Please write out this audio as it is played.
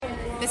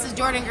This is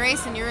Jordan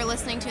Grace, and you're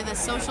listening to the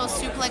Social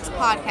Suplex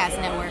Podcast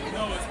Network.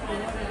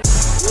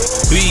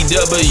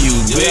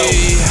 BWB,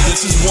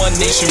 this is One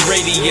Nation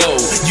Radio.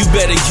 You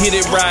better get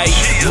it right.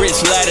 Rich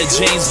Latta,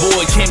 James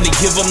Boyd came to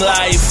give them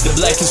life. The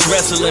Blackest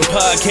Wrestling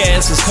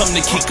Podcast has come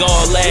to kick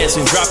all ass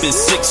and drop it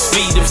 6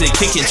 feet if they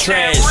kicking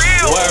trash.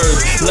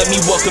 Word, let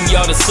me welcome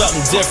y'all to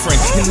something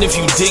different. And if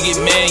you dig it,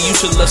 man, you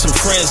should let some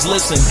friends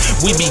listen.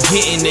 We be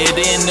getting it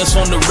in, this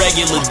on the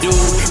regular dude.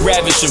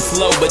 Ravish and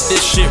flow, but this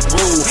shit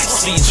rude.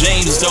 See,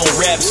 James don't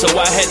rap, so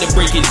I had to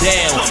break it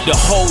down. The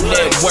whole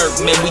network,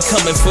 man, we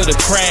coming for the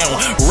crown.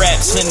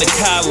 Raps in the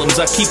columns,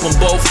 I keep them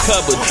both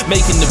covered.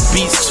 Making the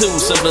beats too,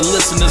 so the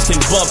listeners can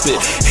bump it.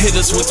 Hit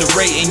us with the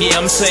rating, yeah,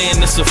 I'm saying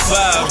it's a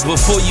 5.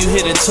 Before you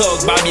hit it,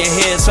 talk, bob your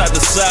head side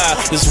to side.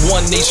 It's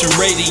One Nation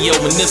Radio,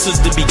 and this is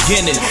the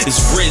beginning.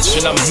 It's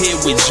Rich, and I'm here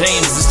with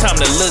James. It's time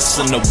to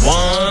listen to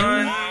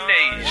One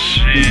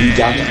Nation. We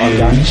got to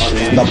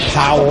unleash the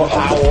power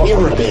of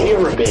the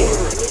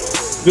pyramid.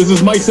 This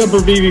is Mike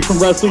Sempervive from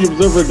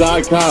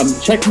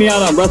WrestlingObserver.com. Check me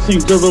out on Wrestling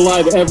Observer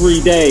Live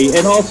every day.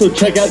 And also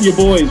check out your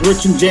boys,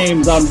 Rich and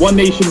James, on One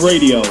Nation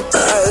Radio.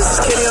 Hi, this is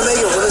Kenny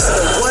Omega. We're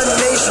listening to One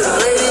Nation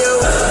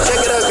Radio.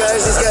 Check it out,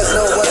 guys. These guys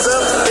know what's up.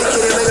 Big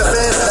Kenny Omega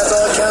fans, that's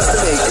all that counts to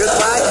me.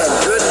 Goodbye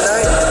and good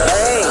night.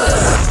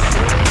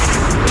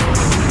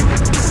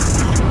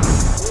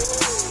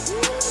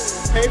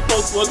 Thanks. Hey,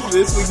 folks. Welcome to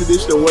this week's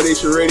edition of One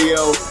Nation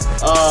Radio.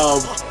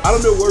 I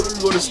don't know where we're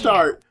going to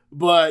start,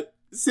 but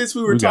since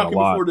we were talking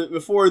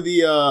before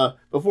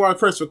I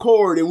pressed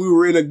record and we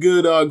were in a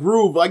good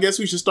groove, I guess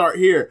we should start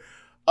here.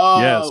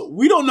 Yes.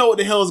 We don't know what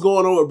the hell is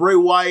going on with Bray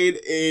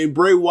Wyatt and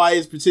Bray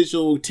Wyatt's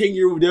potential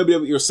tenure with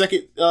WWE or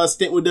second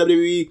stint with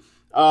WWE.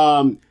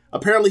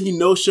 Apparently, he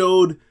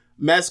no-showed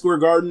Madison Square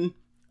Garden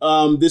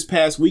this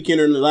past weekend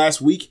or last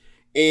week,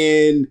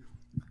 and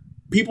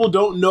people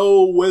don't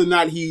know whether or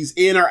not he's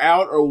in or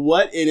out or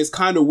what, and it's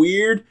kind of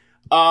weird.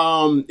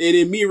 And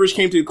then me and Rich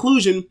came to the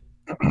conclusion,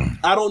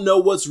 I don't know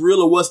what's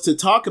real or what's to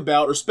talk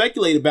about or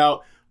speculate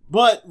about,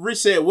 but Rich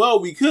said, well,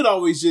 we could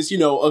always just,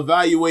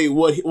 evaluate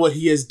what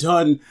he has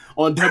done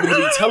on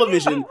WWE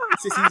television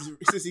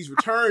since he's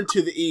returned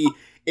to the E.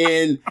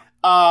 And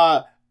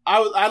I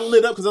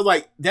lit up because I was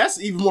like, that's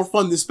even more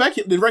fun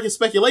than record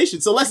speculation.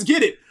 So let's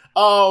get it.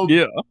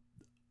 Yeah,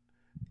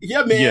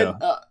 man.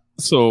 Yeah.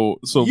 So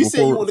you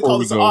said you want to call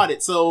this an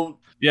audit. So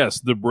yes,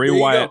 the Bray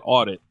Wyatt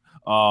audit.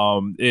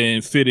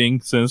 And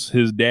fitting, since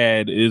his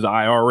dad is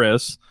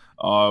IRS,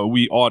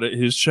 we audit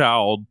his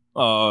child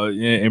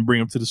and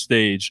bring him to the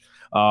stage.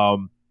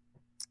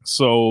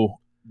 So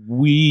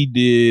we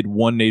did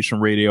One Nation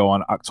Radio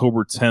on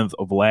October 10th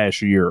of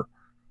last year.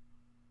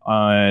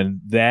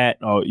 And that,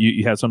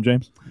 you had some,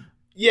 James?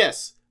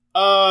 Yes.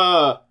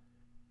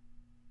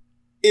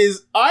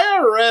 Is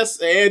IRS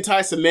an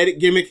anti-Semitic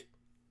gimmick?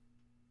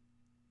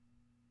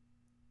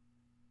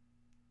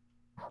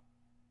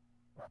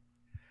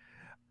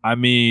 I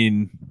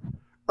mean,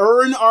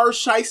 Earn our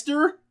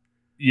shyster?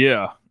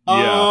 Yeah.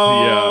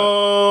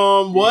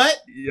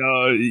 What?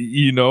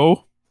 You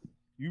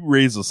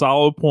raise a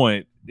solid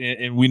point,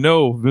 and we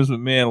know Vince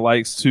McMahon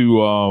likes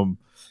to,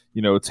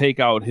 take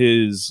out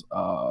his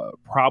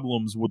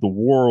problems with the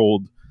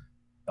world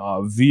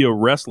via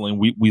wrestling.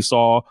 We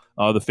saw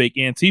the fake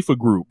Antifa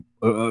group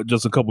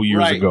just a couple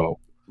years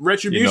ago.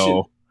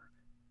 Retribution.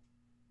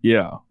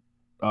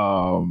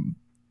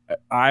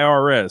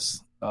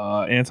 IRS,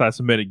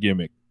 anti-Semitic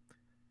gimmick.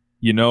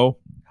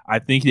 I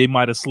think they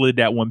might have slid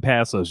that one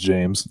past us,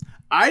 James.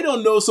 I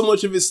don't know so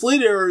much if it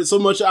slid or so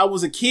much I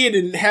was a kid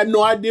and had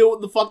no idea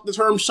what the fuck the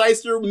term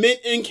shyster meant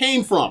and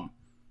came from.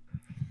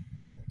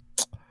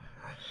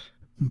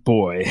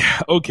 Boy.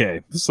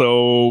 Okay.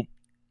 So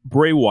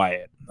Bray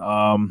Wyatt,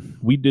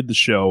 we did the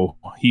show.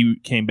 He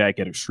came back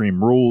at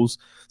Extreme Rules.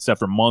 So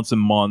after months and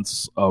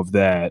months of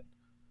that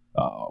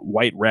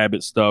White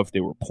Rabbit stuff, they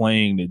were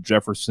playing the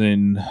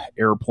Jefferson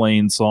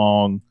Airplane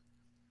song.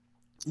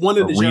 One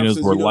of the arenas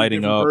Jeffersons, were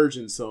lighting up.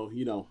 Versions, so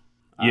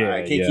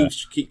I can't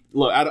keep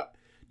look.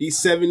 These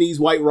 '70s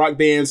white rock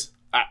bands.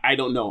 I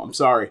don't know. I'm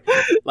sorry.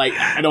 Like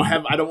I don't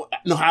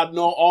know how to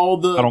know all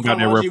the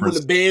chronology when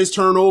the bands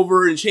turn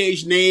over and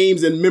change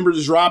names and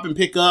members drop and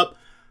pick up.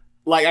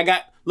 Like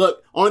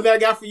only thing I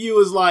got for you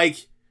is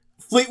like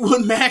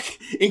Fleetwood Mac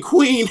and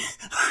Queen.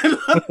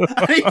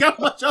 I ain't got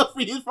much else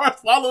for you as far as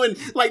following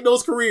like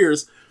those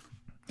careers.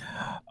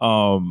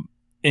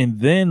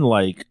 And then,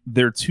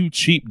 they're too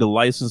cheap to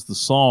license the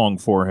song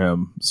for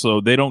him,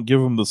 so they don't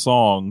give him the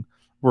song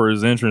for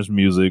his entrance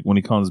music when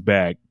he comes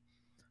back.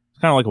 It's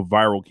kind of like a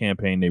viral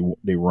campaign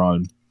they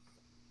run.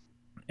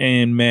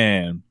 And,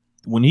 man,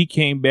 when he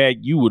came back,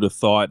 you would have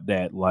thought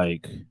that,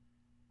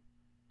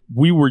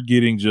 we were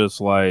getting just,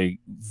 the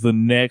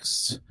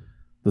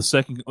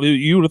second...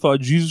 You would have thought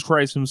Jesus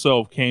Christ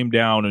himself came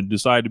down and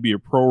decided to be a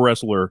pro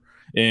wrestler,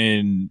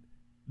 and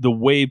the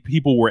way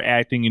people were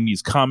acting in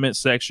these comment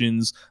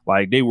sections,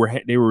 they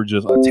were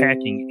just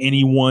attacking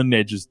anyone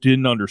that just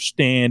didn't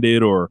understand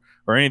it or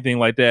anything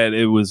like that.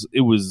 It was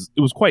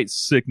quite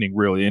sickening,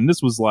 really. And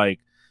this was the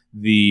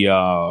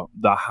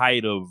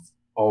height of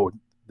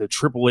the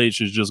Triple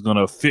H is just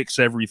gonna fix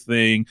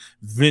everything.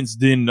 Vince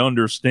didn't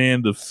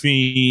understand the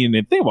Fiend,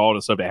 and think of all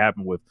the stuff that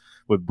happened with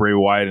Bray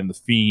Wyatt and the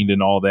Fiend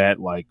and all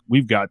that. Like,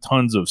 we've got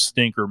tons of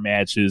stinker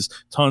matches,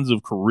 tons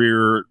of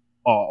career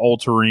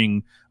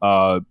altering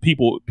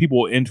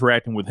people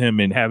interacting with him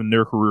and having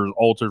their careers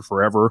altered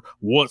forever.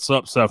 What's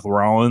up, Seth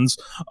Rollins?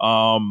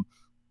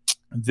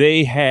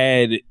 They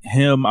had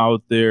him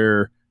out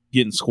there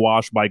getting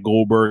squashed by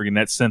Goldberg, and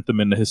that sent them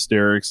into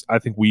hysterics. I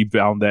think we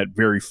found that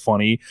very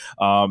funny.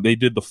 They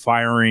did the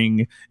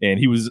firing, and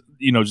he was,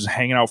 just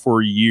hanging out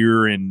for a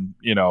year and,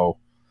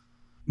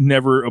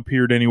 never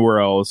appeared anywhere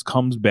else,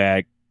 comes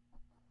back.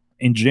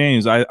 And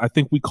James, I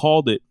think we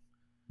called it.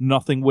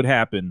 Nothing would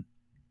happen.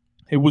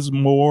 It was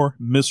more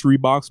mystery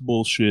box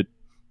bullshit.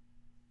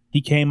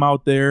 He came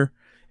out there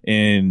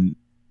and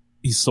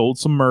he sold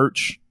some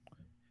merch,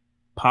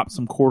 popped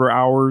some quarter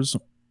hours,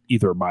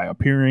 either by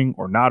appearing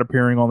or not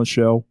appearing on the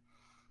show.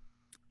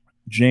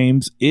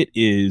 James, it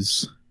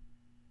is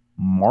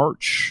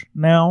March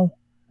now.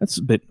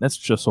 That's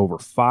just over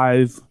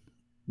 5,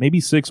 maybe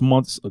 6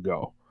 months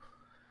ago.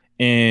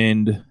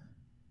 And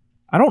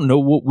I don't know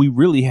what we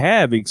really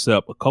have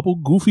except a couple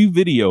goofy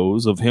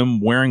videos of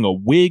him wearing a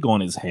wig on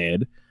his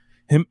head,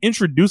 him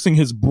introducing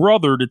his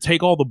brother to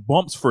take all the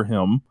bumps for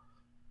him,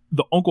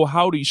 the Uncle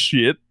Howdy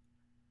shit,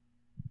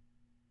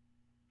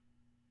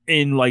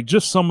 and like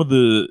just some of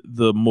the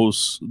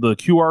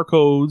QR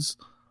codes,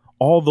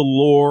 all the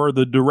lore.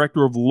 The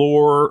director of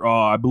lore,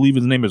 I believe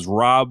his name is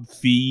Rob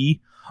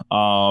Fee,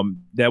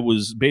 that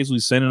was basically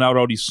sending out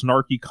all these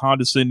snarky,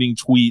 condescending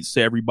tweets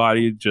to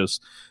everybody,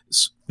 just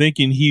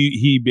thinking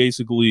he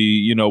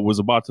basically, was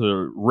about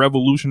to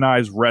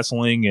revolutionize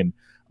wrestling. And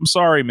I'm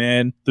sorry,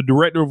 man, the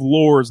director of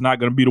lore is not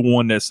going to be the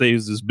one that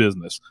saves this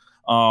business.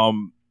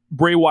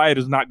 Bray Wyatt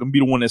is not going to be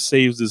the one that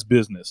saves this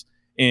business.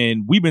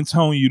 And we've been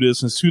telling you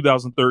this since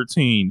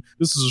 2013.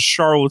 This is a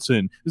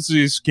charlatan. This is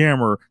a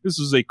scammer. This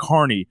is a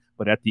carny.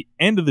 But at the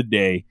end of the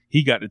day,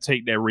 he got to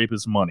take that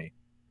rapist money.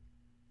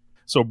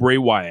 So Bray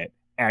Wyatt,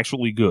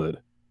 actually good.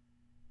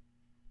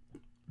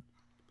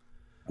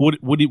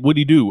 What did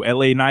he do?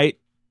 LA Knight,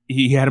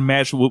 he had a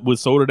match with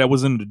Soda that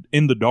was in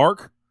the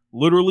dark,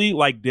 literally,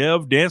 like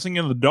Dev dancing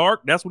in the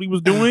dark. That's what he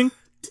was doing.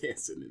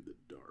 Dancing in the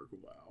dark.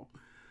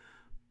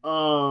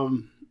 Wow.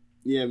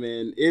 Yeah,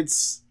 man.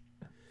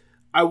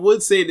 I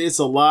would say that it's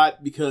a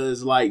lot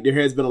because like there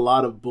has been a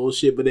lot of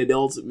bullshit, but it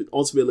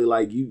ultimately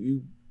like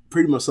you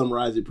pretty much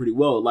summarized it pretty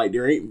well. Like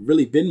there ain't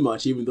really been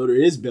much, even though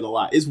there has been a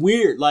lot. It's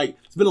weird. Like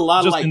it's been a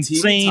lot just of like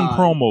insane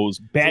promos,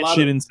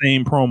 batshit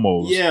insane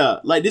promos. Yeah,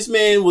 like this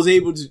man was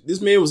able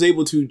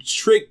to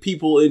trick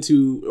people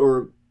into,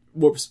 or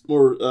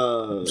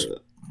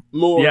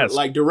more yes,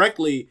 like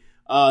directly.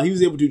 He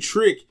was able to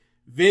trick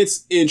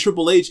Vince and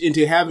Triple H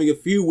into having a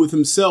feud with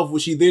himself,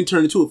 which he then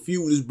turned into a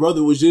feud with his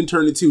brother, which then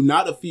turned into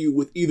not a feud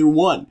with either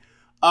one.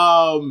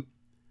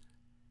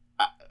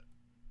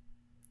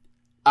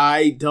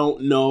 I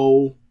don't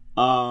know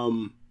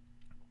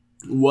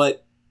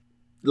what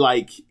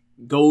like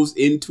goes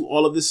into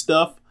all of this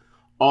stuff.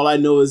 All I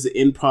know is the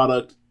end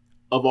product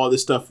of all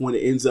this stuff when it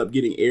ends up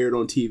getting aired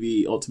on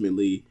TV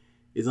ultimately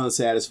is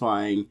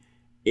unsatisfying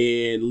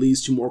and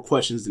leads to more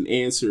questions than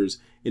answers.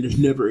 And there's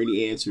never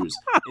any answers.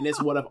 And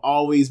that's what I've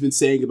always been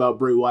saying about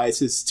Bray Wyatt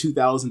since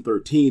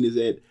 2013 is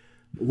that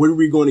when are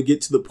we going to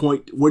get to the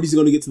point? When is he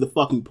going to get to the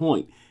fucking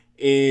point?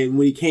 And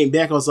when he came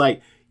back, I was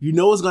like, you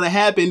know what's going to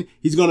happen?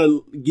 He's going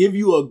to give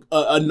you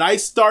a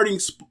nice starting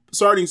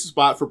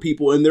spot for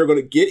people, and they're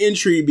going to get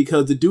intrigued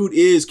because the dude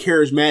is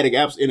charismatic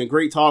and a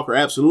great talker,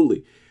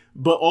 absolutely.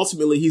 But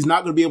ultimately, he's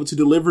not going to be able to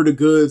deliver the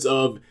goods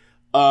of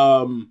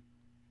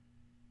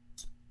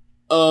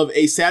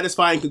a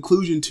satisfying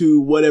conclusion to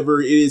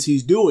whatever it is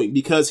he's doing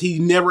because he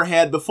never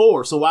had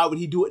before. So why would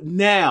he do it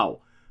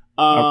now?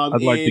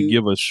 I'd like to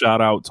give a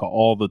shout out to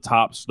all the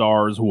top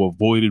stars who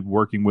avoided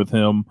working with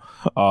him,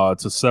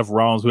 to Seth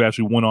Rollins, who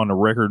actually went on the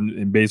record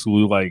and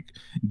basically like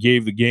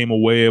gave the game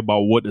away about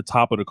what the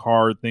top of the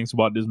card thinks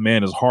about this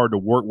man. It's hard to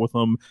work with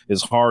him.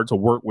 It's hard to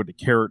work with the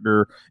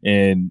character,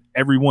 and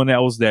everyone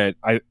else that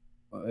I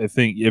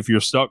think if you're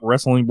stuck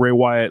wrestling Bray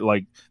Wyatt,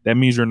 like that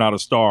means you're not a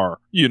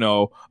star,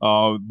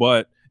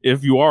 but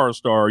if you are a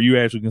star, you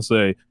actually can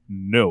say,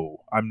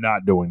 no, I'm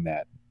not doing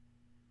that.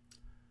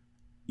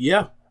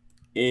 Yeah.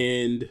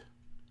 And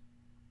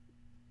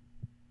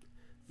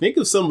think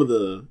of some of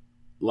the,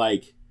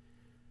 like,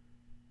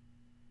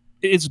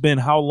 it's been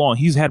how long?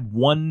 He's had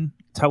one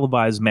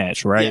televised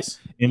match, right? Yes,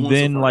 and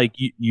then, so like,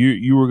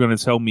 you were going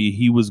to tell me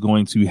he was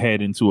going to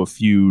head into a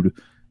feud.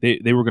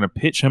 They were going to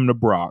pitch him to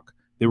Brock.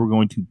 They were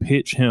going to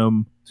pitch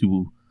him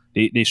to...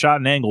 They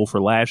shot an angle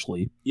for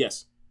Lashley.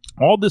 Yes.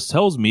 All this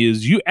tells me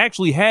is you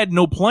actually had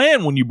no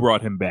plan when you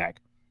brought him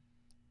back.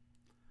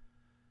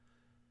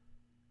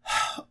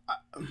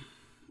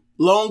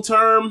 Long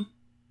term,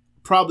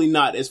 probably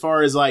not. As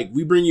far as like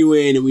we bring you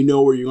in and we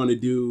know what you're going to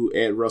do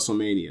at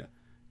WrestleMania.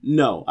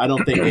 No, I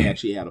don't think they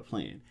actually had a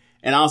plan.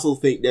 And I also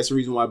think that's the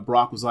reason why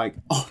Brock was like,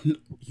 "Oh,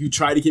 you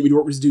tried to get me to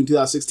work with this dude in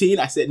 2016."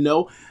 I said,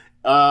 "No,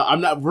 I'm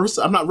not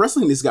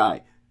wrestling this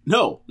guy.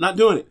 No, not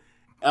doing it."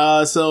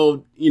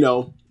 So,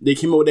 they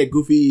came up with that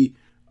goofy,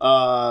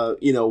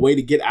 way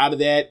to get out of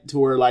that, to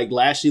where like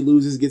Lashley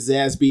loses, gets his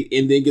ass beat,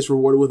 and then gets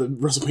rewarded with a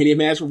WrestleMania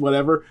match or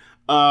whatever.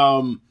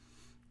 And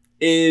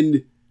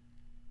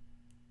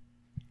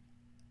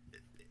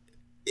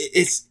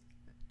it's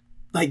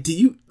like, do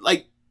you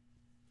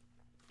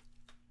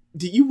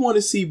want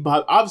to see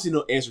Bob? Obviously,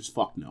 no answer's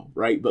fuck no,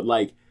 right? But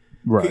like,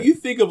 Right. can you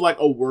think of like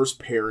a worse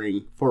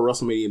pairing for a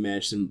WrestleMania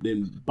match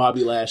than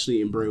Bobby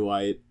Lashley and Bray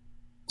Wyatt?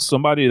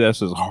 Somebody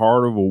that's as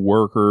hard of a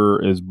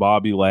worker as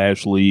Bobby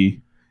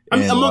Lashley. I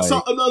mean, let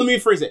me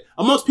rephrase it.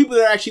 Amongst people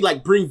that actually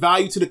like bring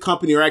value to the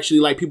company, or actually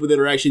like people that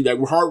are actually like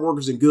hard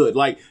workers and good.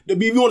 Like,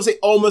 if you want to say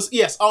almost,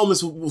 yes,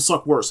 almost will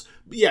suck worse.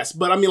 Yes,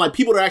 but I mean like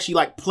people that are actually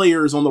like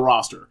players on the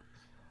roster.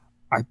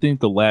 I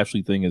think the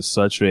Lashley thing is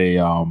such a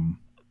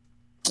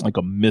like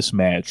a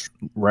mismatch,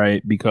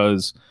 right?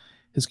 Because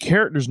his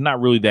character's not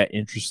really that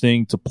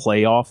interesting to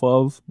play off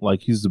of.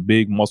 Like, he's the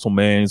big muscle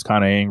man, he's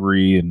kind of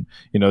angry, and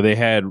they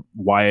had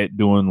Wyatt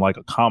doing like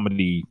a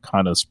comedy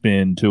kind of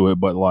spin to it,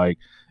 but like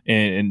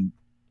and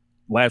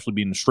Lashley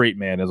being the straight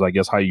man is, I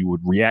guess, how you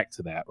would react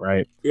to that,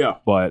 right? Yeah.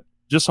 But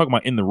just talking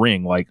about in the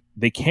ring, like,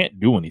 they can't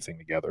do anything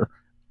together.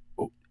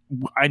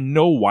 I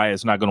know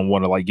Wyatt's not going to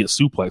want to like get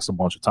suplexed a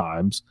bunch of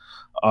times.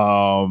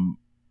 I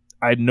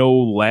know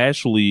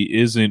Lashley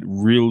isn't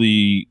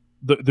really.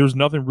 There's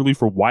nothing really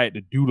for Wyatt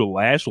to do to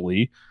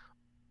Lashley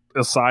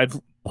aside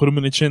from putting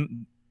him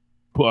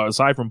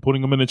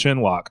in a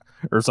chin lock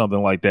or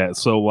something like that.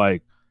 So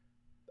like,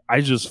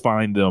 I just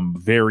find them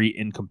very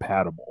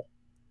incompatible.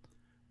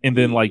 And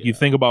then like you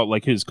think about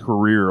like his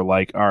career,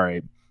 like, all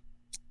right,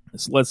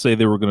 let's say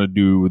they were going to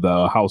do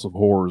the House of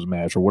Horrors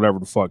match or whatever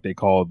the fuck they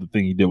call the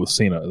thing he did with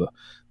Cena.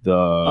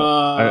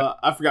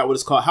 I forgot what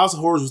it's called. House of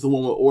Horrors was the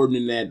one with Orton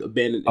in that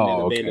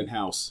abandoned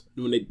house.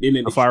 When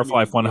the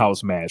Firefly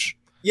Funhouse match.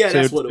 Yeah,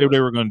 so that's what it was. If they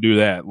were going to do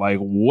that, like,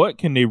 what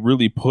can they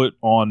really put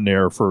on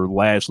there for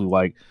Lashley?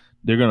 Like,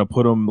 they're going to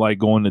put him like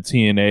going to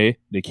TNA.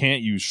 They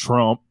can't use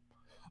Trump.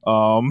 So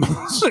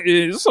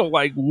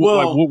like,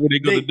 what were they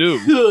going to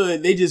do?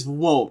 Could they just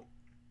won't?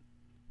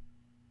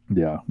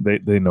 Yeah,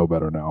 they know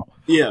better now.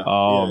 Yeah,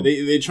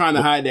 they're trying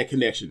to hide that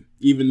connection,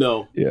 even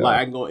though like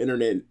I can go on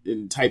internet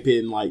and type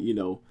in like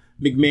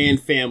McMahon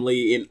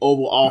family in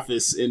Oval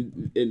Office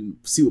and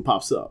see what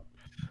pops up.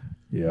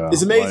 Yeah,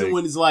 it's amazing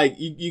when it's like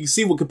you can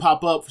see what could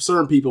pop up for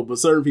certain people, but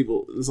certain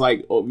people it's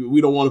like, oh, we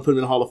don't want to put them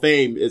in the Hall of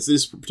Fame at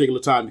this particular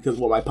time because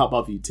what might pop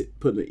up if you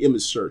put in the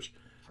image search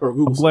or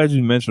Google. I'm glad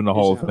you mentioned the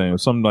Hall of Fame.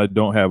 Something I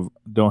don't have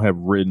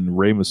written.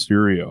 Rey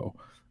Mysterio.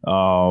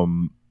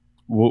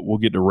 We'll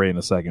get to Rey in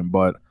a second,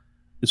 but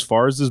as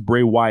far as this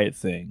Bray Wyatt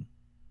thing,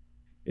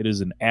 it is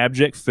an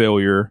abject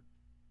failure.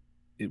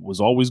 It was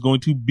always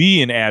going to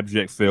be an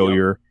abject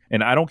failure,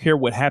 and I don't care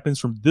what happens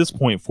from this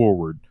point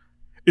forward.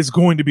 It's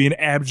going to be an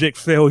abject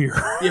failure.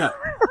 Yeah.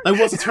 Like,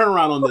 what's the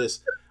turnaround on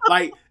this?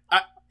 Like,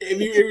 if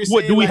you're saying,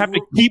 what do we have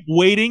to keep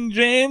waiting,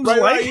 James?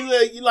 Right,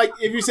 like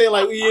if you're saying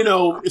like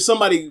if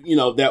somebody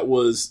that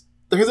was,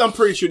 because I'm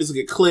pretty sure this will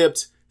get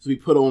clipped to be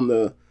put on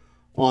the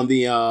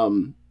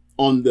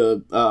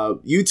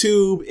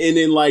YouTube, and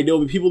then like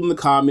there'll be people in the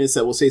comments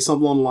that will say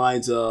something along the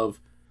lines of,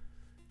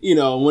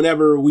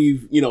 whenever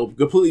we've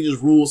completely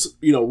just rule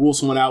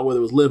someone out, whether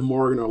it was Liv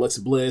Morgan or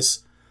Alexa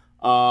Bliss,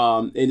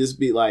 and just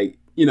be like,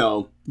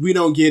 we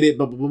don't get it,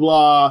 blah blah blah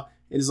blah.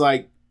 And it's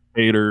like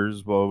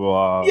haters, blah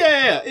blah blah.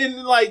 Yeah,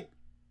 and like,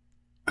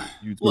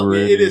 look,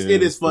 it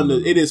is fun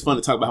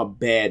to talk about how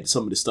bad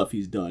some of the stuff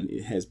he's done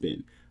has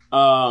been.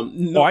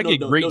 I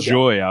get great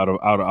joy out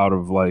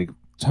of like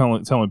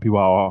telling people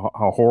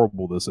how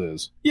horrible this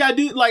is. Yeah, I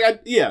do. Like,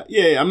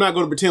 I'm not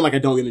going to pretend like I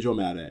don't get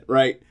enjoyment out of that,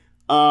 right?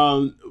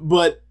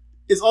 But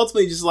it's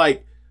ultimately just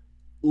like,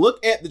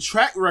 look at the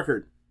track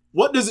record.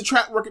 What does the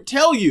track record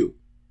tell you?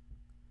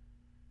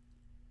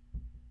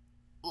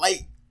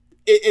 Like,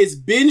 it's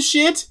been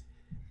shit.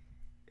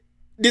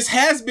 This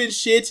has been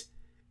shit.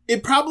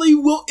 It probably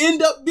will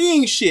end up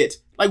being shit.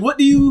 Like, what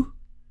do you...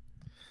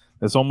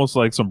 It's almost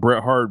like some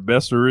Bret Hart,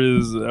 best there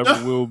is,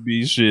 ever will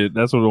be shit.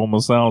 That's what it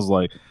almost sounds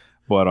like.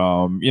 But,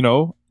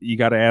 you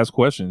got to ask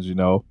questions,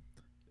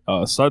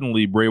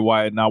 Suddenly, Bray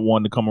Wyatt not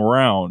wanting to come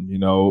around,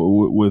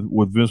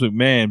 with Vince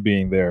McMahon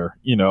being there,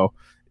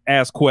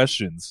 ask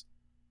questions.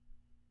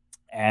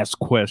 Ask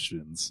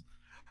questions.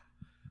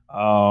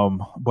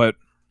 But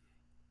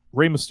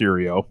Rey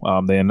Mysterio,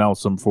 they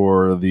announced him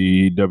for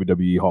the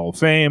WWE Hall of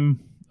Fame.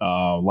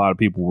 A lot of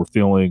people were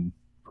feeling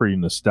pretty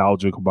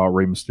nostalgic about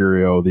Rey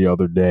Mysterio the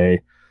other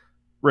day.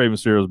 Rey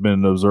Mysterio's been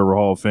in the Observer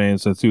Hall of Fame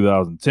since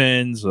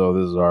 2010, so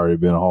this has already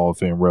been a Hall of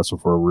Fame wrestler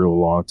for a real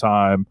long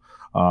time.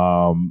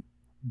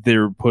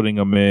 They're putting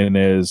him in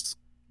as,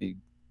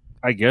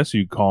 I guess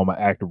you'd call him an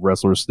active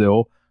wrestler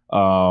still.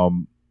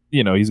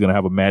 He's going to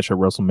have a match at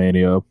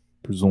WrestleMania,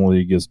 presumably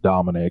against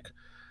Dominic.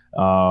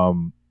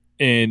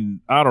 And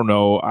I don't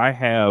know, I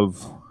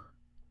have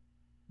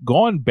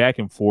gone back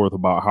and forth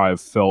about how I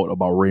felt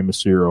about Rey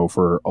Mysterio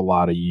for a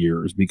lot of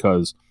years,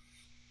 because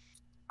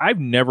I've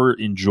never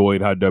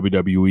enjoyed how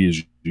WWE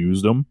has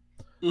used him.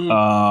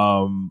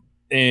 Mm-hmm.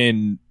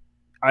 And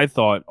I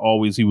thought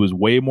always he was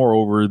way more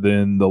over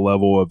than the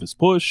level of his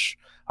push.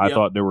 I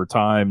thought there were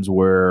times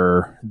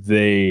where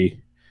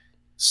they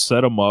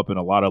set him up in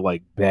a lot of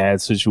like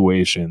bad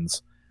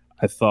situations.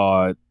 I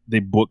thought they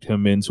booked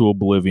him into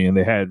oblivion.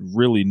 They had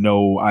really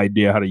no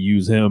idea how to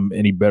use him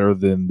any better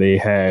than they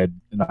had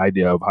an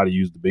idea of how to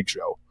use the Big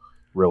Show,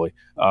 really.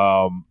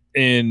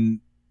 And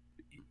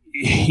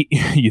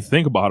you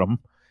think about him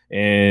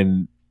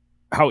and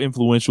how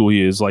influential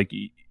he is. Like,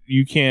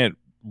 you can't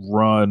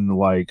run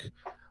like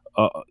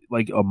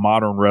a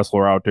modern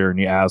wrestler out there and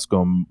you ask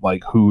them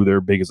like who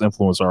their biggest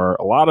influence are.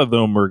 A lot of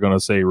them are going to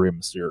say Rey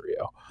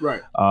Mysterio.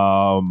 Right.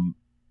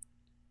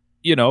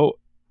 You know,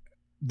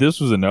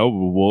 this was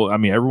inevitable. I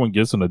mean, everyone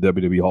gets in the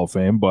WWE Hall of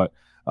Fame, but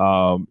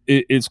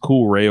it's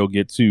cool Rey will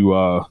get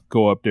to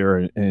go up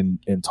there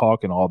and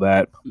talk and all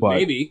that. But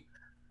maybe.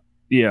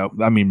 Yeah,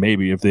 I mean,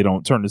 maybe if they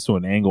don't turn this to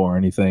an angle or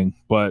anything.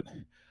 But,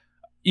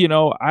 you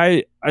know,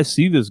 I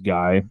see this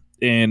guy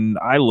and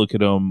I look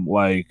at him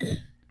like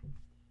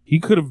he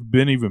could have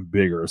been even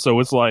bigger. So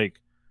it's like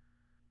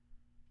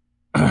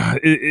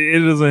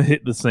it doesn't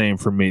hit the same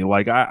for me.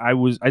 Like I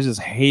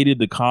just hated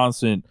the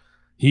constant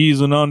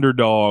he's an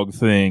underdog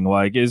thing.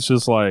 Like, it's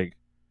just like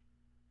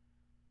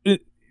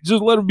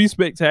just let him be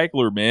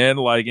spectacular, man.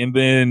 Like, and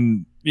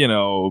then, you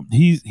know,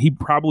 he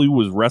probably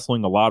was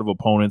wrestling a lot of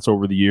opponents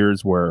over the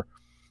years where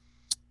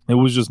it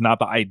was just not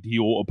the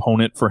ideal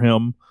opponent for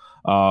him.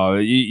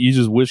 You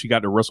just wish he got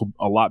to wrestle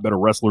a lot better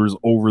wrestlers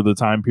over the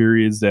time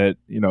periods that,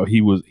 you know,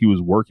 he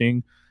was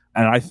working.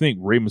 And I think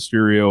Rey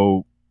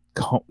Mysterio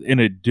in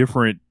a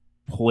different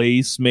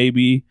place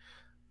maybe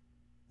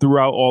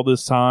throughout all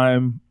this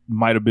time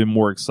might have been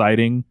more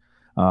exciting.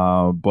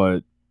 But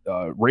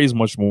Rey's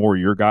much more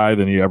your guy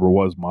than he ever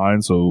was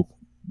mine. So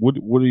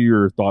what are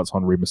your thoughts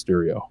on Rey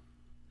Mysterio?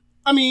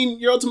 I mean,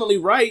 you're ultimately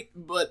right,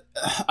 but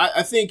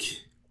I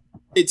think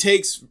it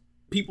takes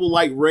people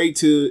like Rey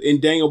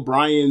and Daniel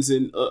Bryan's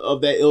and of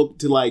that ilk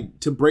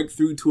to break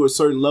through to a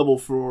certain level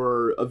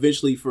for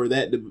eventually for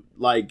that to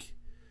like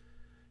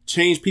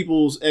change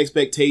people's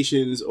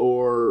expectations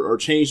or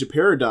change the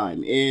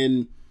paradigm.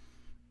 And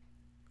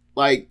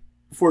like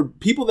for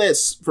people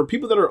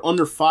that are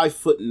under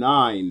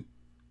 5'9",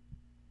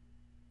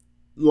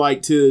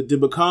 like to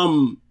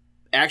become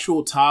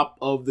actual top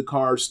of the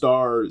card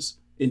stars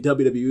in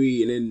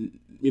WWE and in,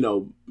 you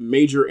know,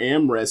 major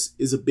AmRest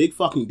is a big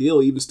fucking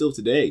deal even still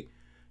today.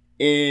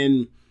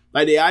 And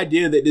like the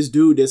idea that this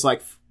dude that's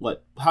like,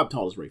 what, how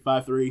tall is Rey?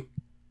 5'3",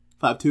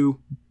 5'2"?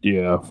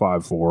 Yeah,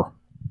 5'4".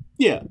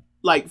 Yeah.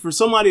 Like for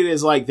somebody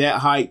that's like that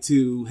height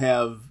to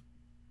have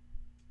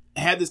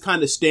had this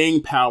kind of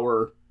staying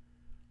power,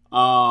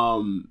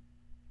 and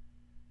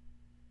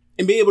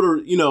be able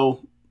to, you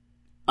know,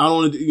 I don't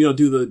want to, you know,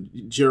 do the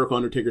Jericho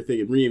Undertaker thing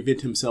and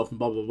reinvent himself and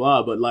blah, blah,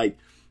 blah. But like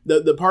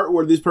the part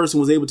where this person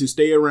was able to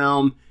stay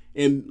around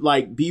and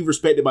like be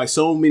respected by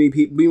so many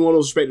people, be one of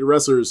those respected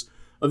wrestlers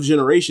of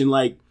generation.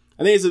 Like,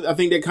 I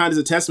think that kind of is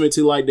a testament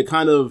to like the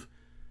kind of,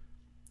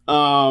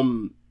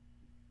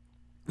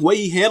 way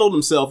he handled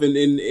himself in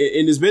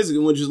this business,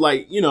 which is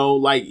like, you know,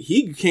 like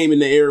he came in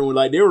the era when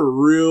like there were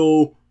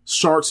real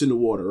sharks in the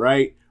water,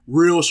 right?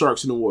 Real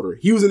sharks in the water.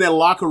 He was in that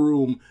locker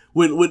room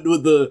with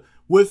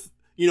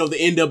you know, the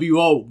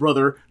NWO,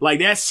 brother. Like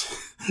that's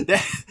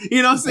that,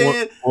 you know what I'm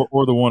saying?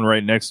 Or the one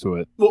right next to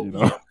it. Well, you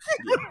know?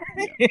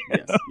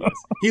 yes.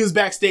 He was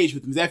backstage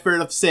with him. Is that fair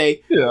enough to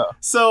say? Yeah.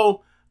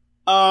 So,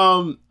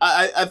 so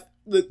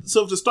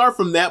to start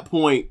from that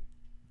point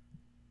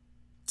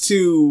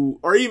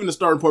or even the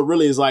starting point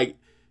really is like,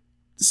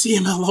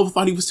 CMLL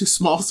thought he was too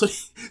small, so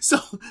he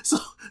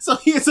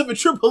ends up in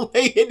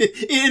AAA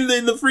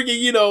in the freaking,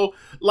 you know,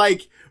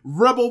 like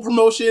Rebel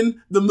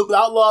promotion, the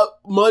Outlaw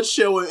Mud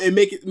Show, and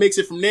makes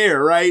it from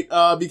there, right?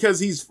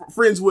 Because he's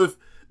friends with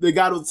the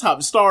guy who's the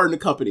top star in the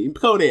company,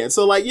 Conan.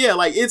 So like, yeah,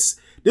 like this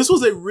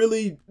was a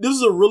really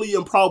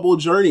improbable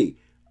journey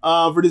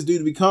for this dude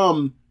to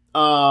become,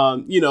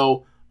 you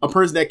know, a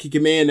person that can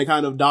command the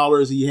kind of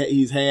dollars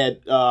he's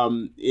had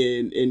in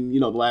you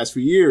know the last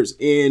few years.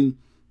 And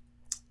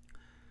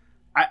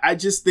I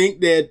just think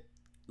that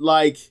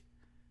like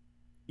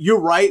you're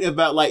right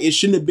about like it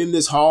shouldn't have been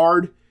this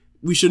hard.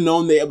 We should have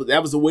known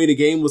that was the way the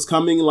game was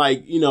coming.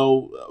 Like, you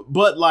know,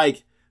 but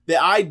like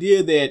the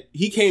idea that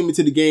he came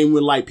into the game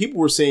when like people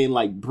were saying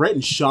like Brett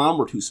and Shawn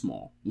were too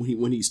small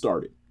when he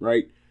started,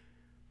 right?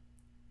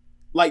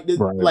 Like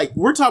right. Like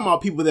we're talking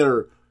about people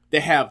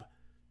that have,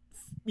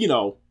 you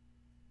know,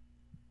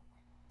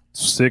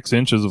 6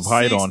 inches of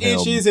height on him,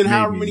 6 inches and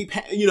how many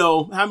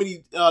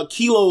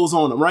kilos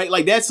on him, right?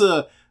 Like that's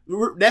the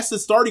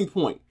starting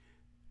point,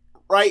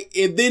 right?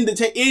 And then they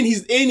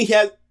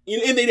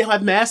didn't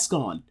have masks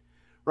on,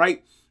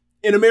 right?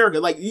 In America,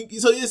 like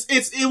so,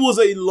 it was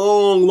a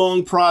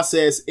long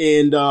process,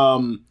 and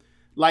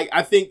like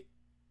I think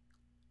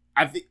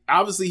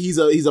obviously he's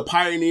a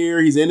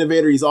pioneer, he's an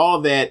innovator, he's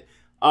all that,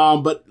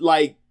 but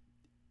like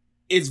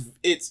it's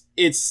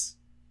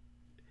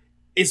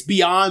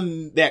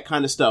beyond that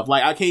kind of stuff.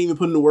 Like I can't even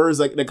put into words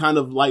like the kind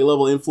of like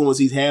level of influence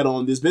he's had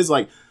on this business.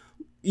 Like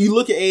you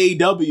look at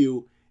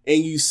AEW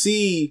and you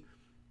see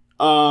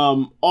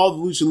all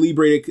the Lucha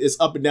Libre is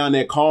up and down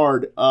that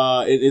card,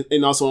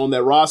 and also on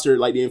that roster,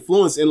 like the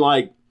influence, and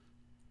like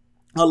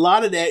a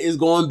lot of that is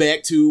going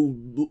back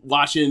to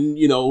watching,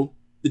 you know,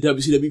 the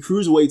WCW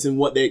cruiserweights and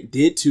what that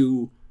did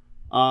to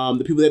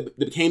the people that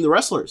became the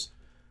wrestlers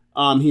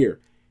here.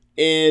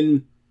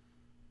 And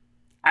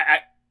I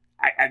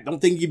don't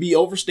think it'd be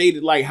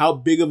overstated like how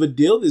big of a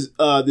deal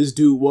this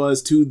dude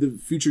was to the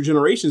future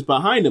generations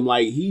behind him.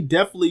 Like he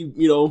definitely,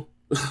 you know,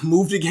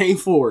 moved the game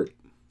forward.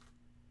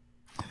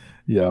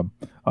 Yeah.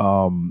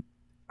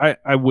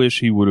 I wish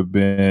he would have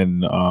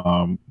been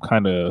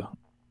kind of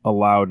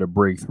allowed to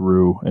break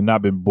through and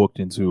not been booked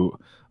into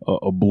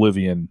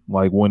oblivion,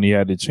 like when he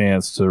had the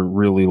chance to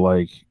really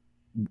like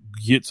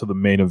get to the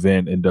main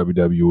event in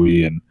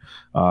WWE. And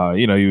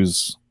you know, he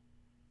was,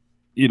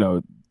 you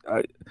know,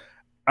 I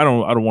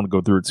don't want to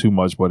go through it too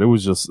much, but it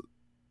was just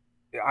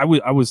I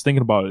was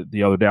thinking about it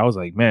the other day. I was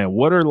like, man,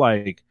 what are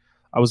like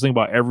I was thinking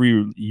about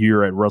every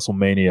year at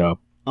WrestleMania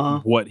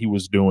what he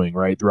was doing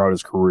right throughout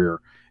his career.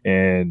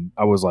 And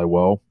I was like,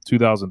 well,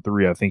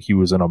 2003, I think he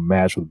was in a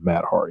match with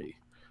Matt Hardy.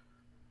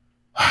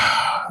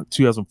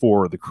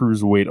 2004, the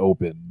Cruiserweight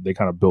Open, they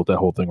kind of built that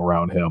whole thing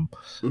around him.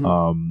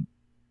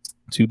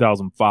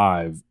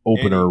 2005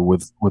 opener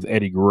with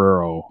Eddie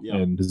Guerrero,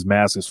 and his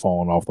mask is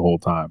falling off the whole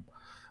time.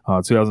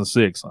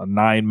 2006, a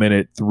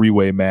 9-minute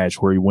 3-way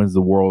match where he wins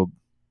the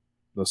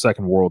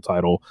second world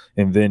title,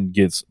 and then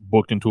gets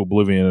booked into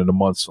oblivion in the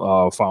months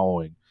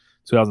following.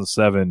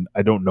 2007,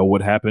 I don't know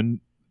what happened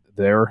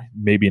there,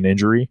 maybe an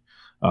injury.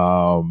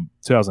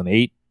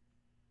 2008,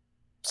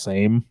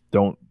 same.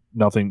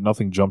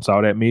 Nothing jumps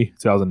out at me.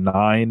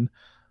 2009,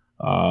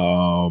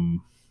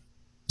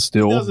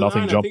 still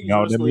nothing jumping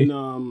out at me.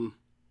 I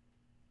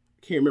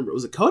can't remember.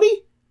 Was it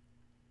Cody?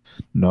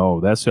 No,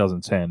 that's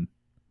 2010.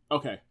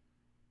 Okay.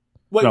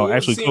 Wait, no,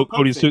 actually,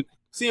 Cody's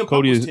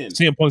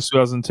CM Punk's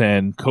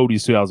 2010.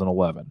 Cody's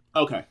 2011.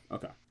 Okay.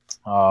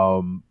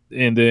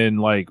 And then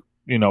like,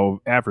 you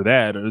know, after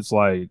that, it's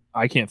like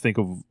I can't think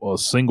of a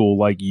single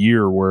like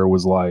year where it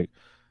was like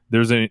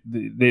there's a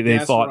they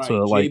thought right.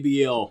 To like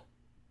JBL.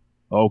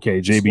 Okay,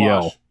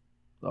 JBL. Squash.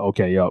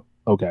 Okay, yep.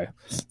 Okay.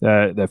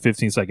 That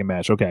 15-second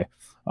match. Okay.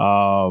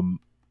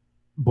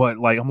 But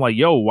like I'm like,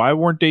 yo, why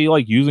weren't they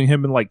like using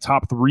him in like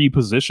top 3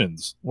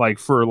 positions? Like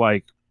for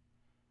like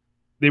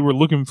they were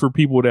looking for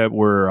people that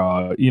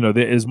were you know,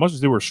 as much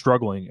as they were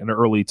struggling in the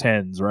early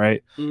 10s,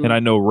 right? And I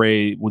know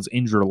Ray was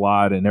injured a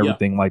lot and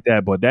everything like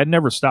that, but that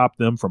never stopped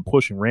them from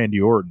pushing Randy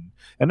Orton.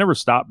 That never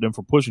stopped them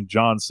from pushing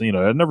John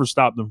Cena. That never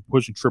stopped them from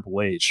pushing Triple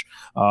H.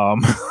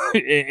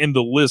 And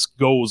the list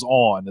goes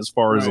on as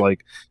far as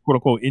like quote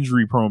unquote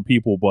injury prone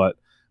people. But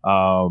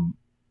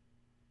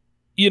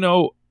you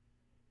know,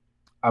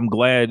 I'm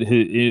glad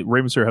Rey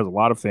Mysterio has a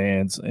lot of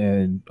fans,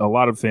 and a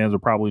lot of fans are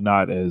probably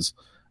not as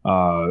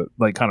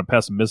like kind of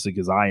pessimistic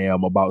as I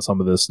am about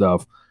some of this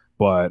stuff.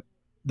 But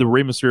the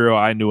Rey Mysterio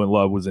I knew and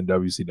loved was in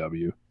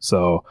WCW.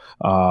 So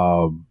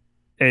and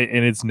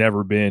it's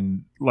never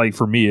been like,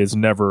 for me, it's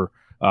never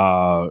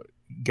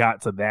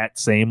got to that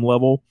same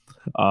level.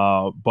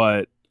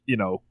 But you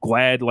know,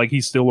 glad like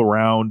he's still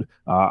around.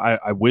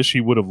 I wish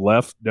he would have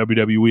left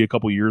WWE a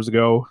couple years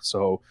ago,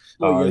 so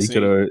he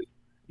could have,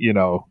 you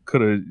know,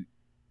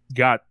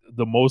 got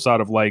the most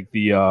out of like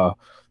the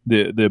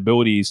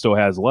ability he still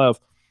has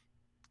left.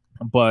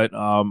 But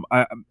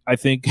I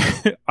think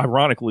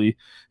ironically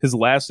his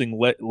lasting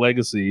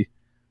legacy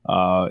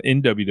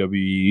in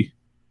WWE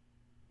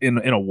in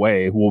a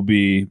way will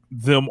be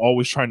them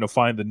always trying to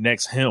find the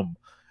next him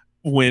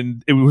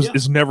when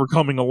it's never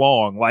coming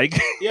along, like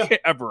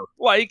ever.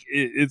 Like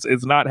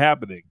it's not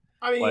happening.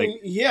 I mean, like,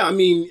 I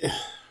mean,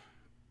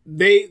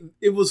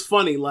 it was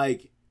funny.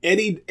 Like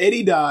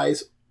Eddie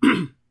dies.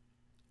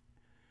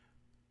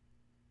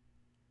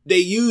 They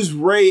used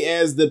Ray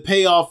as the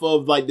payoff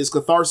of like this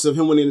catharsis of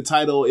him winning the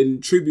title in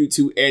tribute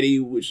to Eddie,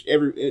 which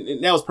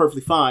and that was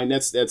perfectly fine.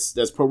 That's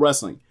pro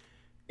wrestling,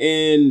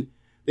 and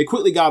they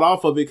quickly got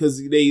off of it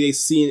because they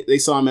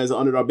saw him as an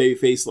underdog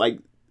babyface. Like,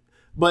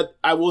 but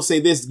I will say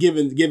this: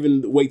 given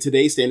the way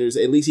today's standards,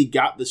 at least he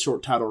got the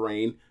short title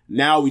reign.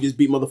 Now we just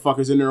beat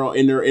motherfuckers in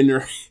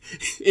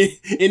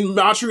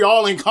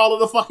Montreal and call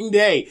it a fucking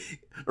day.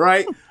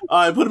 Right?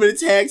 And put him in a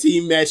tag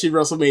team match in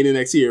WrestleMania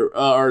next year,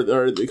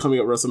 or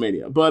coming up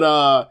WrestleMania.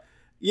 But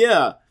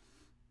yeah,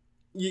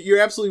 you're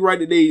absolutely right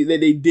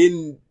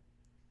that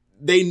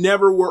they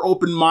never were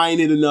open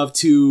minded enough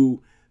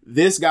to,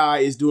 this guy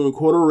is doing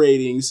quarter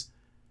ratings.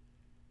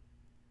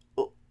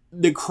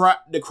 The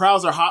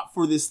crowds are hot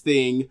for this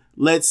thing.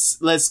 Let's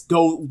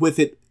go with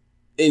it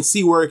and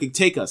see where it can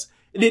take us.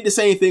 It did the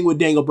same thing with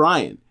Daniel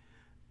Bryan.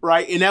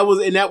 Right, and that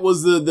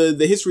was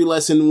the history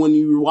lesson when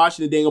you were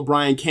watching the Daniel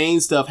Bryan Kane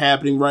stuff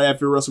happening right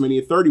after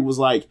WrestleMania 30 was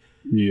like,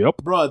 yep,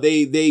 bro,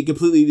 they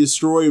completely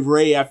destroyed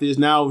Ray after this.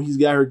 Now he's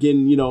got her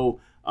getting, you know,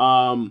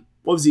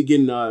 what was he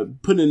getting?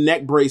 Put in a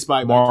neck brace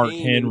by Mark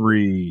Kane.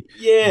 Henry,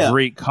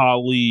 Great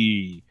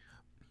Khali,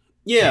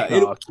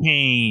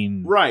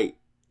 Kane, right?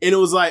 And it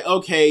was like,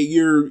 okay,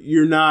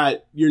 you're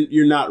not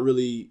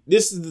really.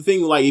 This is the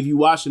thing. Like, if you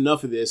watch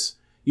enough of this,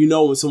 You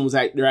know when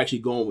they're actually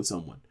going with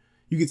someone.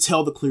 You could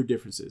tell the clear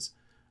differences.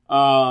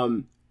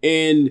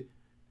 And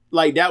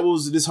like that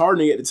was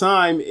disheartening at the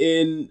time,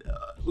 and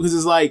because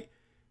it's like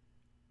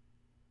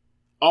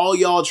all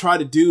y'all try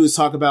to do is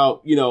talk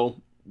about, you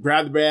know,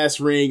 grab the brass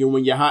ring, and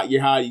when you're hot,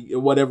 or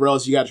whatever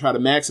else, you got to try to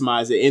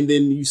maximize it. And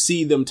then you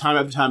see them time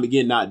after time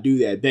again not do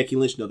that. Becky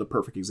Lynch, another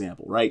perfect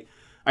example, right?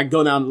 I can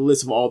go down the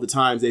list of all the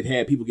times they've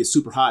had people get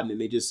super hot and then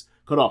they just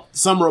cut off.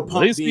 Summer of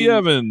Punk, Lacey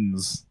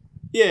Evans.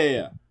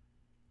 Yeah.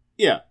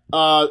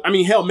 I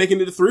mean, hell,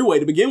 making it a 3-way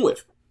to begin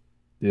with.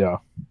 Yeah.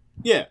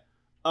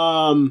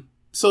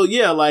 So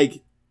yeah,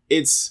 like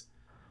it's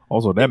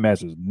also that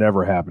match is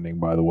never happening,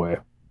 by the way.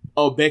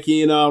 Oh,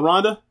 Becky and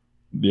Ronda?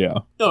 Yeah.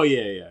 Oh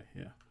yeah.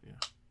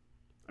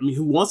 I mean,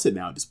 who wants it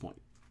now at this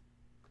point?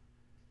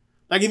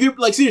 Like, if you're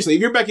like, seriously, if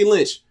you're Becky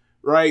Lynch,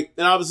 right?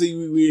 And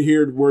obviously we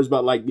hear words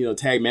about, like, you know,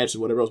 tag matches or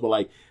whatever else, but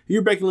like, if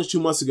you're Becky Lynch 2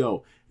 months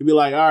ago, you'd be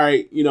like, all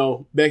right, you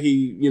know, Becky,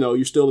 you know,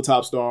 you're still the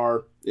top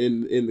star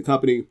in the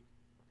company.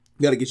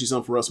 Got to get you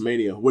something for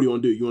WrestleMania. What do you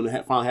want to do? You want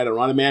to finally have a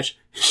Ronda match?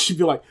 She'd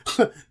be like,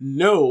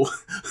 no.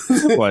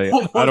 Like,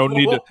 I don't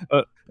need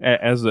to.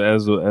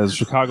 As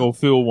Chicago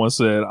Phil once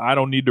said, I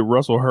don't need to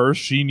wrestle her.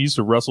 She needs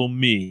to wrestle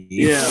me.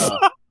 Yeah.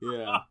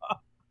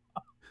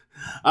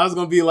 I was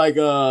gonna be like,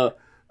 I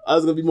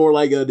was gonna be more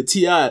like the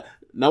T.I.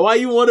 Now, why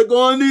you want to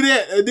go and do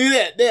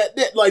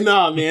that? Like,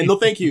 nah, man, no,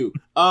 thank you.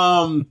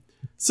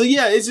 So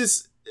yeah, it's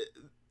just.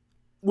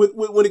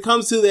 When it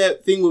comes to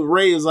that thing with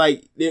Ray, it's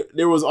like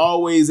there was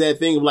always that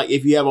thing of like,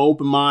 if you have an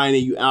open mind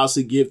and you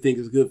honestly give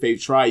things a good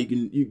faith try,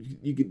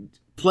 you can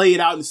play it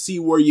out and see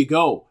where you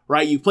go,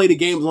 right? You play the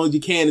game as long as you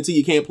can until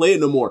you can't play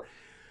it no more.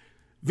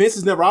 Vince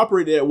has never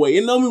operated that way.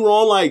 And don't get me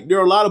wrong, like there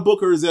are a lot of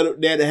bookers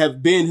that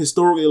have been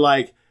historically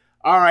like,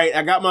 all right,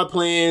 I got my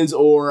plans,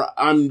 or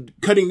I'm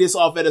cutting this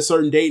off at a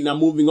certain date and I'm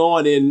moving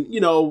on, and you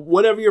know,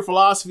 whatever your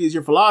philosophy is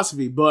your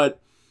philosophy.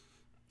 But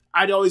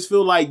I'd always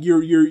feel like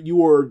you're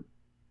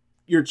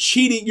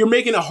cheating. You're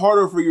making it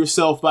harder for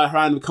yourself by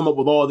trying to come up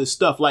with all this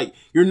stuff. Like,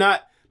 you're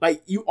not,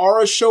 like, you are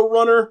a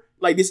showrunner.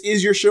 Like, this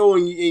is your show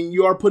and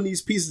you are putting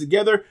these pieces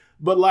together.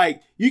 But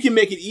like, you can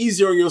make it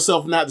easier on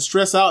yourself not to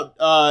stress out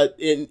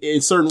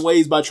in certain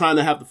ways by trying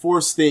to have to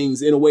force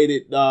things in a way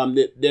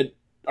that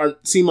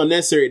seem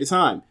unnecessary at the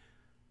time.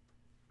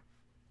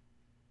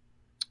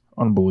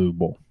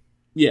 Unbelievable.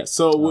 Yeah.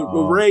 So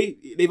with Ray,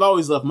 they've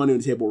always left money on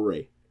the table with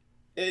Ray.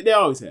 They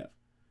always have.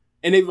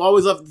 And they've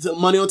always left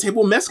money on the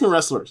table with Mexican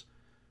wrestlers.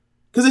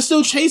 Because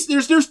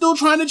they're still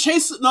trying to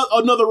chase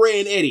another Ray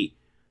and Eddie.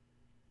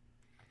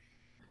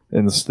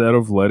 Instead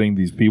of letting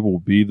these people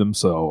be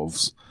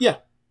themselves. Yeah.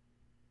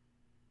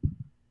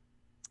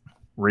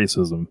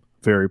 Racism,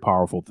 very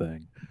powerful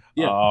thing.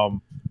 Yeah.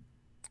 No,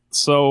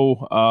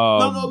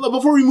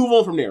 before we move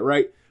on from there,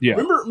 right? Yeah.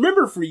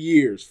 Remember for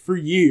years,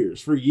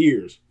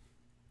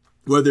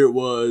 whether it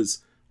was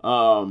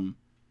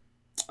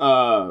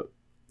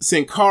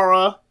Sin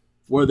Cara,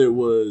 whether it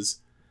was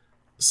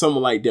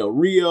someone like Del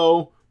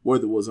Rio,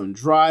 whether it was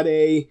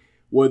Andrade,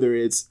 whether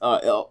it's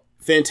El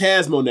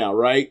Phantasmo now,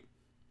 right?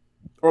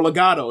 Or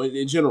Legado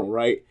in general,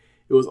 right?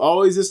 It was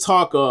always this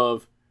talk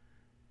of,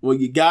 well,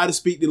 you got to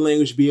speak the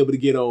language to be able to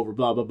get over,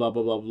 blah, blah, blah,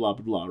 blah, blah, blah,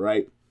 blah, blah,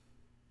 right?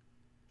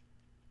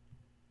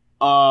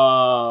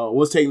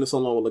 What's taking us so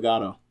long with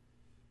Legado?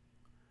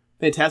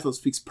 Phantasmo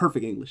speaks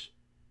perfect English.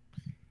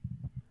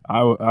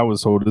 I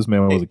was told this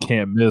man was a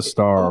can't miss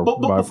star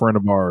by a friend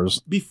of ours.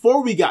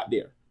 Before we got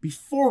there,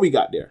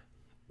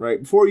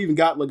 right? Before we even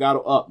got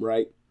Legado up,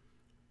 right?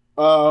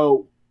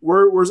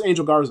 Where's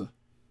Angel Garza?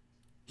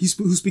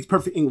 Who speaks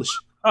perfect English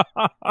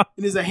and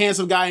is a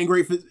handsome guy in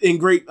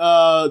great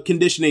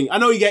conditioning. I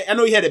know he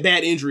had a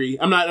bad injury.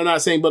 I'm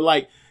not saying, but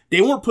like they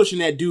weren't pushing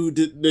that dude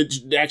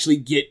to actually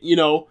get, you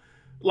know,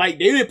 like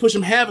they didn't push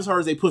him half as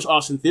hard as they pushed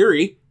Austin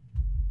Theory.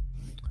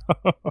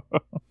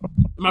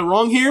 Am I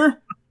wrong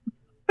here?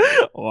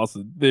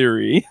 Awesome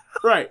Theory.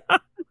 Right.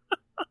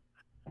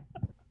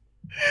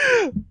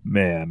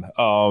 Man.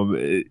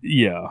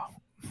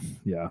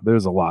 Yeah,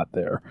 there's a lot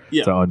there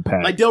to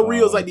unpack. Like Del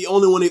Rio's like the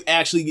only one who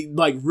actually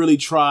like really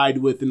tried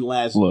within the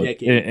last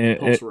decade.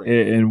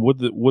 And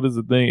what is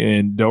the thing?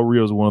 And Del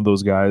Rio's one of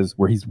those guys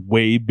where he's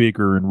way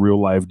bigger in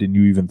real life than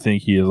you even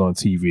think he is on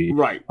TV.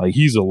 Right. Like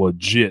he's a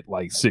legit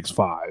like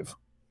 6'5".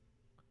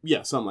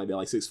 Yeah, something like that,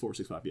 like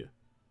 6'4", 6'5", yeah.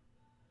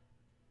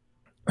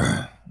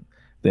 At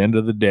the end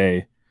of the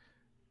day,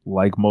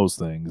 like most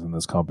things in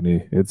this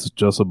company, it's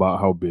just about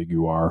how big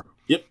you are.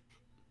 Yep.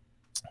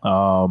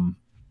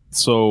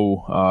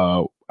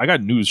 So I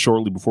got news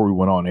shortly before we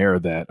went on air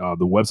that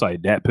the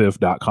website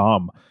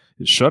datpiff.com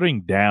is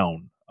shutting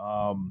down.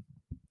 I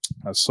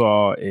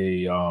saw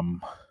a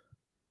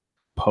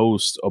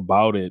post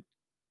about it.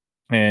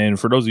 And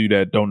for those of you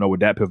that don't know what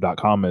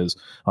datpiff.com is,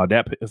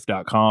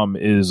 datpiff.com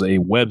is a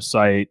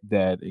website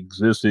that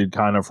existed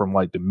kind of from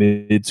like the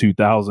mid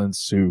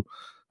 2000s to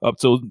up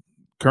till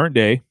current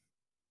day,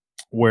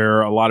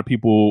 where a lot of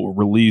people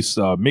release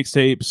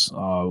mixtapes.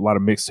 A lot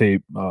of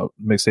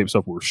mixtape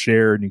stuff were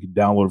shared, and you can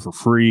download it for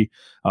free.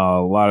 A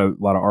lot of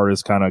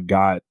artists kind of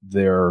got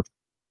their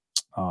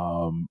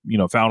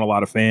Found a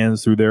lot of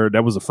fans through there.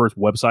 That was the first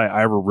website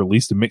I ever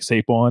released a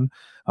mixtape on.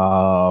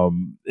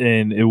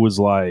 And it was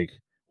like,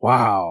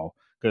 wow.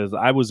 Because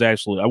I went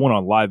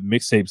on live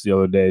mixtapes the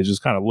other day,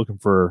 just kind of looking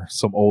for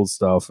some old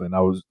stuff, and I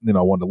was,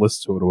 wanted to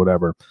listen to it or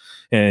whatever.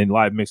 And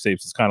live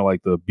mixtapes is kind of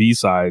like the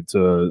B-side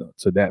to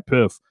Dat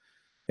Piff.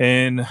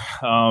 And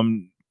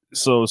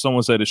so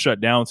someone said it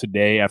shut down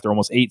today after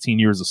almost 18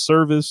 years of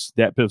service.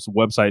 Dat Piff's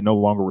website no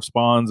longer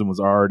responds and was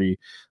already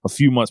a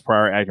few months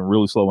prior acting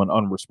really slow and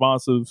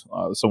unresponsive.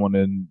 Someone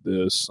in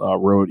this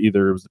wrote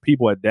either it was the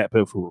people at Dat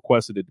Piff who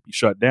requested it to be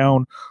shut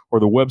down, or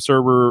the web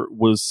server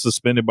was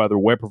suspended by their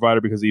web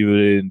provider because either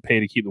they didn't pay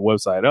to keep the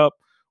website up,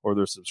 or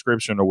their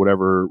subscription or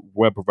whatever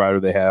web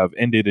provider they have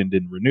ended and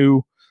didn't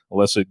renew.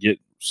 Unless it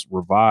gets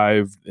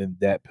revived, and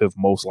Dat Piff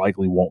most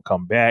likely won't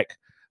come back.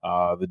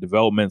 The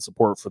development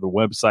support for the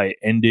website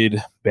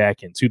ended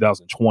back in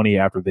 2020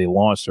 after they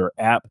launched their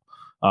app.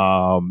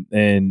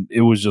 And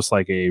it was just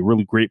like a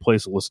really great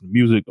place to listen to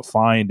music, to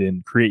find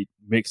and create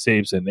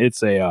mixtapes. And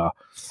it's I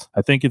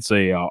think it's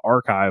a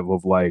archive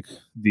of like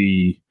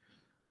the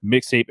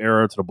mixtape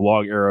era to the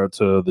blog era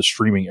to the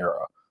streaming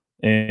era.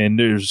 And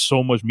there's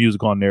so much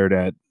music on there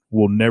that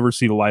will never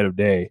see the light of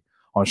day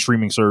on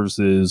streaming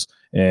services.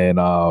 And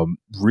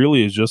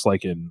really is just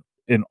like an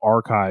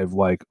archive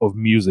like of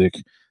music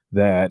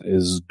that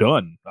is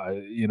done.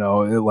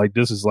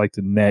 This is like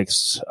the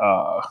next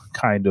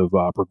kind of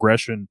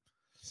progression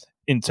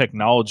in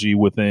technology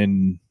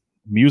within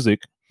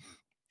music,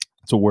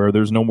 to where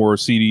there's no more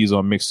CDs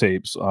on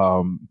mixtapes.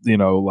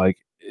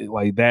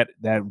 Like that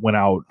went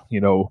out,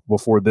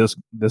 before this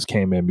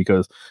came in,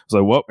 because it's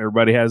like, well,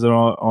 everybody has it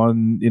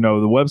on the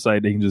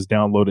website. They can just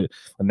download it.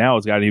 And now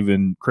it's got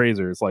even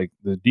crazier. It's like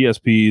the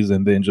DSPs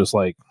and then just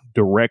like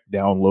direct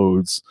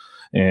downloads,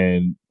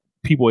 and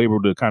people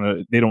able to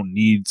they don't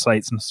need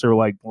sites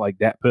necessarily like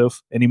Dat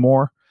Piff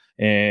anymore.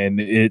 And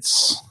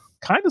it's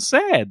kind of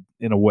sad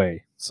in a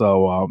way.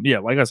 So,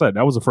 like I said,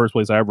 that was the first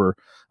place I ever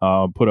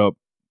put up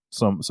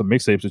some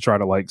mixtapes to try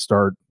to like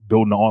start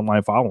building an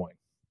online following.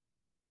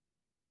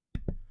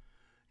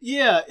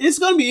 Yeah, it's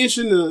going to be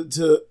interesting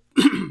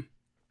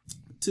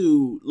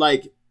to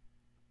like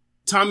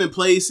time and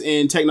place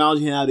and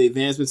technology and how the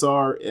advancements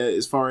are,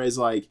 as far as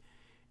like,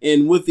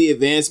 and with the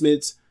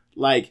advancements,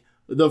 like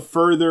the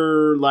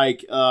further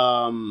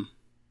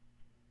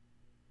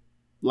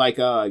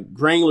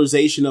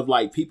granularization of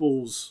like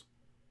people's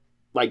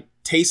like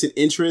tastes and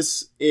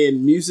interests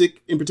in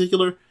music in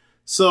particular.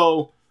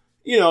 So,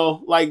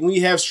 like when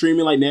you have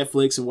streaming like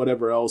Netflix and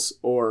whatever else,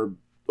 or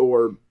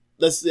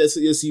let's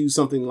use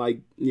something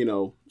like,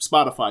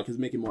 Spotify, because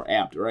make it more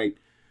apt, right?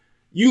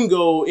 You can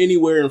go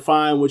anywhere and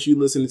find what you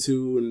listen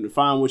to and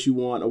find what you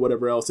want or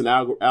whatever else. An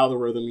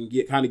algorithm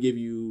can give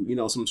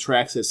you, some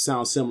tracks that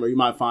sound similar. You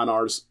might find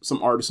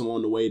some artists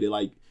along the way that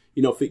like,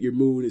 fit your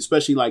mood,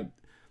 especially like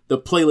the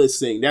playlist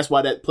thing. That's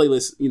why that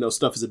playlist,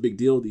 stuff is a big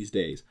deal these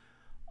days.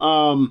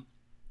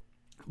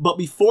 But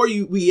before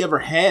we ever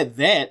had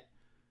that,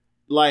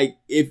 like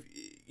if,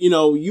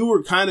 you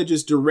were kind of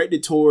just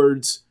directed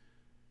towards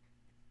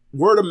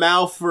word of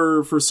mouth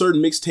for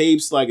certain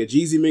mixtapes, like a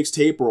Jeezy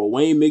mixtape or a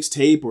Wayne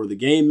mixtape or the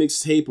Game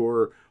mixtape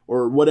or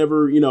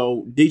whatever,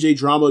 DJ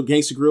Drama,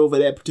 Gangsta Grill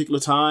at that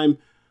particular time,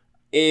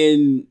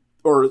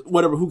 or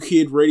whatever, Who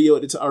Kid Radio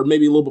at the time, or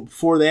maybe a little bit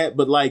before that.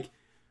 But like,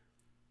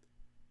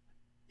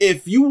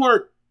 if you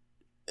weren't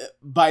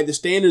by the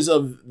standards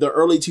of the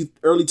early to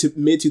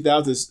mid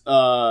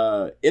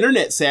 2000s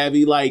internet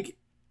savvy, like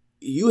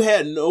you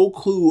had no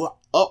clue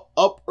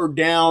up or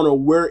down or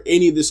where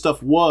any of this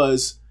stuff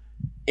was.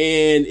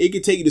 And it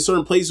could take you to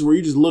certain places where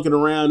you're just looking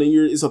around and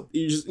you're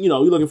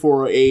looking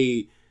for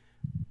a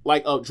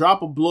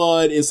drop of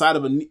blood inside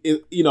of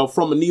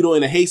from a needle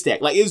in a haystack.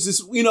 Like it's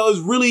just, it's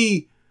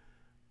really,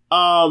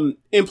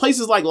 in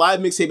places like live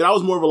mixtape, and I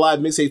was more of a live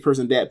mixtape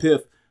person than Dat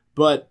Piff,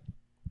 but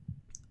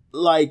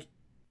like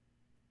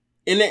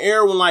in the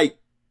era when like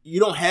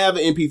you don't have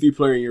an MP3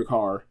 player in your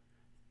car,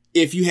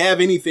 if you have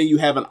anything, you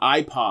have an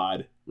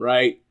iPod,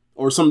 right?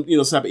 Or some,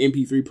 type of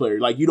MP3 player.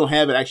 Like you don't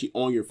have it actually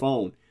on your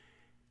phone.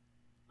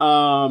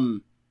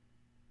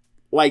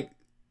 Like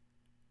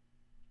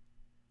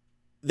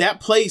that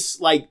place,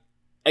 like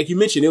you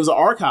mentioned, it was an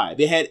archive.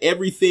 It had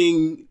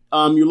everything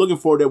you're looking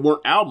for that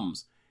weren't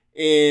albums,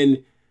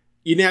 and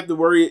you didn't have to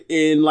worry.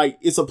 And like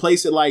it's a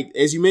place that, like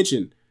as you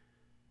mentioned,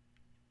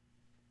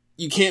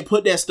 you can't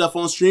put that stuff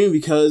on stream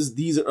because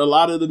these are a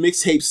lot of the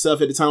mixtape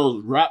stuff at the time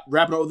was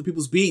rapping over other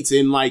people's beats,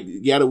 and like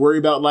you got to worry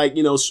about like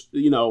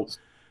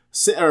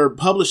or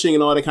publishing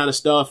and all that kind of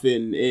stuff,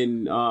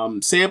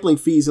 and sampling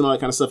fees and all that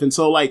kind of stuff. And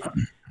so like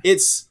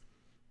it's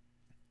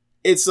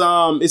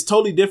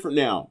totally different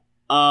now.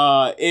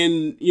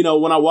 And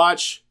when I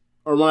watch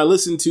or when I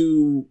listen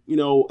to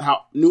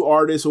how new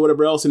artists or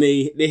whatever else, and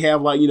they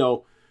have like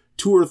 2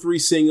 or 3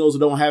 singles, or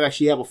don't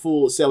actually have a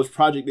full established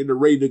project that they're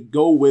ready to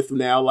go with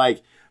now.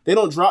 Like they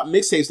don't drop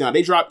mixtapes now;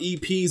 they drop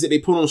EPs that they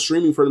put on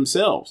streaming for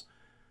themselves.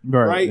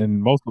 Right?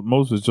 And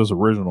most is just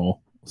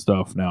original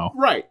stuff now.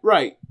 Right.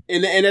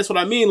 And that's what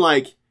I mean.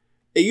 Like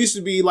it used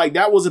to be like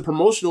that was a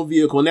promotional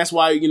vehicle, and that's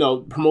why,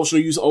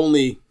 promotional use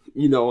only,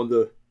 on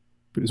the.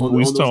 We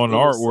selling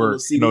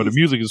artwork, the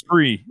music is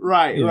free.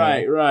 Right.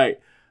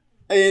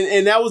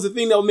 And that was the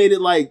thing that made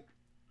it like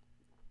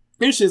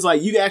interesting. It's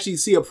like you can actually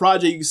see a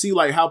project, you can see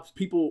like how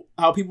people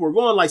were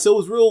going. Like, so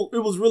it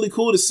was really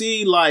cool to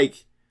see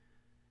like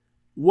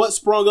what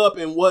sprung up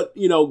and what,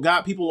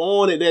 got people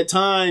on at that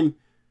time.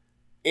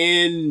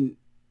 And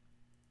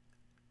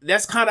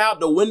that's kind of out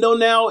the window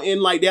now.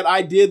 And like that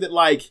idea that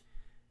like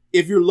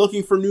if you're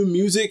looking for new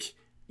music,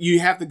 you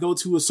have to go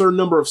to a certain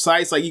number of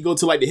sites. Like you go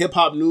to like the hip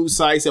hop news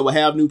sites that will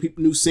have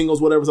new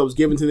singles, whatever that was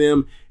given to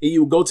them. And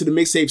you will go to the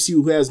mixtapes, see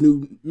who has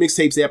new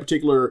mixtapes that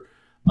particular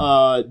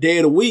day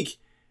of the week.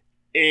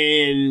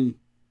 And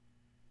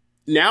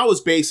now it's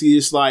basically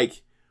just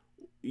like,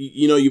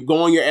 you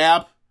go on your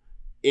app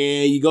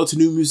and you go to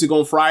new music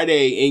on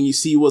Friday and you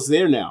see what's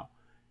there now.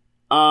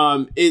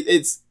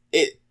 It's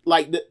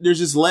like there's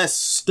just less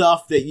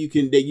stuff that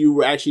you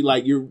were actually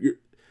like,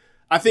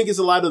 I think it's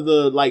a lot of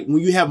the, like,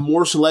 when you have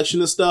more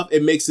selection of stuff,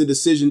 it makes the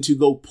decision to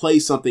go play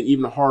something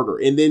even harder.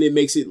 And then it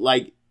makes it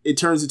like, it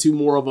turns into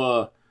more of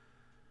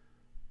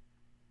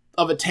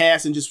a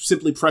task than just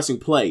simply pressing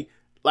play.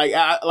 Like,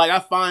 I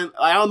find,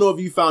 I don't know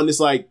if you found this,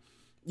 like,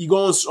 you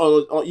go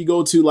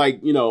to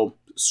like,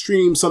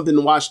 stream something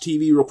to watch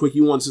TV real quick.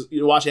 You want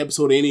to watch an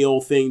episode of any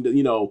old thing to,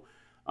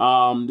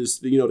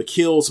 to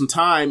kill some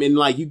time. And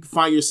like, you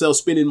find yourself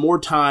spending more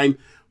time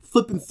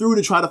flipping through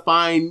to try to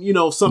find,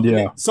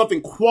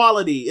 something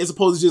quality, as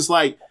opposed to just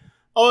like,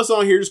 oh, it's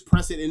on here, just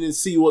press it and then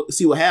see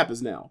what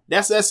happens now.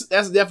 That's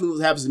definitely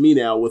what happens to me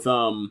now with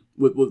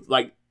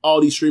like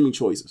all these streaming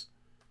choices.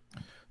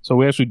 So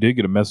we actually did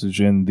get a message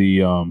in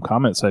the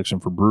comment section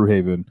for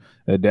Brewhaven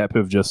that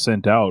DatPiff just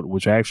sent out,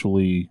 which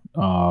actually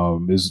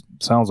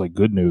sounds like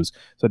good news.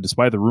 So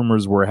despite the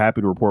rumors, we're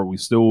happy to report we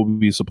still will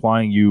be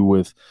supplying you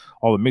with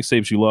all the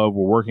mixtapes you love.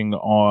 We're working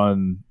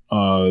on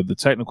the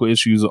technical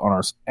issues on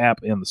our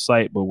app and the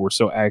site, but we're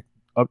still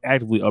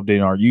actively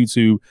updating our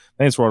YouTube.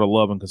 Thanks for all the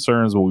love and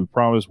concerns, but we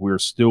promise we're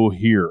still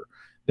here.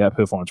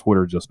 DatPiff on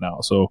Twitter just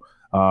now. So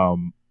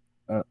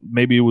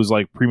maybe it was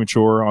like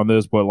premature on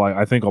this, but like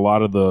I think a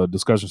lot of the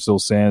discussion still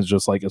stands,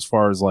 just like as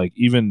far as like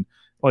even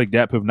like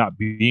DatPiff not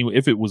being,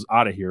 if it was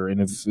out of here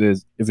and if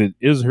it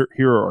is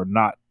here or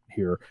not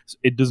here,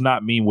 it does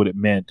not mean what it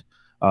meant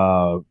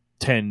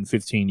 10,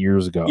 15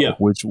 years ago,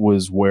 which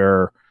was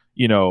where,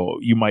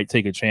 you might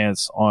take a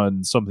chance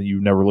on something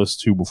you've never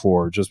listened to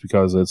before just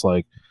because it's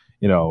like,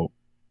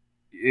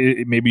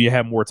 maybe you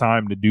have more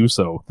time to do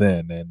so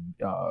then. And,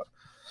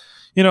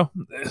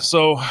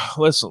 so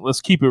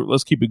let's keep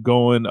it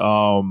going.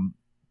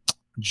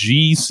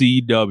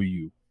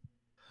 GCW.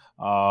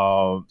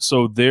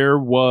 So there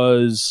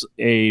was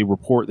a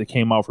report that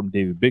came out from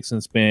David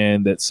Bixenspan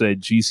band that said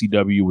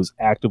GCW was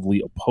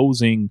actively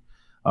opposing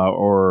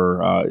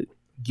or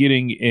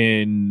getting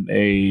in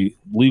a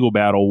legal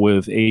battle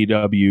with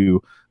AEW.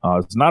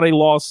 It's not a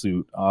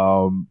lawsuit,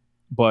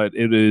 but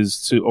it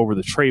is over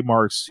the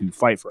trademarks to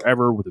Fight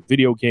Forever with a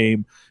video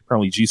game.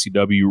 Apparently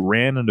GCW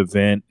ran an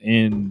event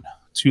in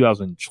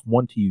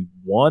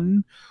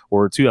 2021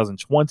 or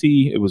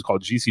 2020. It was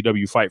called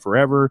GCW Fight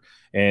Forever,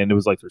 and it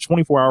was like their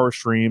 24-hour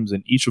streams,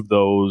 and each of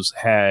those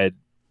had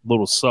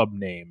little sub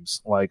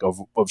names like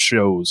of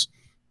shows.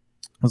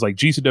 It was like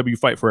GCW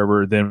Fight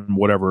Forever, then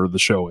whatever the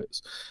show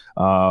is.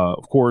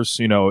 Of course,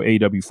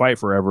 AEW Fight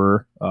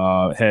Forever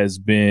has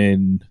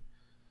been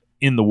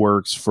in the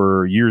works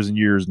for years and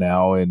years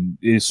now, and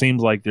it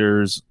seems like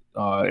there's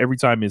every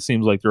time it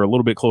seems like they're a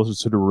little bit closer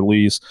to the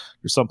release,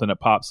 there's something that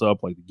pops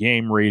up, like the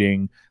game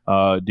rating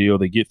deal.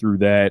 They get through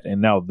that,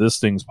 and now this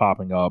thing's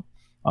popping up.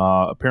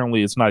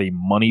 Apparently, it's not a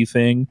money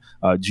thing.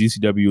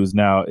 GCW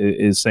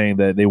is saying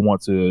that they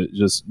want to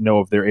just know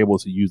if they're able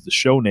to use the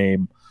show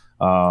name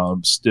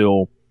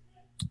still.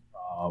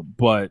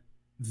 But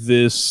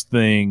this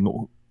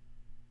thing,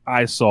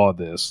 I saw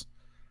this,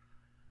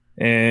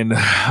 and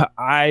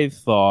I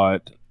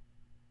thought,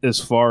 as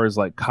far as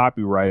like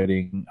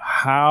copywriting,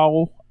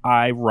 how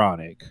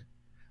ironic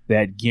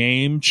that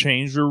Game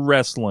Changer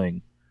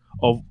Wrestling,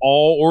 of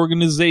all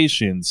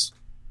organizations,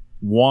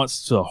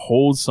 wants to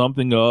hold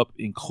something up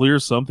and clear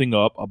something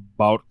up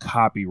about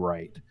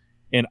copyright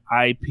and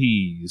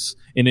IPs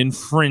and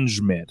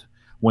infringement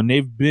when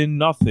they've been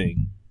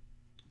nothing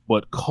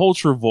but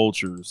culture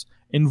vultures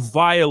and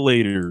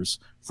violators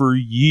for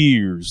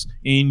years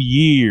and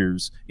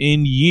years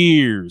and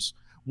years.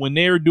 When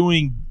they're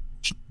doing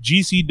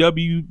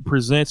GCW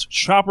presents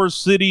Chopper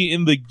City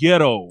in the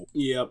Ghetto.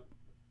 Yep.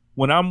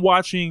 When I'm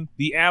watching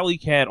the Alley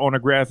Cat on a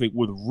graphic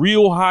with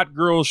real hot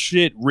girl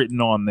shit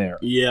written on there.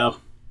 Yeah.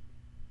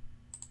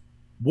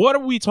 What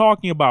are we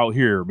talking about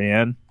here,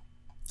 man?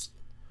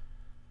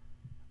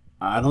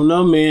 I don't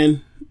know,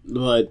 man.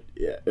 But,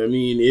 I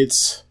mean,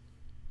 it's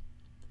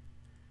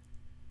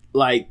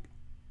like,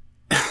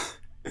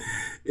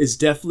 it's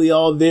definitely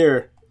all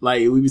there.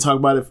 Like, we've been talking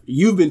about it.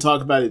 You've been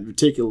talking about it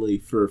particularly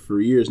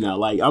for years now.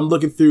 Like, I'm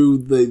looking through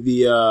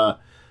the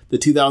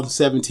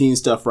 2017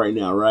 stuff right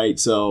now, right?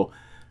 So,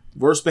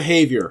 worst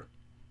behavior,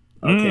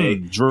 Okay.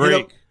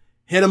 Drake.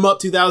 Hit 'em up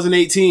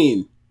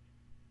 2018.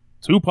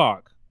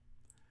 Tupac.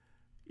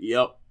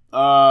 Yep.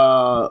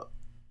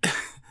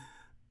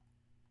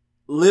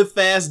 Live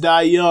Fast,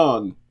 Die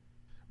Young.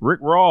 Rick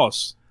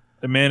Ross,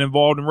 a man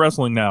involved in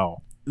wrestling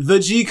now. The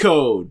G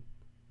Code.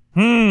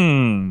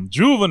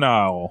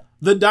 Juvenile.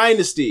 The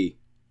Dynasty.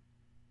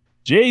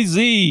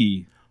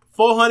 Jay-Z.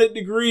 400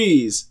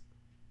 Degrees.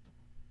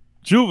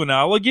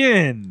 Juvenile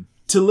again.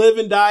 To Live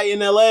and Die in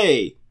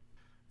LA.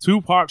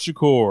 Tupac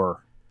Shakur.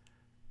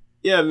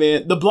 Yeah,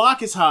 man. The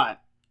Block is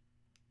hot.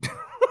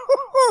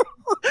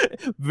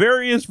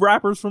 Various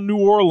rappers from New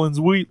Orleans,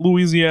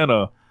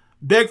 Louisiana.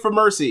 Beg for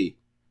Mercy.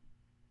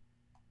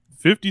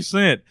 50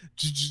 Cent.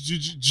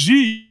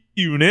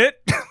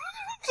 G-Unit.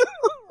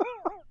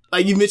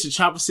 Like you mentioned,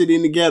 Chopper City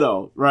in the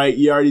Ghetto, right?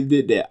 You already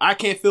did that. I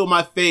Can't Feel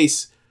My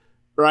Face,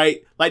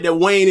 right? Like that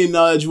Wayne and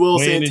Joel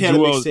Santana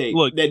mixtape.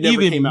 Look, that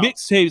never even came out.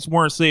 mixtapes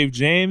weren't safe,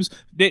 James.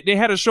 They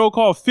had a show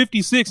called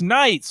 56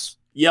 Nights.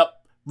 Yep.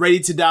 Ready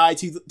to Die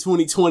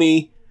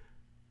 2020.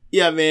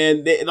 Yeah,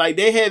 man.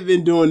 They have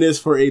been doing this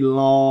for a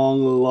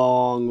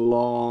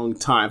long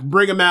time.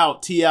 Bring them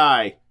out,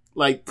 T.I.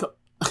 Like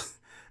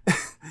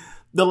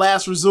The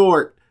Last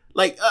Resort.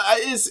 Like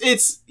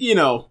it's you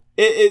know,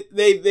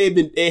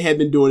 they have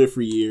been doing it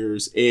for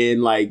years,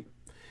 and like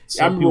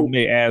some people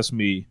may ask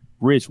me,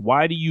 Rich,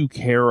 why do you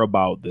care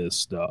about this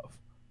stuff?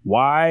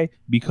 Why?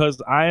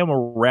 Because I am a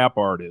rap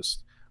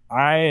artist.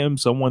 I am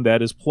someone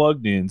that is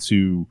plugged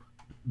into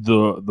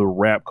the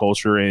rap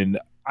culture, and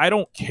I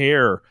don't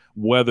care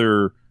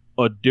whether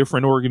a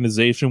different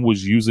organization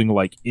was using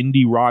like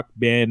indie rock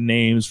band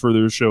names for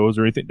their shows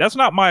or anything. That's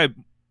not my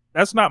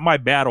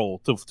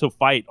battle to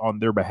fight on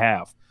their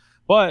behalf.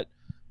 But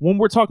when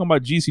we're talking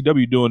about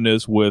GCW doing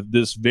this with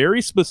this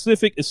very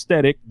specific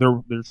aesthetic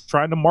they're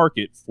trying to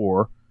market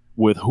for,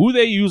 with who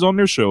they use on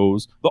their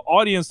shows, the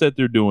audience that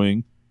they're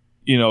doing,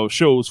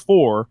 shows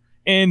for,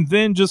 and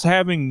then just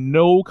having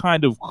no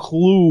kind of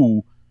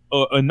clue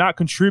and not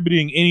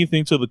contributing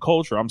anything to the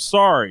culture. I'm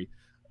sorry.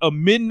 A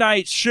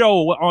midnight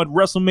show on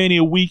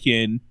WrestleMania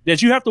weekend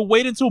that you have to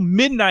wait until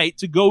midnight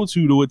to go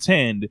to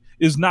attend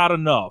is not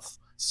enough.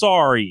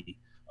 Sorry.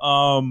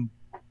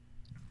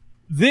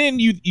 Then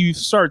you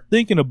start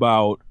thinking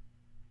about,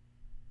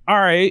 all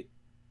right,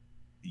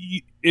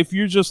 if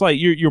you're just like,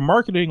 you're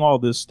marketing all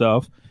this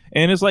stuff,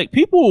 and it's like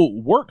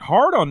people worked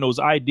hard on those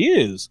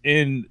ideas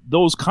and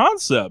those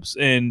concepts.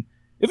 And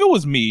if it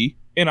was me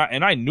and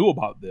I knew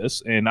about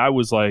this and I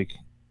was like,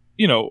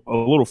 a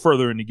little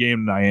further in the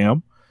game than I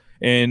am,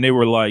 and they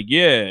were like,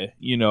 yeah,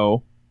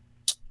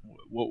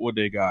 what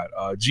they got?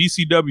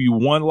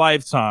 GCW One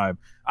Lifetime.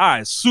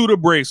 I sue the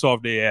brakes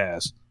off their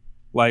ass.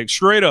 Like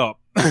straight up.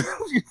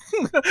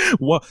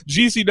 Well,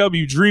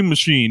 GCW Dream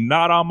Machine,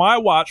 not on my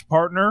watch,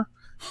 partner.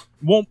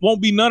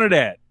 Won't be none of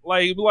that.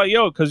 Like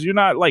yo, because you're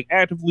not like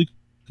actively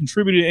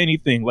contributing to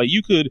anything. Like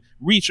you could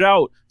reach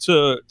out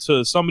to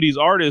some of these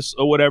artists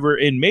or whatever,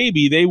 and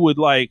maybe they would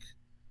like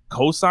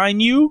co-sign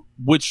you,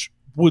 which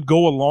would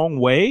go a long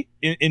way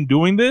in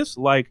doing this.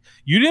 Like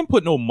you didn't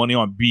put no money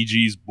on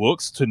BG's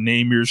books to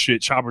name your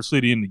shit Chopper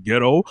City in the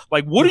Ghetto.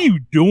 Like what are you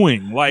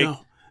doing? Like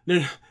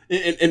no.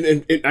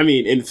 And I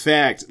mean, in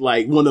fact,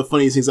 like one of the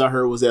funniest things I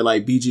heard was that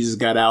like BG just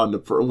got out, and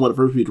one of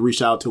the first people to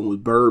reach out to him was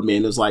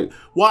Birdman. It was like,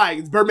 why?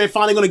 Is Birdman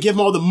finally going to give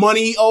him all the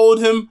money he owed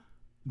him?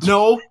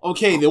 No?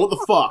 Okay, then what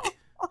the fuck?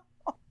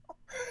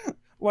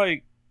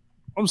 Like,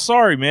 I'm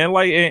sorry, man.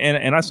 Like,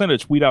 and I sent a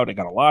tweet out that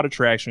got a lot of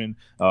traction,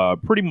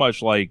 pretty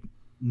much like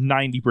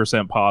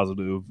 90%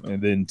 positive,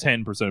 and then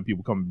 10% of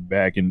people coming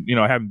back and,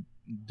 having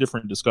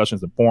different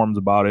discussions and forums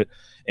about it.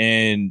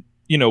 And,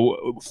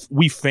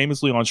 we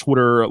famously on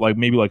Twitter, like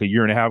maybe like a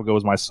year and a half ago,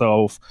 was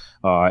myself,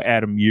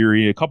 Adam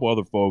Yuri, a couple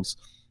other folks.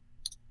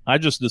 I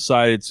just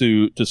decided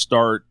to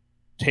start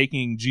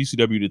taking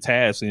GCW to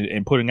task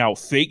and putting out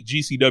fake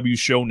GCW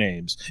show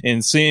names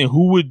and seeing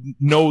who would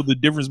know the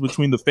difference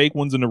between the fake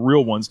ones and the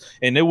real ones.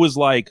 And it was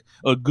like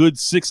a good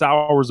 6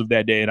 hours of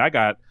that day. And I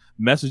got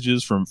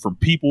messages from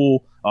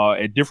people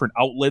at different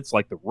outlets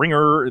like the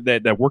Ringer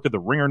that work at the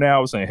Ringer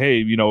now saying,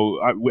 hey,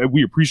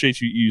 we appreciate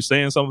you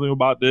saying something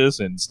about this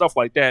and stuff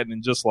like that.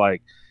 And just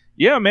like,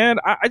 yeah, man,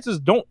 I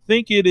just don't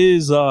think it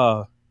is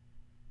I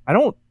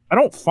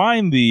don't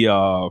find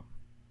the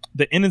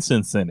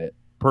innocence in it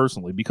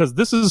personally, because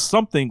this is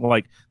something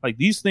like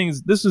these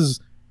things, this is,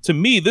 to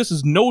me, this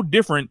is no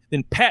different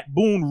than Pat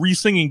Boone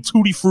re-singing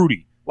Tutti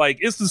Frutti. Like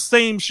it's the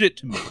same shit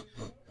to me.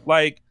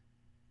 Like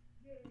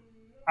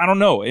I don't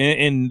know.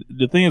 And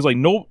the thing is, like,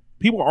 no,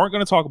 people aren't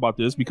going to talk about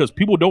this because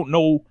people don't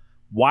know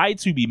why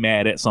to be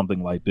mad at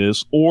something like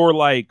this, or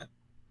like,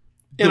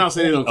 and I'll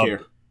say they don't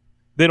care.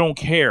 They don't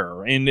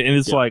care. And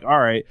it's like, all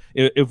right,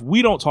 if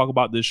we don't talk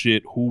about this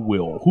shit, who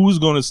will? Who's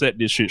going to set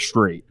this shit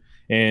straight?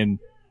 And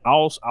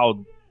I'll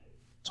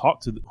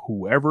talk to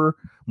whoever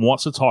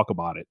wants to talk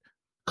about it.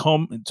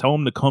 Come and tell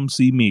them to come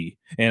see me.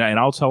 And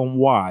I'll tell them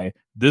why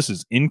this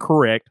is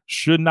incorrect,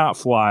 should not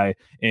fly.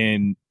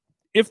 And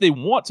if they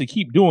want to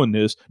keep doing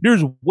this,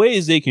 there's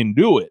ways they can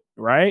do it,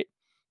 right?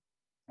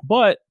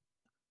 But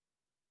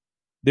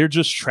they're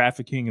just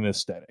trafficking an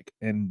aesthetic,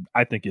 and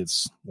I think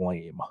it's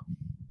lame.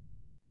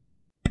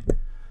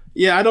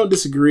 Yeah, I don't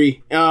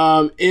disagree.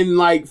 And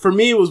like for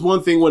me, it was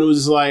one thing when it was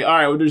just like, all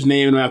right, we're just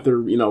naming them after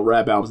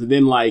rap albums, and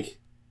then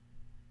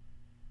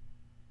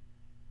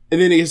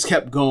it just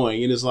kept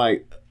going, and it's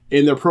like,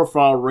 and their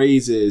profile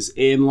raises,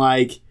 and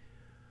like,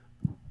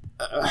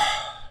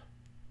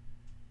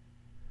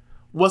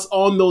 what's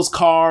on those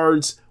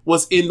cards,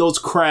 what's in those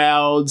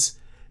crowds,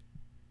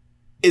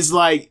 is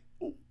like,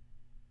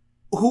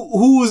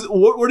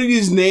 what are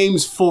these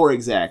names for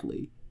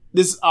exactly?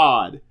 This is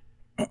odd.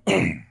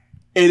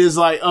 It is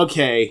like,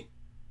 okay,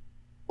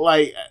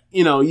 like,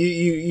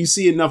 you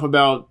see enough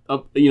about,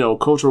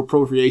 cultural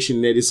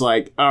appropriation that it's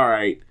like, all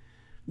right,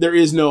 there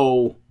is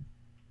no,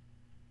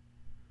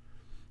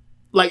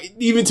 like,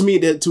 even to me,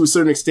 to a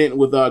certain extent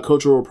with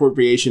cultural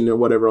appropriation or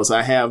whatever else,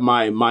 I have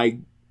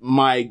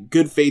my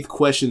good faith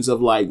questions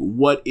of like,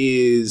 what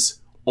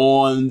is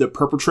on the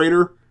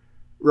perpetrator,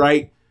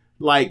 right?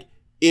 Like,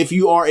 if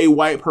you are a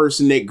white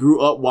person that grew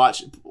up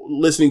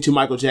listening to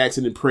Michael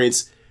Jackson and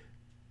Prince,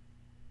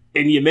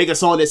 and you make a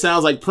song that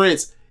sounds like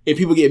Prince, and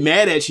people get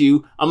mad at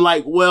you, I'm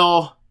like,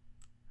 well,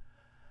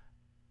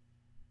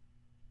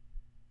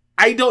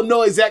 I don't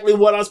know exactly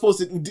what I'm supposed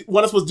to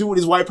do with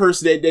this white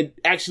person that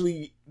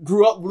actually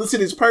grew up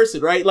listening to this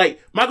person, right? Like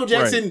Michael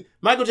Jackson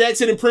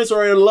and Prince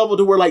are at a level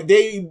to where like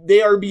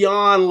they are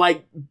beyond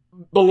like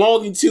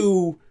belonging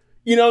to,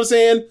 you know what I'm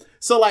saying?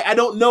 So like, I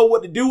don't know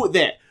what to do with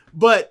that.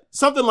 But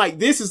something like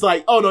this is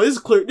like, oh no, this is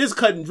clear, this is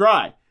cut and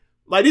dry.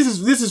 Like this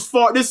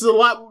is a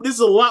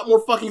lot more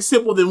fucking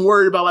simple than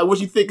worried about like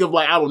what you think of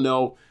like, I don't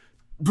know,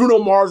 Bruno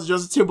Mars or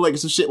Justin Timberlake or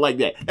some shit like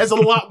that. This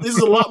is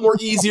a lot more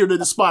easier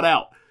to spot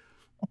out.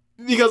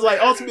 Because like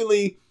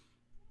ultimately,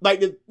 like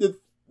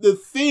the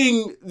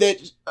thing that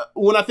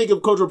when I think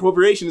of cultural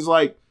appropriation is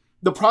like,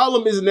 the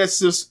problem isn't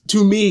necessarily,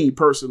 to me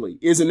personally,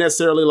 isn't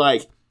necessarily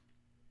like,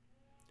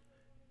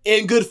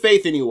 in good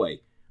faith anyway,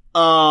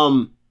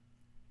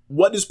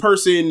 what this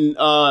person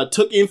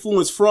took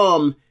influence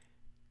from,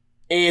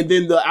 and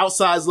then the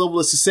outsized level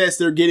of success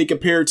they're getting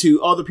compared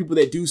to other people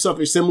that do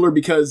something similar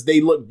because they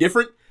look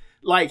different.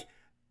 Like,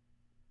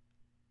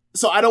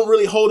 so I don't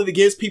really hold it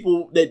against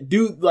people that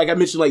do, like I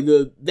mentioned, like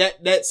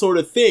that sort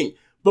of thing.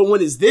 But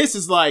when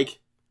it's like,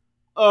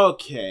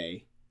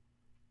 okay,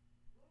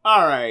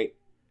 all right,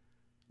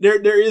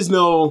 there's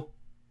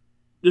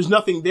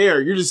nothing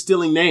there. You're just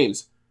stealing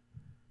names.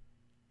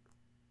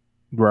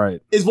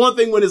 Right. It's one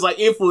thing when it's like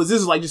influence.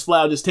 This is like just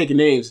flat out just taking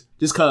names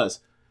just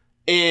cause.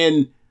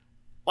 And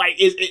like,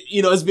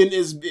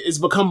 it's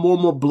become more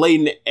and more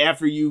blatant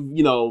after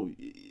you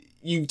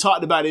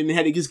talked about it and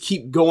had to just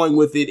keep going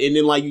with it. And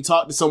then like you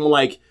talk to someone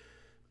like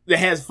that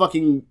has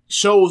fucking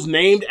shows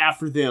named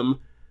after them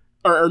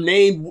or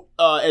named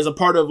as a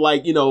part of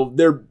like,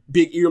 their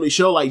big yearly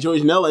show, like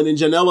Joey Janela. And then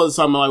Janela is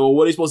something like, well,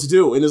 what are you supposed to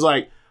do? And it's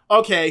like,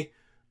 okay,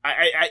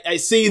 I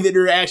see that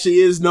there actually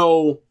is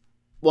no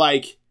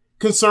like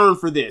concern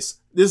for this.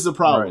 This is a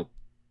problem.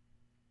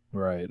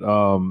 Right.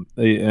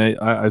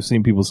 I've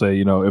seen people say,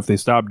 if they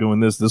stop doing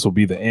this will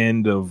be the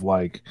end of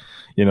like,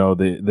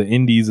 the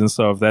indies and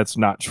stuff. That's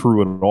not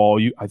true at all.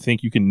 I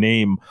think you can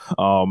name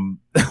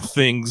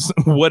things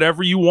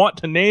whatever you want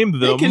to name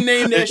them. They can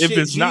name that if shit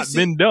it's not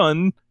been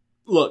done.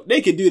 Look,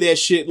 they could do that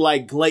shit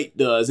like Glate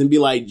does and be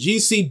like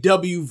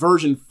GCW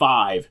version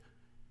 5,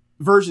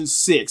 version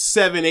 6,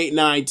 7, 8,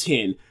 9,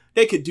 10.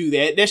 They could do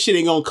that. That shit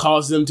ain't gonna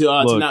cause them to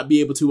not be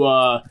able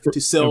to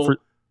sell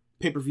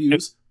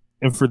pay-per-views.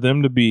 And for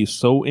them to be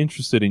so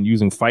interested in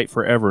using Fight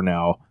Forever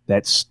now,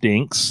 that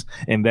stinks.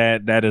 And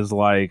that is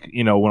like,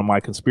 when my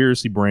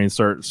conspiracy brain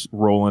starts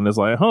rolling, it's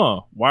like,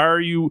 why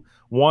are you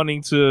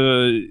wanting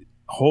to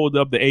hold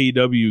up the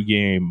AEW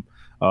game?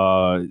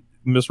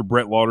 Mr.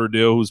 Brett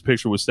Lauderdale, who's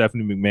pictured with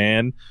Stephanie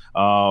McMahon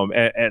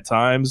at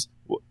times,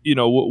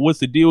 what's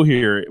the deal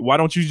here? Why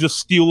don't you just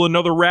steal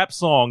another rap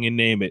song and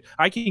name it?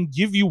 I can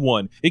give you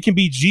one. It can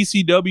be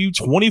GCW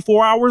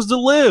 24 Hours to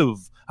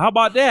Live. How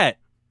about that?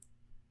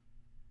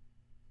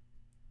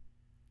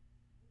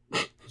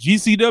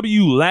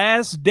 GCW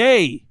Last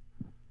Day.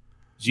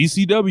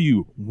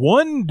 GCW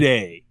One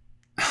Day.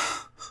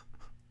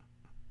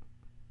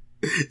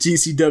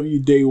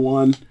 GCW Day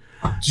One.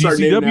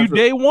 GCW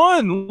Day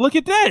One. Look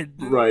at that.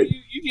 Right.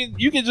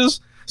 You can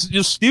just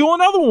steal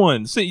another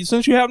one.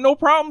 Since you have no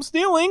problem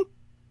stealing,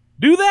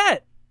 do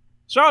that.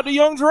 Shout out to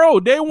Young Dro,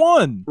 Day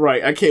One.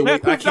 Right. I can't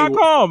wait.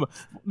 MatCook.com.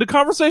 The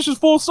conversation's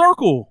full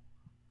circle.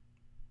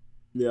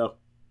 Yeah.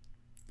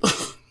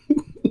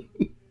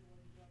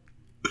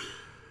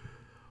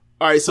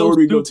 All right, so where do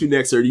we go to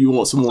next, or do you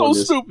want some more on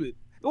this? So stupid.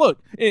 Look,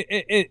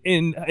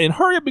 and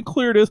hurry up and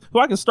clear this so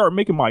I can start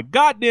making my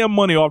goddamn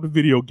money off the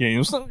video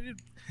games.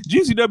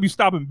 GCW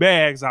stopping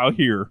bags out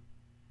here.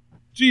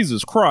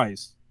 Jesus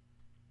Christ.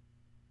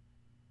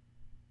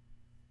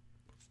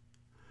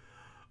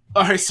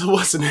 All right, so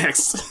what's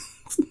next?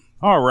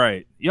 All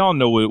right. Y'all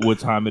know what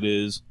time it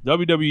is.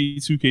 WWE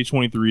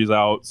 2K23 is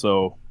out,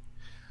 so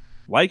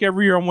like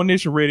every year on One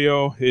Nation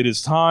Radio, it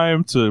is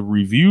time to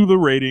review the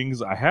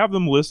ratings. I have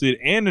them listed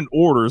and in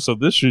order, so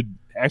this should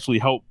actually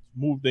help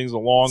move things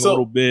along a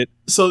little bit.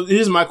 So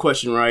here's my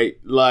question, right?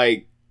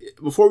 Like,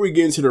 before we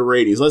get into the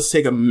ratings,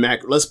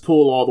 let's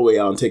pull all the way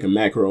out and take a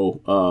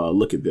macro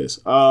look at this.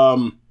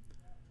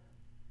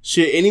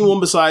 Should anyone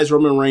besides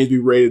Roman Reigns be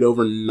rated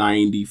over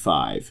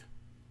 95?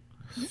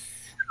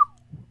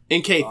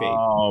 In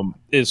kayfabe.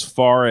 As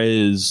far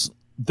as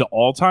the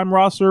all-time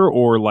roster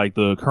or like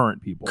the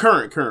current people?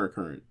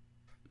 Current.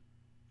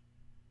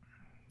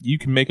 You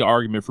can make an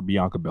argument for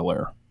Bianca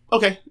Belair.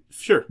 Okay,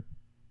 sure.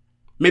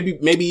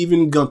 Maybe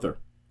even Gunther,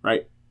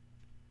 right?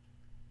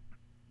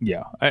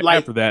 Yeah. Like,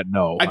 after that,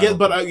 no. I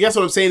guess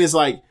what I'm saying is,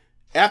 like,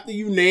 after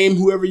you name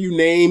whoever you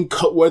name,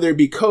 whether it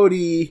be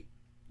Cody,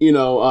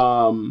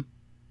 a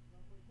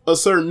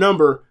certain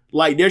number,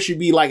 like, there should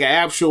be like an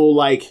actual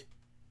like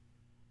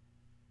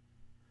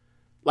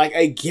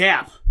a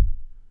gap.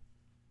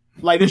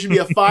 Like, there should be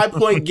a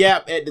 5-point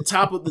gap at the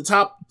top of the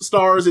top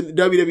stars in the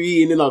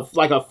WWE, and then a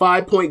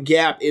 5-point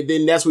gap, and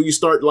then that's where you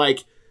start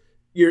like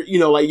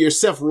your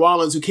Seth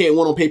Rollins who can't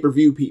win on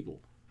pay-per-view people.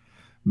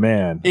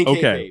 Man,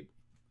 okay.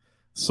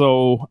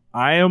 So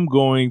I am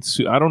going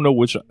to. I don't know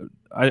which.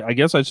 I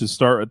guess I should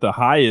start at the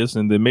highest,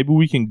 and then maybe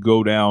we can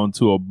go down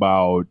to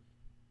about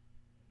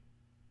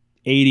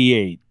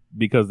 88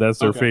 because that's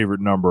their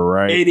favorite number,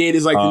 right? 88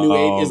 is like the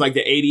new 8 is like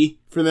the 80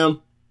 for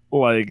them.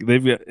 Like,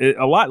 they've got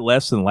a lot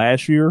less than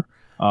last year.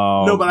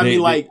 No, but I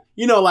mean, like,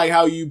 like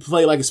how you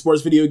play like a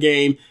sports video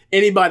game.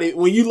 Anybody,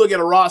 when you look at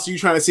a roster, you're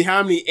trying to see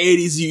how many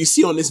 80s do you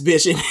see on this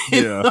bitch, and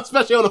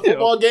especially on a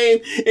football game.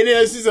 And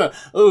then it's just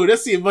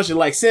let's see a bunch of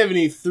like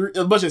 73,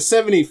 a bunch of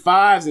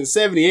 75s and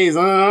 78s. I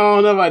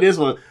don't know about this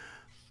one.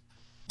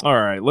 All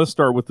right, let's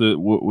start with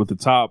the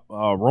top.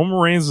 Roman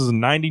Reigns is a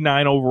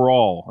 99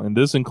 overall, and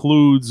this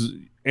includes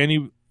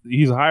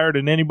he's higher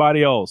than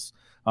anybody else.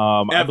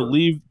 I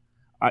believe.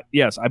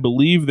 I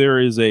believe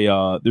there's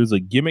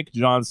a gimmick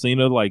John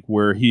Cena, like,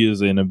 where he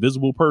is an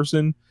invisible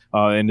person,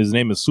 and his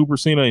name is Super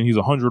Cena, and he's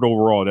 100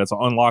 overall. That's an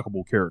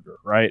unlockable character,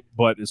 right?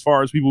 But as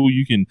far as people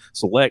you can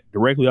select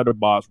directly out of the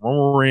box,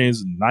 Roman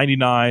Reigns,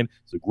 99,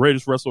 is the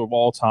greatest wrestler of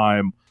all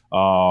time.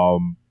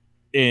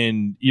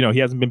 And he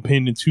hasn't been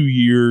pinned in 2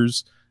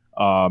 years,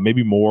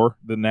 maybe more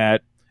than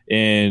that.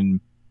 And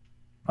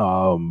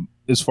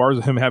as far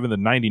as him having the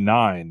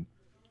 99.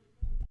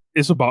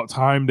 It's about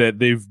time that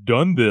they've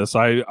done this.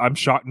 I'm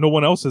shocked no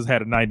one else has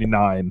had a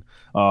 99.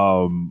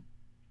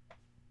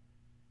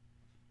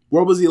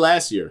 Where was he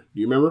last year?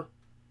 Do you remember?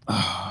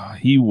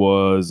 He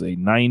was a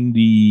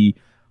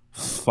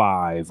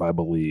 95, I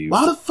believe.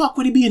 Why the fuck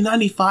would he be a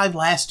 95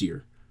 last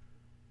year?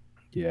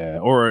 Yeah,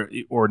 or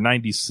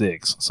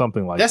 96,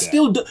 something like that's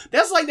that.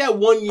 That's like that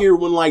 1 year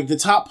when like the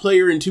top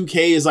player in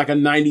 2K is like a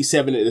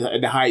 97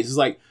 at the highest. It's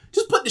like,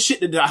 just put the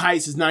shit at the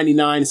highest is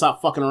 99 and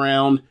stop fucking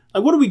around.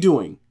 Like, what are we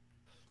doing?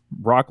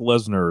 Brock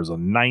Lesnar is a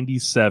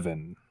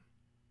 97.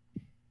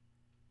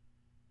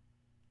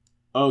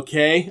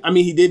 Okay. I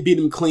mean, he did beat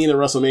him clean at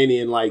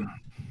WrestleMania, and like,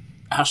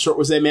 how short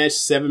was that match?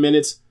 7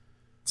 minutes?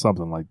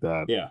 Something like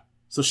that. Yeah.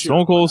 So sure.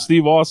 Stone Cold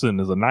Steve Austin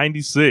is a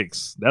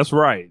 96. That's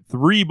right.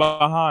 3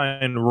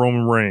 behind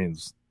Roman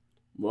Reigns.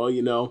 Well,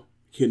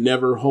 can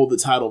never hold the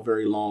title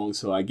very long,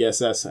 so I guess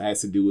that has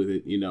to do with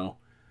it,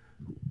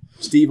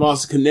 Steve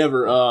Austin could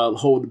never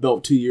hold the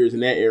belt 2 years in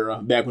that era,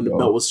 back when the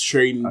belt was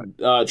trading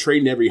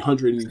every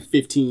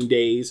 115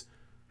 days.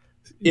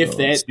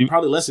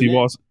 Probably less than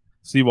that.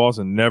 Steve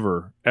Austin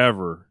never,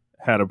 ever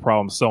had a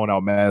problem selling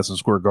out Madison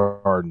Square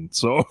Garden.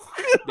 So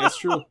that's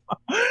true.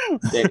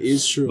 That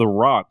is true. The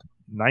Rock,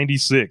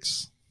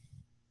 96.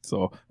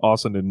 So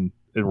Austin and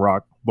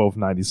Rock, both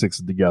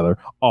 96 together.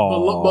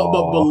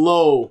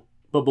 Oh,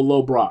 but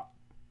below Brock.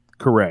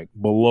 Correct.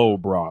 Below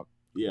Brock.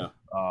 Yeah.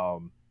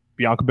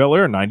 Bianca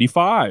Belair,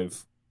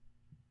 95.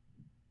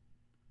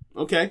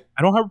 Okay.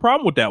 I don't have a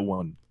problem with that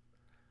one.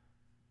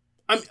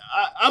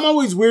 I'm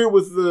always weird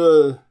with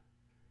the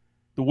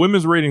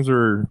women's ratings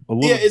are a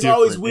little it's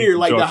always weird.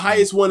 Like, the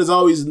highest one is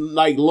always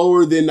like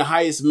lower than the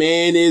highest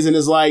man is, and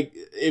it's like,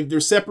 if they're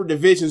separate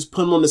divisions,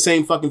 put them on the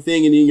same fucking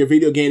thing, and in your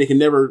video game they can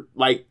never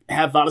like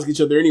have violence against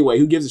each other anyway.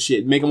 Who gives a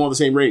shit? Make them all the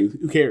same ratings.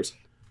 Who cares?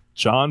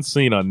 John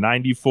Cena,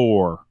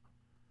 94.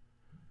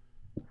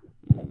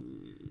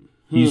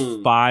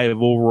 He's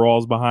 5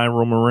 overalls behind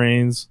Roman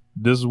Reigns.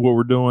 This is what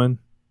we're doing.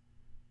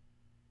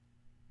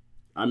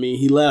 I mean,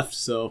 he left,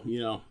 so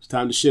it's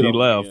time to shit on him. He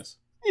left.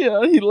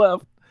 Yeah, he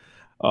left.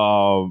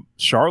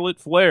 Charlotte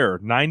Flair,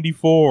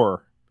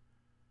 94.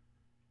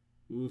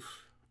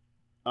 Oof.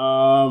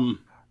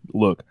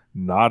 Look,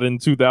 not in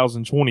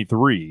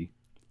 2023.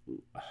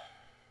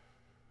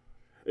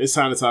 It's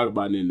time to talk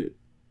about it, isn't it?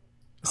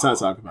 It's time to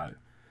talk about it.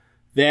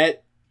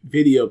 That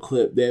video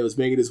clip that was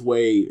making its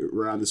way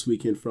around this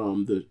weekend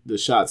from the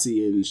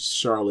Shotzi and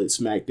Charlotte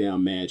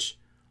SmackDown match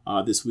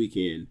this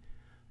weekend.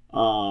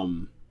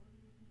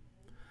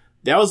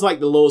 That was like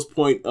the lowest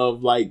point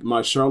of like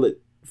my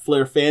Charlotte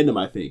Flair fandom,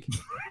 I think.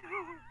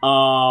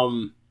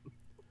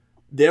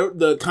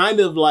 The kind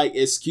of like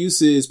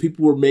excuses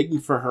people were making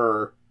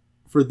for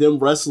them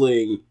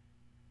wrestling,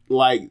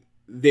 like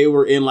they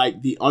were in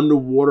like the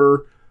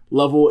underwater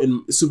level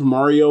in Super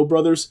Mario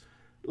Brothers.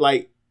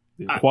 Like,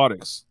 The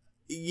aquatics.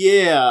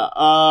 Yeah.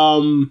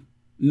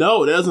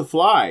 No, that doesn't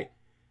fly.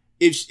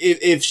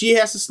 If she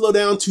has to slow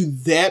down to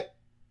that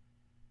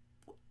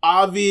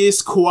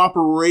obvious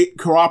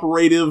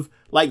cooperative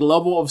like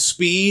level of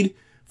speed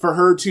for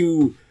her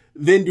to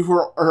then do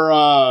her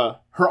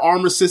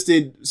arm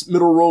assisted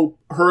middle rope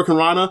Hurricane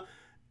Rana,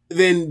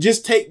 then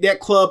just take that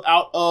club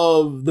out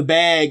of the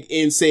bag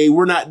and say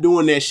we're not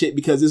doing that shit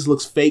because this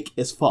looks fake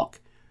as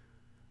fuck.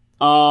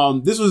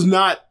 This was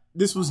not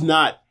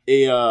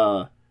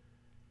a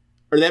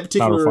or that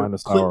particular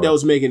clip that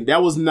was making,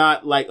 that was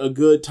not like a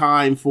good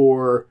time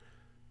for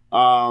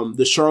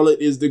the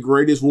Charlotte is the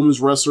greatest women's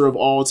wrestler of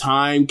all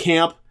time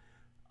camp.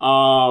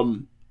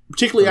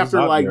 Particularly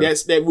after like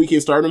that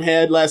weekend Stardom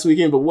had last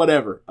weekend, but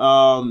whatever.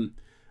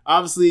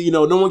 Obviously,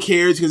 no one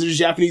cares because there's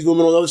Japanese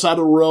women on the other side of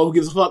the world who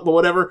gives a fuck, but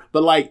whatever.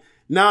 But like,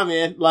 nah,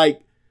 man,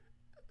 like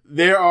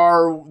there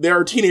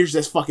are teenagers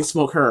that fucking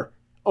smoke her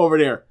over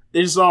there.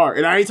 They just are.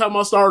 And I ain't talking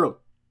about Stardom.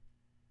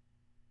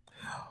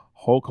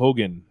 Hulk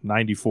Hogan,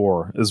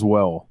 94 as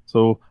well.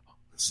 So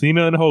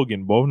Cena and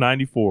Hogan, both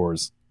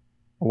 94s,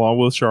 along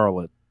with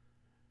Charlotte.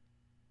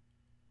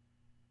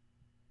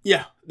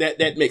 Yeah,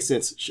 that makes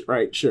sense.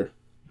 Right, sure.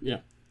 Yeah.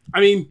 I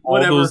mean,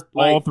 whatever.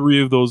 All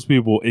three of those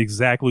people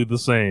exactly the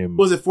same.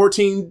 Was it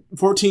 14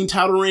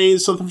 title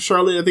reigns, something for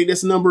Charlotte? I think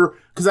that's the number.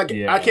 Because I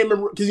can't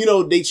remember.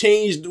 Because, they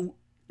changed,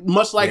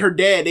 much like her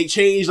dad, they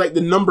changed like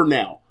the number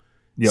now.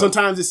 Yep.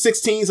 Sometimes it's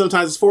 16,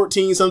 sometimes it's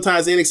 14,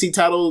 sometimes the NXT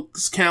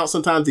titles count,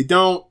 sometimes they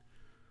don't.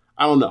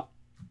 I don't know.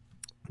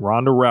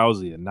 Ronda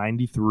Rousey at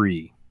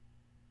 93.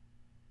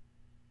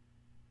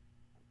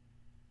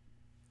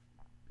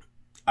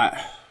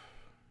 I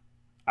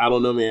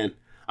don't know, man.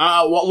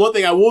 One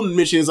thing I will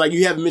mention is like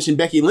you haven't mentioned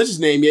Becky Lynch's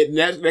name yet, and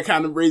that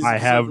kind of raises. I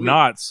have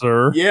not,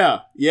 sir.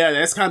 Yeah,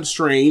 that's kind of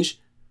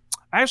strange.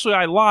 Actually,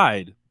 I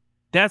lied.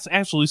 That's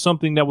actually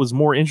something that was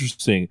more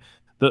interesting.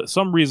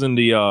 Some reason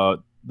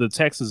the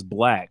text is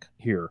black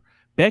here.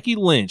 Becky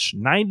Lynch,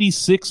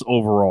 96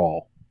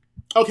 overall.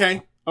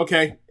 Okay.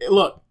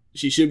 Look,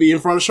 she should be in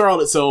front of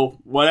Charlotte, so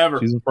whatever.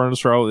 She's in front of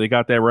Charlotte. They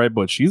got that right,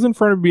 but she's in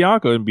front of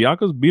Bianca, and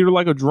Bianca's beat her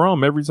like a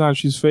drum every time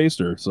she's faced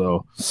her.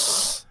 So,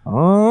 I don't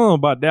know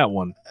about that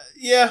one.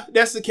 Yeah,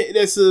 that's the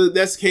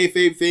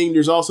kayfabe thing.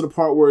 There's also the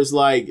part where it's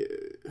like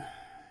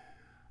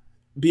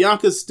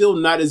Bianca's still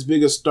not as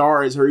big a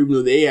star as her, even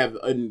though they have,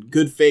 in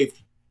good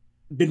faith,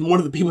 been one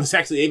of the people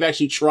they've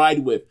actually tried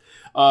with.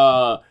 In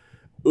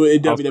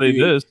WWE. I'll say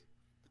this.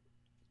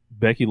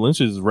 Becky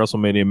Lynch's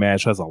WrestleMania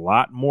match has a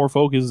lot more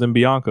focus than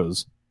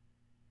Bianca's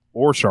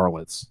or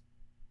Charlotte's.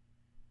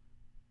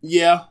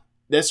 Yeah,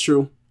 that's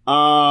true.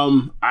 I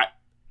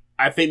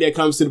think that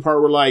comes to the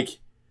part where like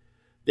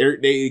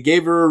they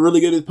gave her a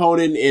really good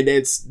opponent, and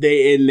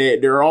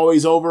they're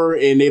always over,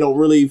 and they don't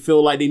really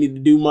feel like they need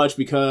to do much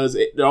because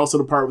they're also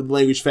the part with the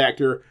language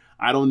factor.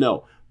 I don't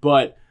know,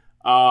 but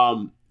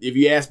if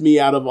you ask me,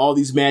 out of all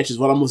these matches,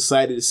 what I'm most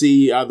excited to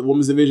see out of the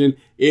women's division,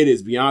 it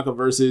is Bianca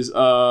versus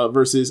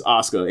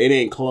Asuka. It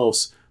ain't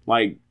close.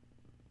 Like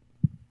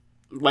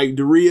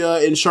the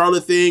Rhea and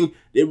Charlotte thing,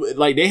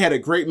 they had a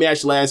great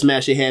match last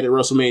match they had at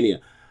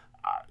WrestleMania.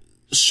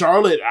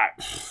 Charlotte,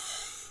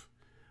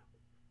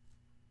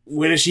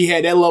 when has she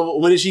had that level?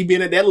 When has she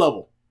been at that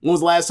level? When was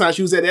the last time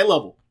she was at that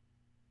level?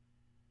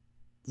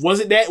 Was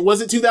it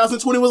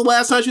 2020 was the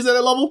last time she was at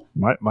that level?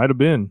 Might have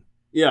been.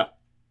 Yeah.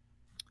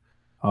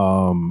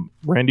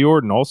 Randy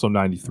Orton also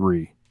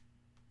 93.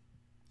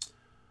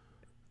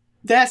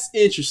 That's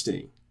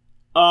interesting.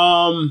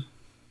 Because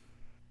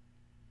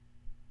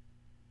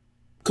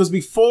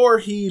before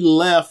he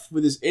left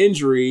with his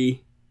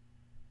injury,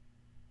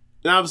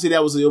 and obviously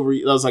that was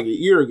like a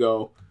year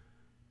ago,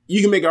 you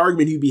can make an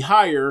argument he'd be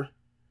higher.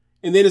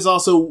 And then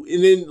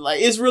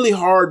it's really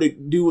hard to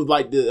do with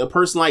like a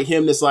person like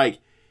him that's like,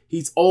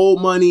 he's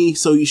old money,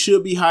 so he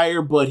should be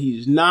higher, but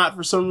he's not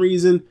for some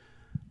reason.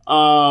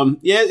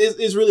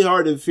 It's really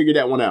hard to figure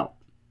that one out.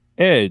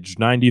 Edge,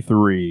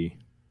 93.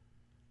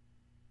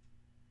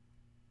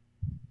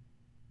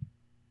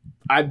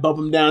 I bump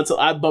him down to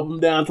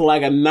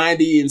like a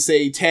 90 and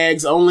say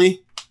tags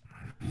only.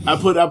 I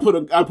put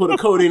a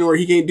code in where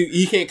he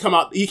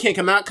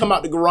cannot come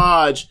out the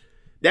garage.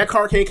 That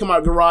car can't come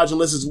out the garage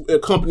unless it's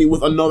accompanied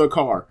with another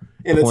car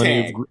and a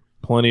tag.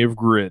 Plenty of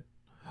grit.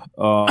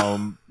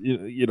 Both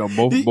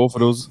of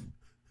those.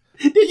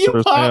 Did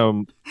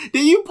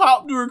you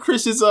pop during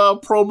Chris's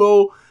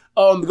promo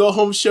on the Go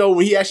Home show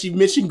when he actually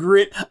mentioned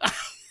grit?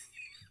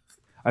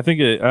 I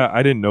think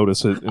I didn't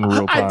notice it in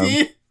real time. I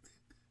did.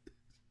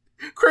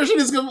 Christian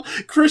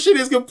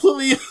is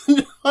completely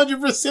 100%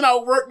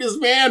 outworked this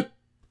man.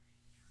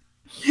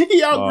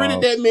 He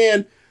outgritted that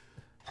man.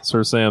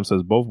 Sir Sam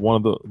says both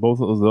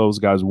of those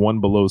guys one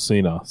below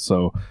Cena.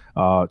 So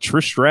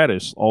Trish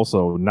Stratus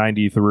also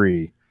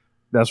 93.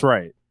 That's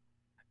right.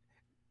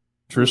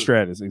 Trish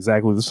Stratus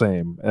exactly the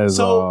same as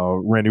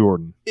Randy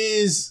Orton.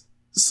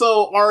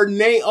 Are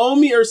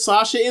Naomi or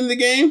Sasha in the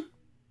game?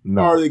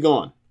 No. Or are they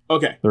gone?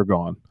 Okay. They're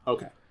gone.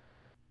 Okay.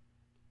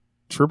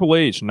 Triple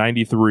H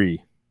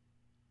 93.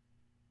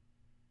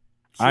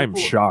 I'm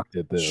shocked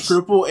at this.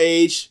 Triple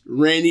H,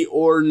 Randy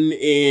Orton,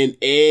 and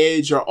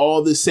Edge are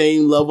all the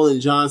same level,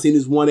 and John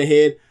Cena's one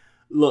ahead.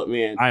 Look,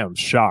 man. I am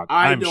shocked.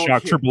 I'm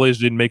shocked Triple H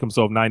didn't make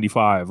himself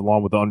 95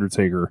 along with The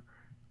Undertaker.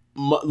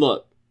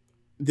 Look,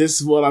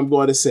 this is what I'm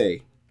going to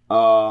say.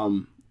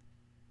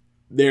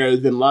 There has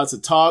been lots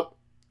of talk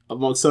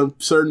among some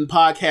certain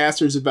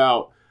podcasters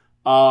about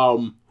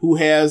who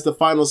has the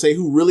final say,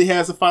 who really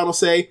has the final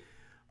say.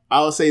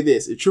 I'll say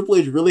this. If Triple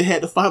H really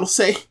had the final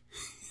say,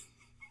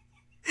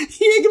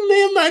 he ain't gonna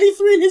name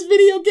 93 in his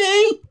video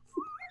game.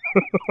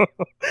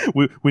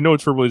 we know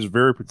Triple H is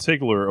very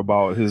particular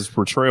about his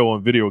portrayal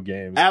in video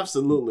games.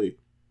 Absolutely.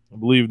 I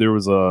believe there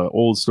was a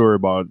old story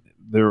about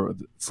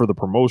for the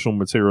promotional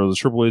materials,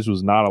 Triple H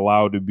was not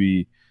allowed to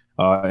be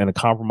in a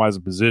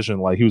compromising position.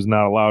 Like he was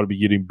not allowed to be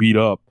getting beat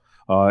up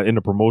in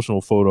the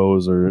promotional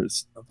photos or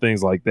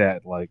things like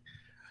that. Like,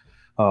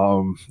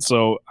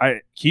 so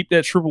I keep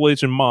that Triple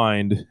H in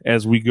mind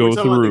as we go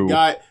through.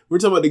 We're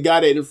talking about the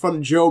guy that in front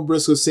of Joe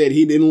Briscoe said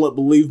he didn't look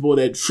believable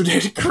that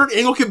Kurt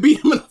Angle could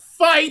beat him in a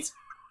fight.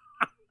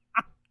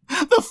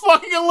 The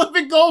fucking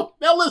Olympic gold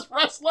medalist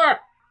wrestler.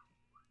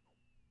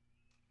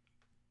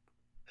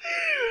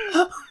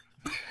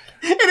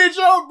 And then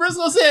Joe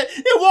Briscoe said,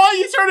 and why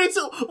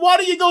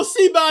do you go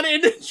see about it?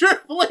 And then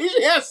Triple H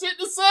has shit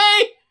to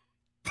say.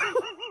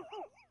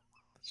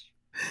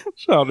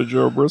 Shout out to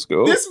Joe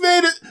Briscoe. This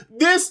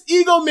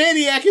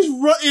egomaniac is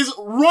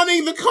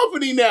running the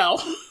company now.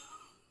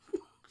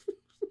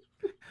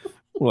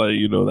 Like,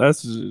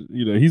 that's,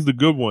 he's the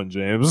good one,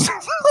 James. He's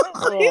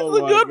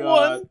the good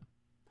one.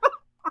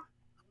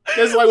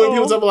 That's like when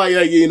people talk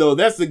about,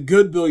 that's the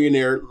good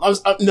billionaire.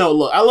 No,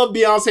 look, I love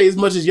Beyonce as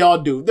much as y'all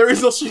do. There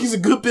is no she's a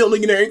good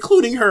billionaire,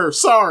 including her.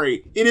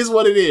 Sorry. It is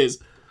what it is.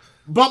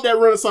 Bump that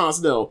Renaissance,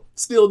 though.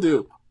 Still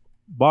do.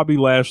 Bobby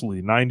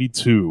Lashley,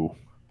 92.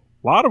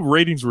 A lot of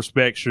ratings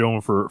respect shown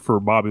for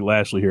Bobby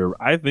Lashley here.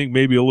 I think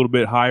maybe a little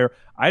bit higher.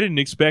 I didn't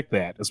expect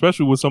that,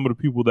 especially with some of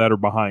the people that are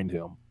behind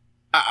him.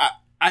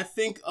 I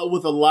think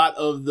with a lot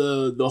of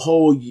the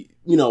whole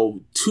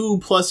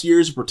 2+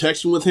 years of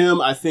protection with him,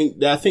 I think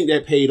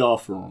that paid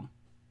off for him.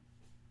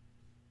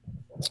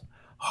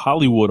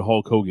 Hollywood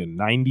Hulk Hogan,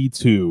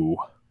 92.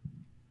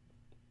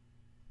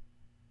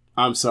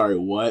 I'm sorry,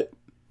 what?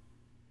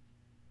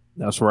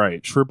 That's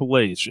right, Triple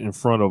H in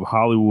front of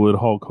Hollywood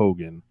Hulk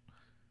Hogan.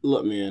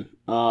 Look, man.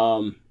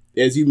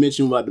 As you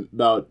mentioned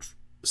about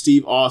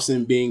Steve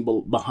Austin being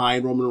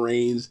behind Roman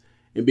Reigns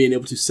and being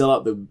able to sell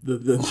out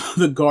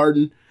the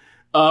garden.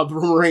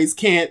 Roman Reigns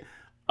can't.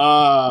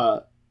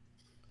 Why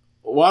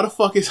the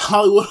fuck is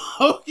Hollywood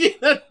Hogan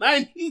at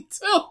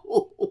 92?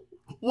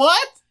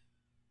 What?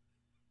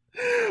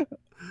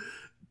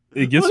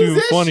 It gets even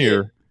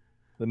funnier. Shit?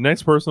 The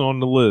next person on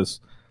the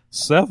list,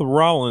 Seth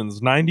Rollins,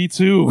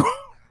 92.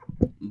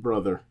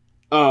 Brother.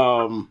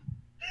 You're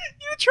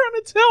trying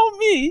to tell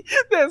me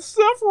that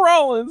Seth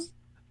Rollins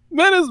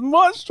meant as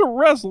much to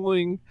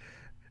wrestling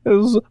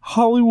as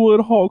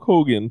Hollywood Hulk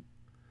Hogan?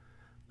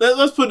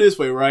 Let's put it this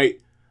way, right?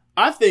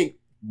 I think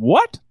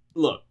what?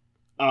 Look,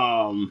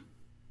 I'm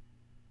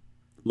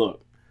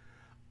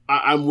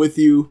with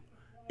you.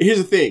 Here's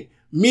the thing: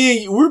 me and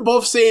you, we're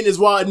both saying this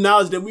while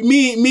acknowledging that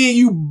me and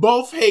you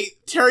both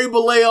hate Terry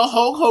Bollea,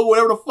 Hulk Hogan,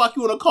 whatever the fuck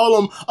you want to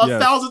call him,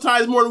 1,000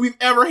 times more than we've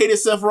ever hated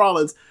Seth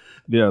Rollins.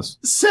 Yes,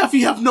 Seth,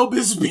 you have no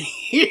business being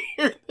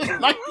here.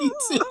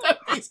 92. That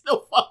makes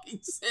no fucking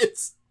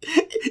sense.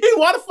 And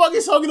why the fuck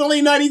is Hogan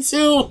only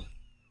 92?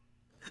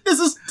 This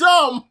is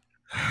dumb.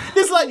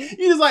 It's like,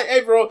 you just like,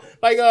 hey, bro,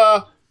 like,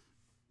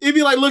 it'd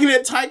be like looking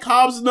at Ty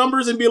Cobb's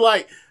numbers and be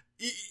like,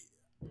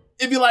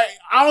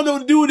 I don't know what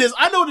to do with this.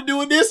 I know what to do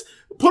with this.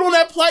 Put on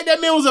that plaque. That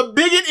man was a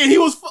bigot,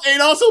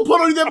 and also put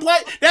on that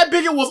plaque. That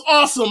bigot was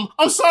awesome.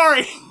 I'm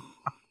sorry.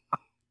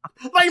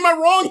 Like, am I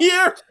wrong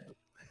here?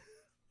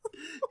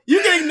 You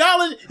can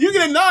acknowledge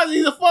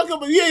he's a fuck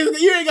up, but you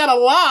ain't gotta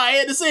lie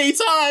at the same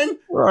time.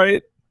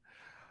 Right.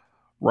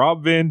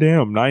 Rob Van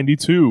Dam,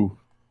 92.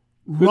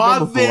 Good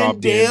Rob Van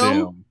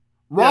Dam.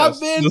 Rob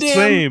Van Dam, the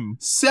same.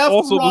 Seth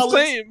also Rollins, the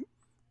same.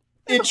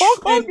 And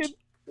Hulk Hogan,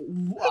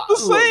 the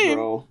same.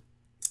 Bro.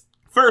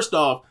 First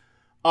off,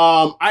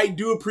 I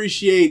do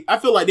appreciate. I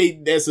feel like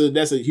that's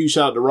a huge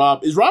shout out to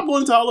Rob. Is Rob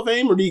going to Hall of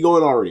Fame or did he go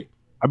in already?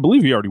 I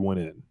believe he already went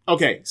in.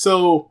 Okay,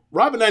 so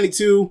Rob at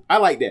 92, I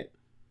like that.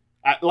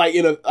 I like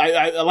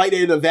that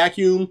in a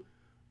vacuum.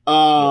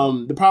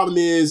 The problem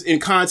is in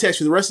context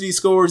with the rest of these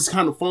scores, it's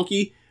kind of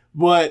funky,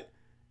 but.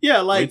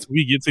 Yeah, like... Wait till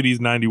we get to these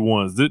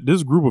 91s.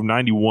 This group of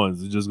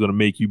 91s is just going to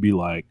make you be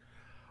like,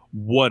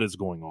 what is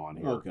going on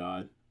here? Oh,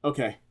 God.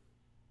 Okay.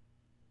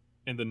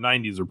 And the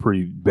 90s are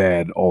pretty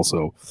bad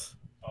also.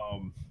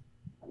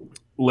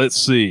 Let's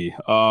see.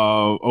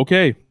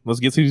 Okay, let's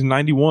get to these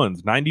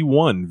 91s.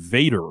 91,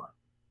 Vader.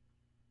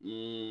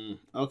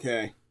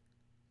 Okay.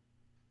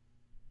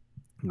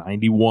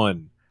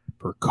 91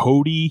 for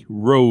Cody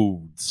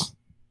Rhodes.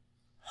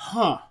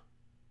 Huh.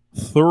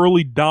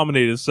 Thoroughly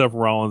dominated Seth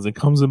Rollins and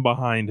comes in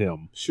behind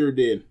him. Sure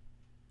did.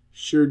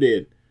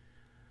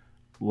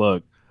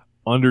 Look,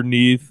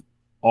 underneath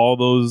all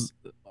those,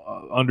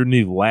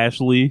 underneath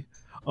Lashley,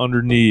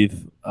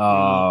 underneath.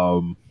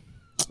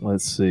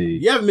 Let's see.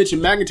 You haven't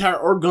mentioned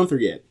McIntyre or Gunther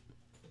yet.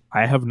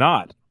 I have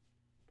not.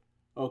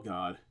 Oh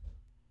God.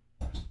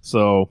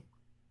 So,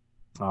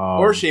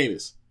 or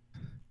Sheamus.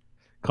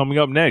 Coming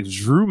up next,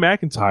 Drew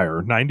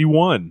McIntyre,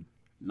 91.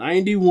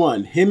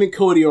 91. Him and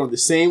Cody are on the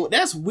same.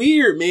 That's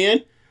weird,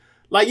 man.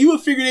 Like, you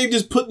would figure they'd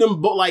just put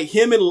them, like,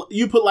 him and,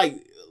 you put, like,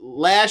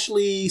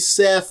 Lashley,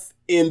 Seth,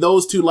 and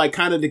those two, like,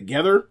 kind of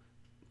together.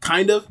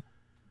 Kind of.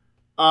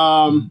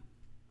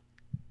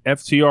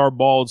 FTR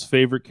Bald's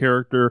favorite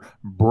character,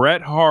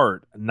 Bret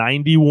Hart,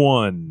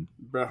 91.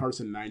 Bret Hart's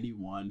in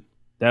 91.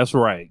 That's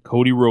right.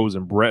 Cody Rhodes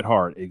and Bret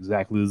Hart,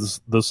 exactly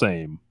the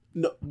same.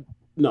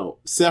 No.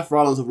 Seth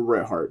Rollins over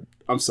Bret Hart.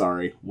 I'm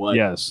sorry. What?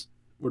 Yes.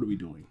 What are we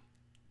doing?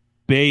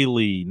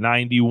 Bayley,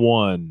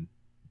 91.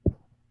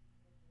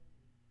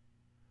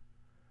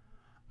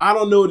 I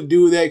don't know what to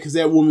do with that because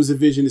that woman's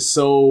division is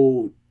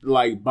so,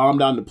 like,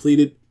 bombed out and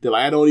depleted that,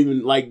 like, I don't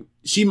even, like,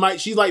 she's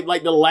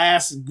like the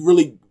last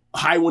really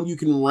high one you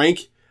can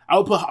rank. I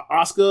would put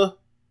Asuka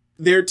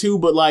there too,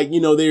 but, like, they're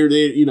weird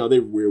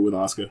with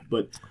Asuka.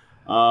 But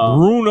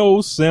Bruno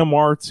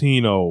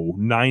Sammartino,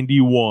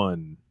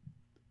 91.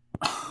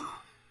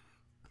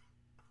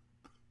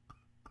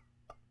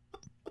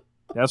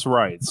 That's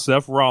right.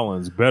 Seth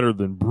Rollins better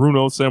than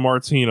Bruno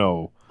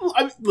Sammartino.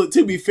 I mean, look,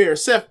 to be fair,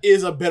 Seth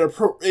is a better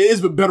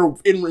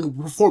in-ring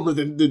performer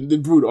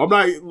than Bruno. I'm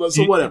not,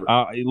 so whatever.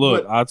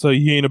 Look, I'll tell you,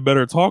 he ain't a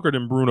better talker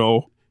than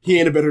Bruno.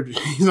 He's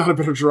not a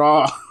better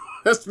draw.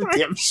 That's for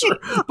damn sure.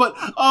 But,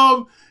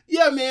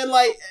 yeah, man,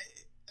 like,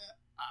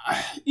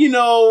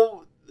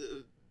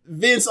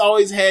 Vince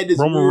always had this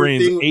Roman weird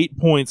Reigns thing. 8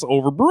 points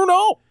over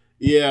Bruno.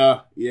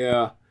 Yeah.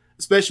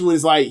 Especially when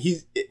it's like,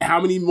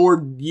 how many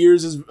more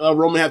years does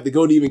Roman have to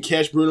go to even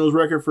catch Bruno's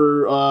record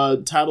for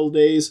title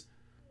days?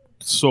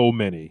 So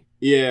many.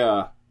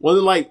 Yeah.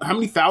 Wasn't like, how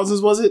many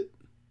thousands was it?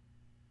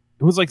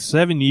 It was like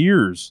 7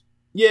 years.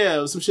 Yeah,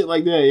 it was some shit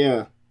like that,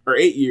 yeah. Or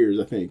 8 years,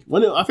 I think.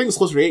 I think it's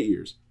closer to 8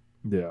 years.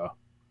 Yeah.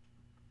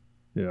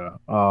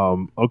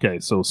 Okay,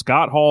 so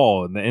Scott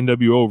Hall in the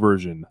NWO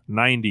version,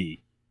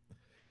 90.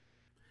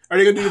 Are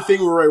they going to do the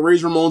thing where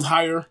Razor Ramon's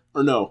higher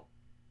or no?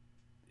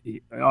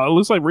 It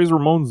looks like Razor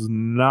Ramon's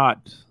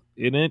not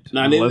in it.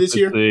 Not in this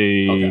year?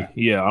 Okay.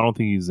 Yeah, I don't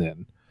think he's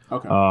in.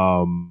 Okay.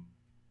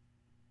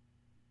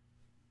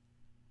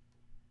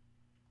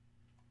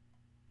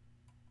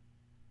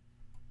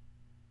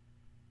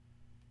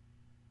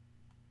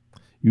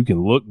 You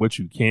can look, but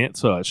you can't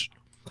touch.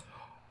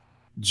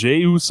 Jey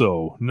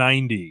Uso,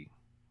 90.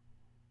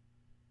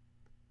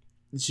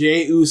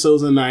 Jey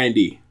Uso's a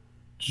 90.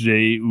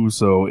 Jey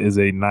Uso is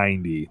a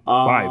 90.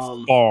 By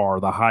far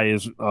the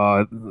highest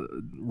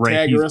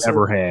rank he's wrestler?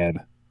 ever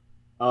had.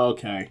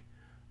 Okay.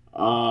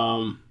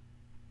 Wonder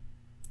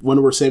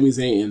where Sami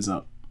Zayn ends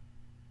up.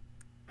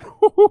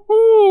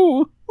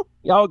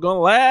 Y'all gonna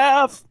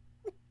laugh?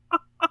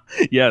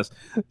 Yes,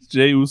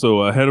 Jey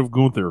Uso ahead of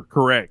Gunther.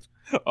 Correct.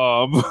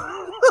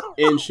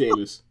 And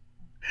Sheamus.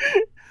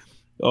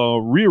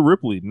 Rhea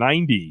Ripley,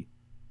 90.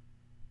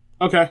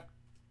 Okay.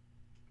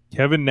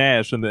 Kevin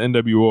Nash in the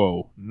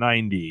NWO,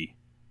 90.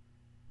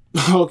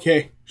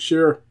 Okay,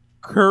 sure.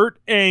 Kurt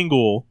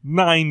Angle,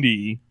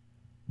 90.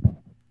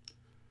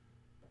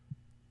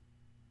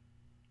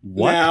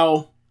 What?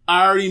 Now,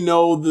 I already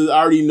know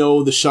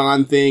the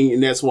Sean thing,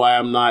 and that's why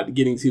I'm not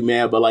getting too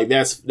mad, but like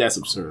that's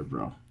absurd,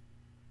 bro.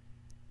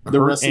 The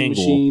Kurt wrestling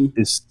Angle machine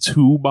is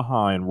 2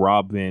 behind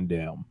Rob Van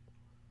Dam.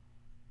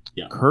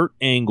 Yeah. Kurt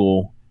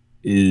Angle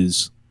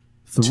is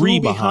 3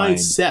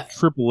 behind Seth.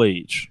 Triple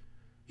H.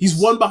 He's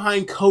 1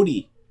 behind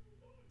Cody.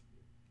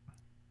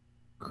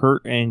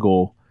 Kurt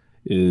Angle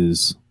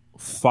is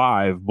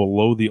 5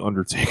 below The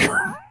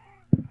Undertaker.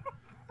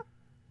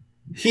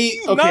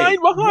 He's 9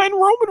 behind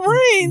Roman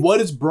Reigns. What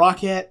is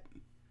Brock at?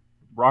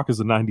 Brock is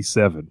a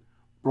 97.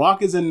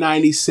 Brock is a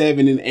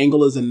 97 and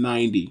Angle is a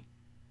 90.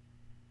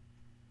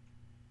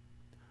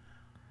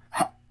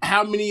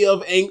 How many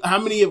of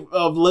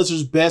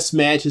Lesnar's best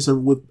matches are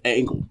with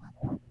Angle?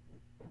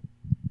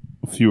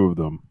 A few of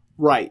them.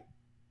 Right.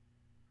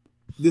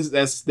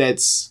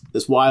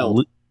 That's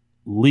wild.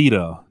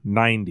 Lita,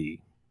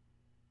 90.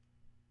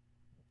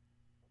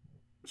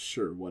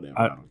 Sure, whatever.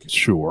 I don't care.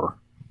 Sure.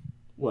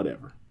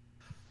 Whatever.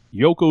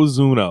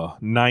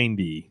 Yokozuna,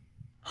 90.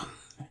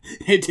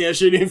 It damn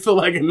sure didn't feel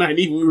like a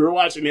 90 when we were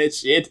watching that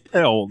shit.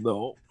 Hell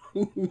no.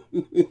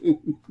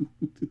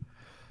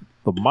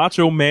 The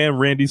Macho Man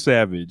Randy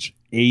Savage,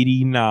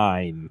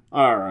 89.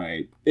 All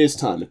right. It's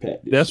time to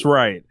pat this. That's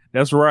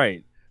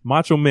right.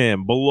 Macho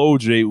Man below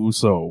Jey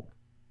Uso.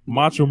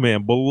 Macho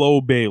Man below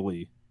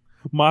Bayley.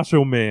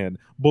 Macho Man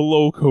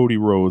below Cody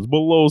Rhodes.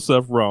 Below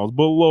Seth Rollins.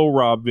 Below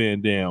Rob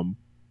Van Dam.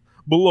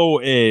 Below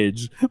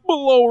Edge.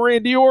 Below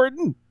Randy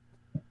Orton.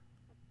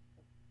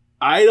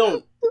 I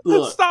don't...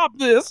 Look, stop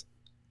this.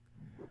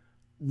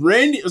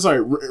 Randy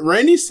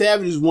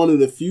Savage is one of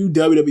the few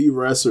WWE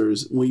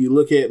wrestlers when you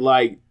look at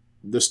like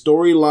the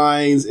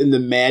storylines and the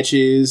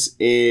matches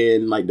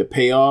and like the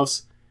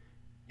payoffs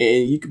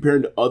and you compare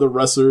him to other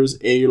wrestlers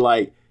and you're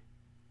like,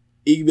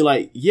 you can be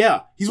like,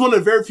 yeah, he's one of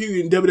the very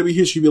few in WWE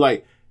history be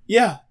like,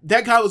 yeah,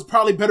 that guy was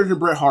probably better than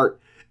Bret Hart.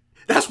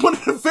 That's one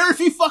of the very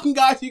few fucking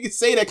guys you can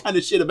say that kind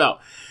of shit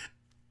about.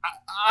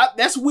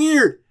 That's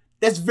weird.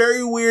 That's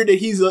very weird that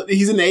he's in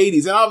the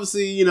 80s. And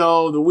obviously, you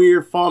know, the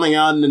weird falling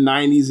out in the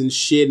 90s and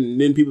shit,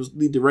 and then people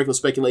lead to reckless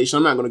speculation.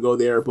 I'm not going to go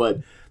there, but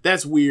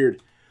that's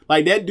weird.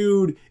 Like, that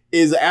dude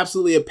is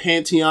absolutely a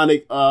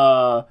pantheonic,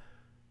 level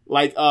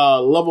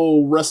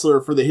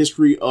wrestler for the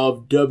history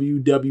of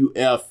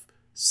WWF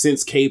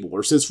since cable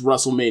or since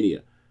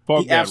WrestleMania.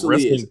 Fuck, he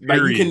absolutely is.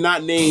 Like, you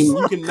cannot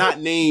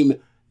name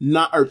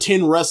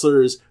 10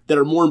 wrestlers that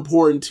are more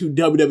important to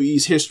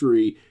WWE's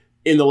history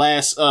in the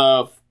last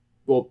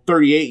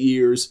 38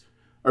 years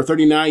or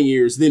 39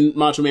 years than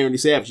Macho Man Randy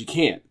Savage. You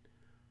can't.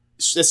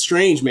 That's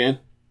strange, man.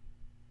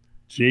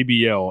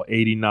 JBL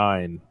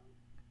 89.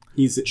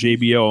 He's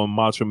JBL and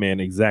Macho Man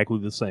exactly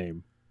the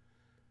same.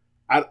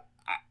 I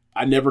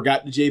never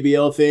got the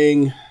JBL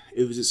thing.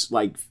 It was just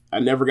like I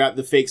never got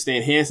the fake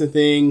Stan Hansen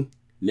thing.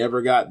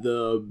 Never got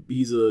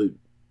he's a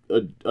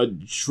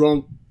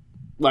drunk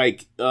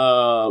not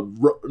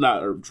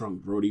a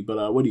drunk Brody,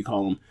 but what do you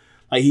call him?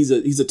 Like he's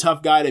a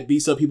tough guy that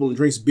beats up people and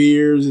drinks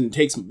beers and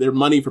takes their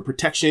money for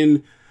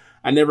protection.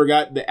 I never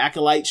got the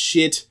acolyte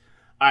shit.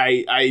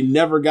 I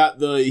never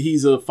got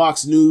he's a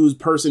Fox News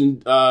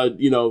person,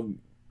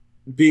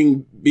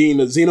 being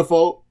a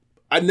xenophobe.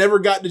 I never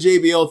got the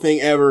JBL thing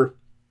ever.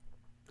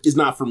 It's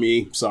not for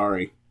me.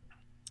 Sorry.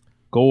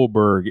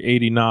 Goldberg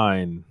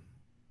 89.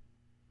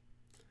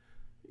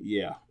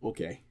 Yeah.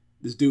 Okay.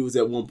 This dude was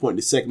at one point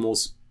the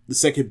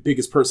second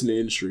biggest person in the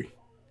industry.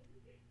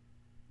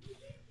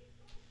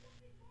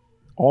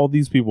 All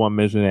these people I'm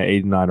mentioning at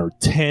 89 are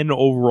 10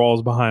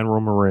 overalls behind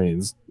Roman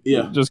Reigns.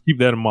 Yeah. Just keep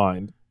that in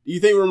mind. Do you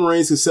think Roman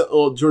Reigns could sell?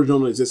 Oh, George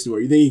don't exist anymore.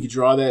 You think he could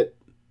draw that?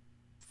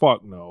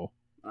 Fuck no.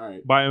 All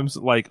right. By him,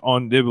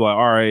 they'd be like,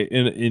 all right,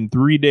 in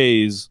 3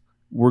 days,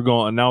 we're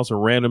going to announce a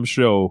random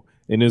show,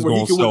 and it's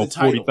going to sell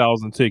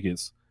 40,000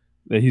 tickets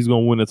that he's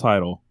going to win the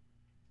title.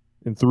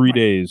 In 3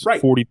 days,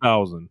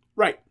 40,000.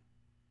 Right.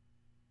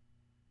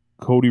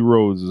 Cody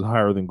Rhodes is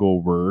higher than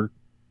Goldberg.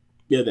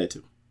 Yeah, that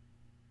too.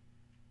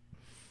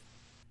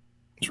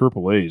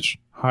 Triple H,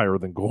 higher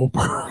than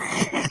Goldberg.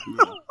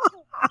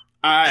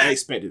 I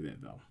expected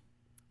that, though.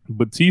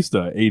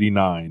 Batista,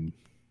 89.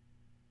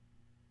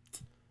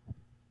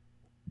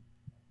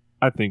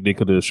 I think they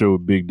could have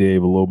showed Big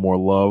Dave a little more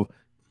love.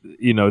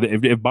 You know,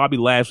 if Bobby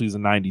Lashley's a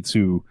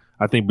 92,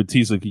 I think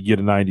Batista could get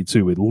a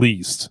 92 at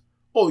least.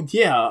 Oh,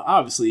 yeah,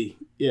 obviously.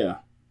 Yeah.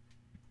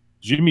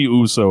 Jimmy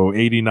Uso,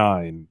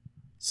 89.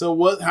 So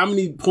what? How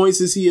many points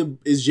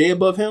is Jay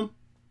above him?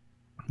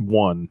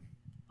 1.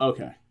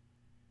 Okay.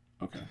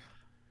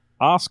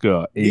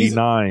 Asuka,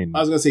 89. I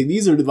was going to say,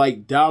 these are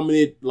like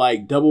dominant,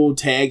 like double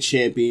tag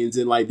champions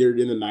and like they're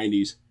in the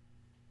 90s.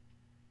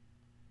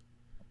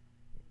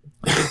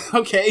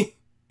 Okay.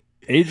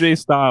 AJ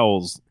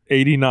Styles,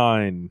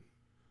 89.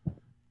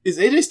 Is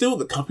AJ still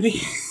with the company?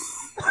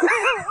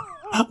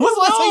 When's the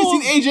last time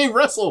you seen AJ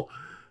wrestle?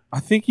 I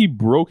think he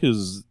broke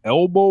his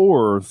elbow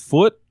or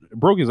foot,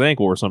 broke his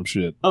ankle or some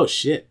shit. Oh,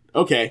 shit.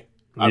 Okay.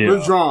 I've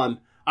withdrawn.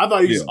 I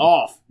thought he was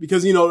off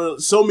because,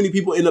 so many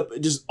people end up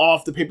just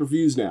off the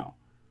pay-per-views now.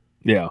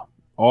 Yeah.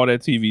 All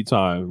that TV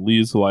time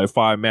leads to like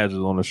 5 matches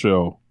on the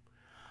show.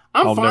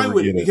 I'm fine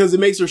with it because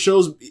it makes their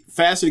shows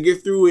faster to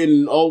get through,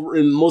 and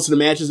most of the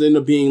matches end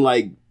up being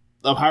like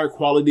of higher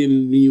quality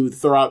than you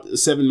throw out a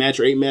 7-match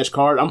or 8-match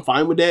card. I'm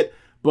fine with that,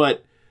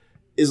 but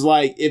it's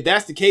like if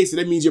that's the case,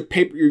 that means your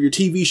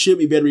TV should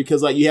be better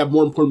because like you have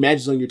more important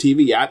matches on your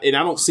TV. And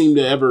I don't seem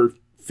to ever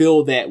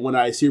feel that when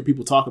I hear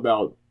people talk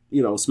about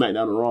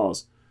SmackDown and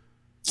Raws.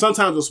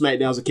 Sometimes on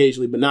SmackDowns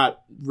occasionally, but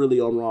not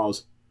really on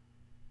Raws.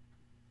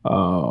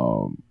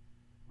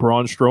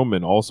 Braun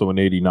Strowman, also an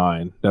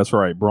 89. That's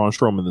right. Braun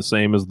Strowman, the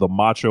same as the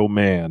Macho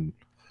Man.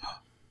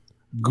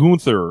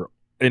 Gunther,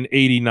 an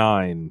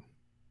 89.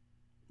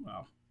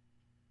 Wow.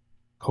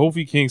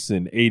 Kofi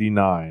Kingston,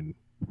 89.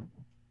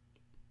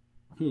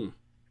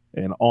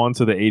 And on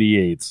to the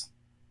 88s.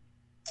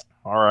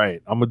 All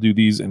right. I'm going to do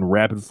these in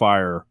rapid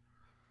fire.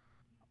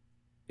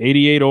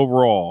 88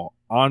 overall.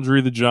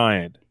 Andre the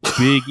Giant.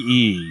 Big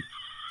E.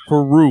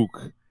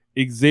 Farouk.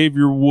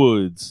 Xavier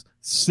Woods.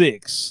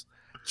 6.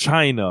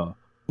 Chyna.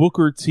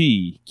 Booker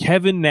T,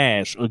 Kevin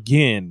Nash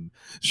again,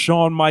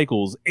 Shawn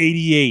Michaels,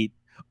 88,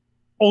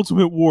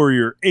 Ultimate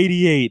Warrior,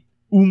 88,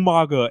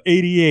 Umaga,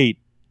 88.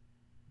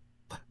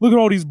 Look at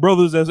all these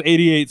brothers as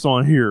 88s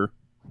on here.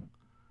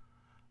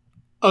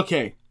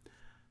 Okay.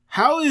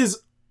 How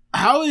is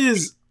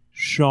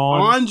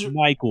Shawn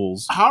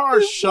Michaels? How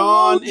are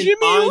Shawn and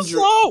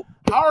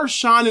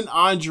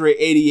Andre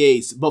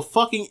 88s, but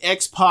fucking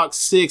X-Pac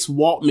 6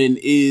 Waltman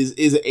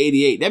is an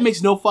 88? That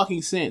makes no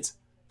fucking sense.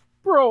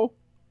 Bro.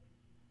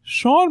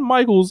 Shawn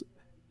Michaels,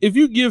 if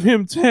you give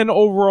him 10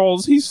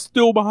 overalls, he's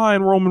still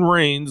behind Roman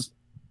Reigns.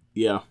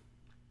 Yeah.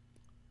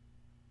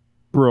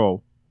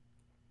 Bro.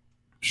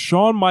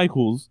 Shawn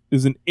Michaels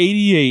is an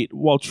 88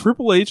 while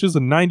Triple H is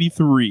a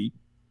 93.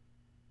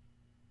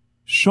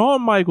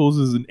 Shawn Michaels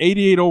is an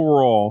 88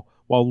 overall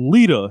while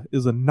Lita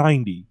is a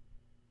 90.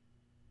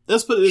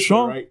 Let's put it this way,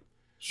 right?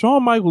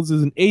 Shawn Michaels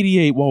is an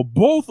 88 while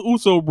both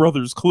Uso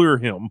brothers clear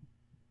him.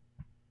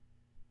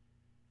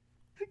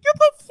 Get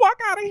the fuck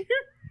out of here.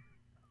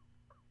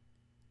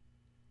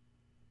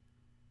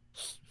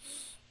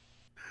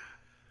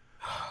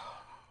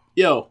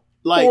 Yo,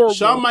 like Horrible.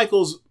 Shawn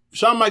Michaels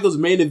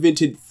main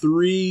evented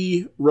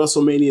 3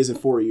 WrestleManias in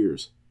 4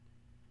 years.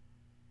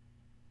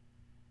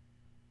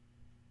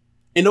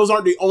 And those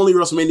aren't the only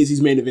WrestleManias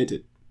he's main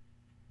evented.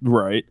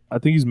 Right. I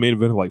think he's main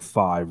evented like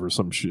 5 or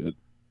some shit.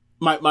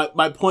 My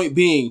point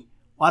being,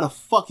 why the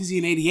fuck is he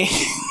an 88?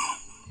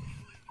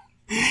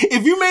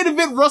 If you main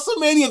event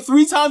WrestleMania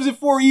 3 times in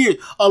 4 years,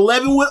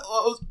 11 with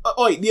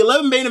the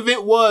 11 main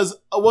event was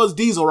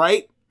Diesel,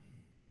 right?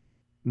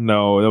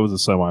 No, that was a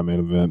semi-main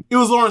event. It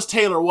was Lawrence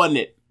Taylor, wasn't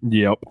it?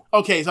 Yep.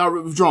 Okay, so I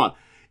withdrawn.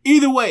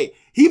 Either way,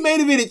 he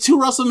main evented 2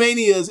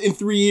 WrestleManias in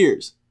 3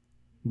 years.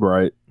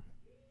 Right.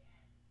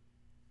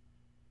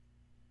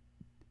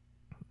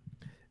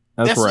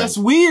 That's right. That's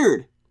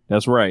weird.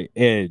 That's right.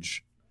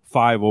 Edge,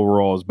 5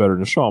 overall is better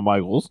than Shawn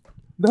Michaels.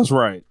 That's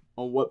right.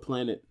 On what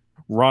planet?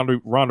 Ronda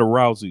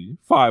Rousey,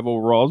 5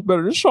 overall is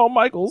better than Shawn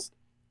Michaels.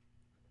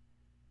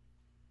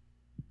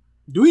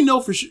 Do we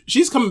know for sure?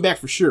 She's coming back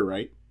for sure,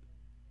 right?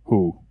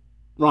 Who?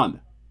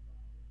 Ronda.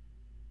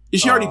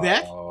 Is she already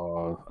back?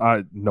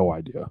 No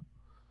idea.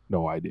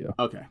 No idea.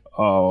 Okay.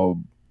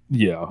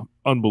 Yeah,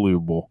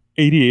 unbelievable.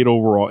 88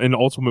 overall, and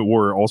Ultimate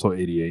Warrior also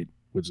 88,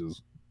 which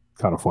is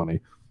kind of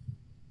funny.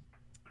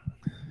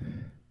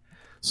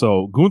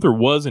 So Gunther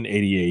was an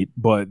 88,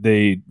 but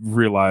they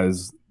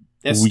realized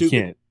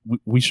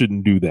we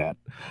shouldn't do that.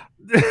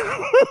 So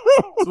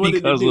what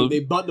did they do?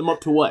 They bumped him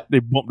up to what? They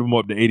bumped him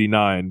up to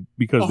 89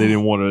 because they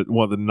didn't want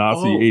the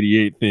Nazi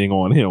 88 thing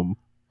on him.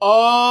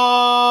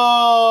 Oh,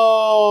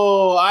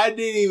 I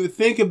didn't even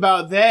think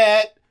about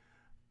that.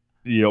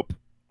 Yep.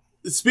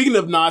 Speaking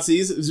of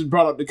Nazis, just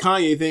brought up the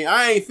Kanye thing.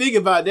 I ain't think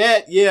about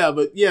that. Yeah,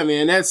 but yeah,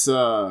 man, that's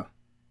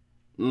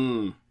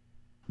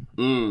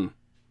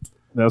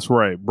That's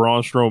right.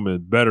 Braun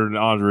Strowman better than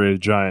Andre the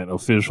Giant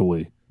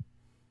officially.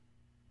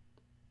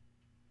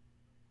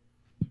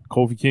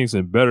 Kofi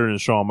Kingston better than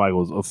Shawn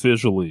Michaels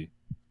officially.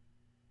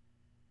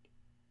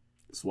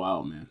 It's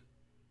wild, man.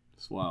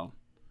 It's wild.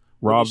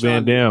 Rob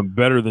Van Dam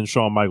better than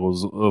Shawn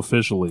Michaels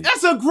officially.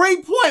 That's a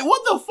great point.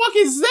 What the fuck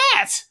is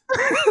that?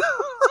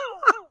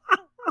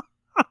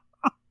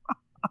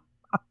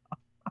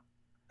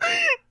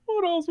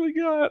 What else we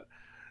got?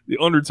 The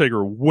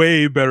Undertaker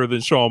way better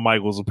than Shawn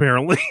Michaels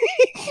apparently.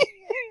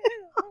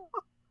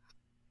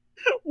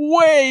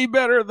 Way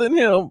better than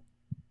him.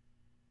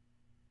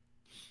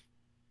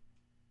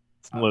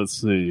 Let's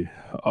see.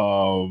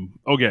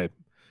 Okay.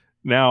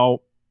 Now,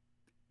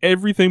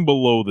 everything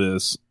below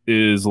this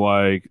is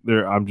like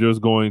there. I'm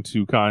just going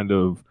to kind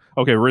of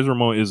Razor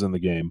Ramon is in the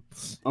game.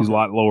 He's a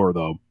lot lower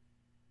though.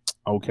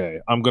 Okay,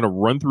 I'm gonna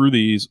run through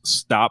these.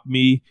 Stop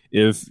me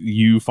if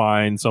you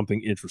find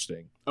something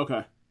interesting.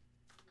 Okay.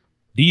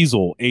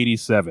 Diesel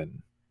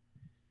 87,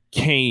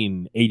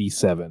 Kane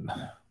 87,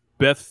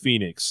 Beth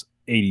Phoenix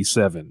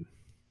 87,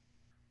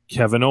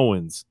 Kevin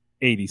Owens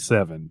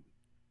 87.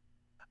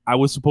 I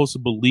was supposed to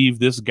believe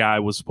this guy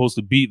was supposed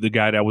to beat the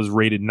guy that was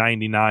rated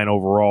 99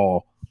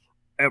 overall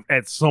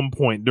at some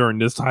point during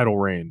this title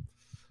reign.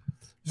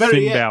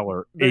 Finn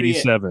Balor,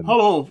 87.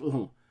 Hold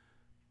on.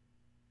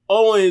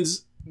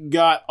 Owens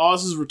got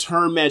Austin's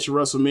return match at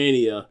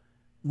WrestleMania.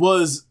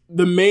 Was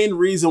the main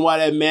reason why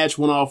that match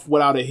went off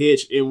without a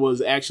hitch and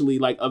was actually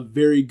like a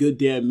very good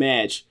damn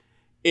match.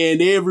 And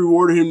they have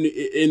rewarded him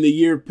in the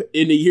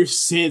year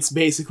since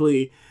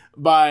basically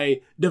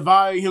by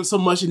devaluing him so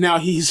much, and now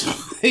he's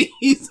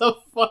a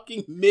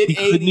fucking mid-80s. He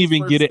couldn't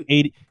even get an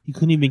 80. He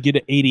couldn't even get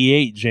an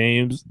 88,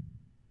 James.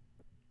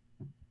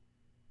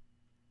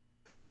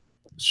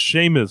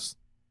 Sheamus,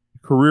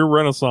 career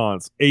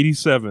renaissance,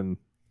 87.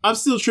 I'm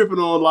still tripping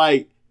on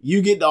like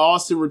you get the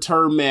Austin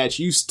return match,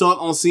 you stunt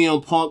on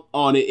CM Punk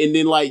on it, and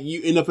then like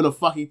you end up in a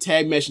fucking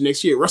tag match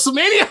next year at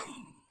WrestleMania.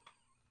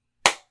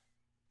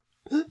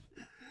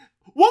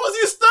 What was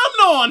you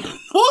stunned on?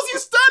 What was you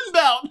stunned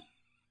about?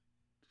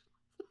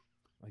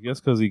 I guess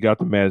because he got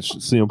the match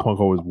CM Punk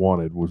always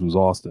wanted, which was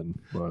Austin.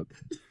 But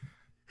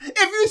if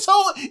you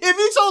told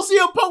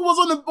CM Punk was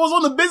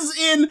on the business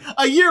end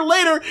a year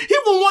later, he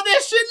wouldn't want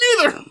that shit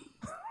neither.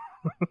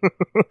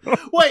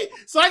 Wait,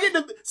 so I get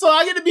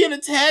to be in a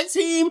tag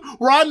team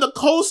where I'm the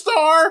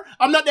co-star.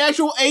 I'm not the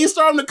actual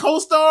A-star. I'm the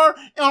co-star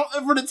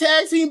for the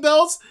tag team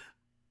belts.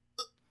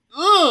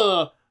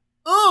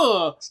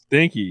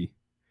 Stinky.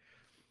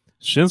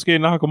 Shinsuke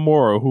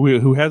Nakamura,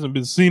 who hasn't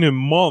been seen in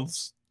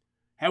months.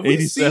 Have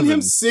we seen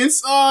him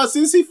since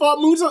he fought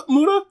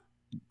Muta?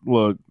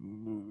 Look,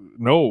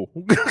 no.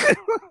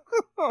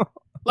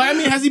 Like, I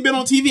mean, has he been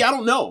on TV? I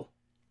don't know.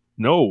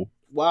 No.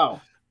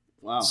 Wow.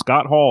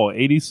 Scott Hall,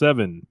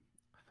 87.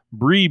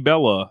 Brie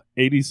Bella,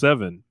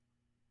 87.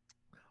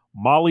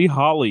 Molly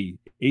Holly,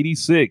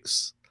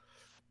 86.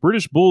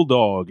 British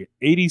Bulldog,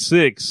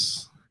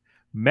 86.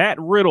 Matt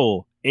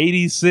Riddle,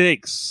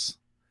 86.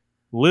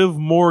 Liv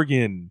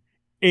Morgan,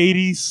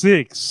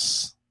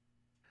 86.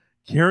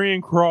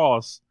 Karrion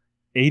Kross,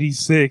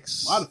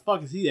 86. Why the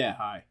fuck is he that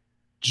high?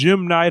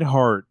 Jim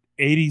Neidhart,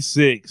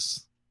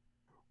 86.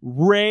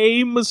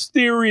 Rey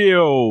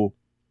Mysterio,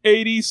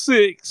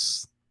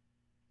 86.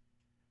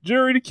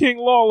 Jerry the King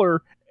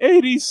Lawler,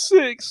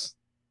 86.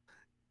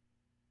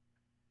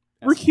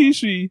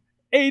 Rikishi,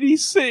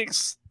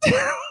 86.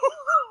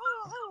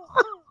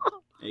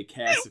 A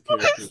cast of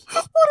characters.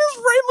 What is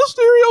Rey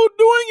Mysterio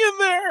doing in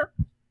there?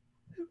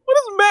 What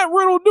is Matt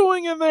Riddle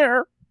doing in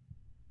there?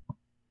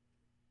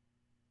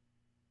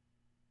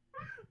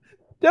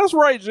 That's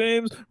right,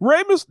 James.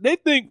 They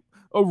think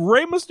of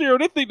Rey Mysterio.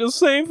 They think the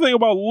same thing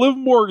about Liv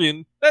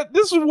Morgan.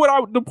 This is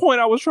the point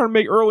I was trying to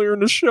make earlier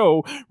in the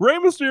show. Rey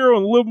Mysterio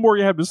and Liv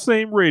Morgan have the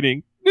same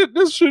rating.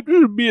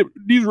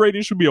 These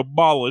ratings should be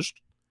abolished.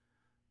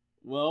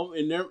 Well,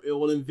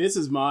 in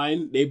Vince's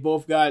mind, they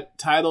both got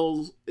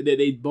titles that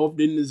they both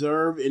didn't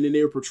deserve, and then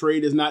they were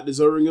portrayed as not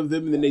deserving of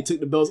them, and then they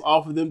took the belts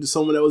off of them to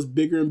someone that was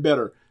bigger and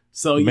better.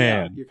 So,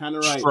 man, you're kind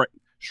of right.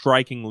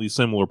 Strikingly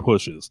similar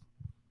pushes.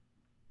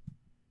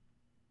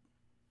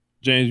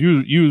 James,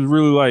 you was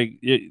really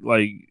like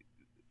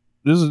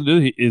this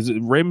is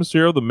Rey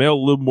Mysterio the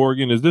male Liv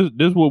Morgan? Is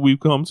this what we've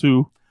come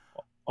to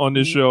on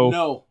this show?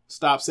 No,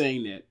 stop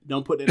saying that.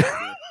 Don't put that out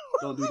there.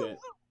 Don't do that.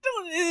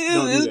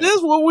 Is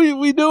this what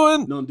we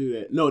doing? Don't do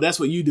that. No, that's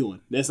what you doing.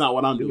 That's not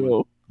what I'm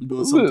doing. I'm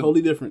doing something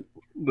totally different.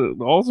 The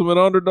ultimate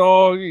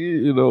underdog,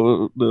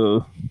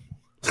 the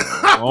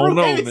I don't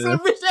know, man.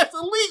 That's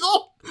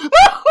illegal.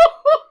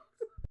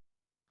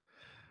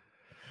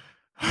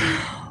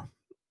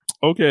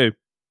 Okay.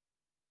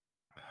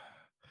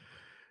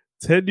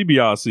 Ted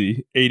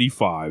DiBiase,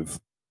 85.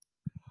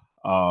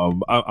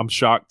 I'm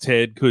shocked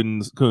Ted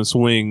couldn't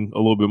swing a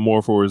little bit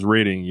more for his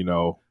rating,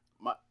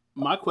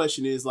 My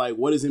question is, like,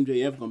 what is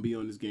MJF going to be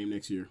on this game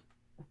next year?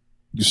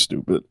 You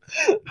stupid.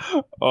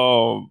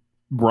 Braun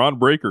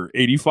Breaker,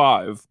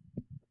 85.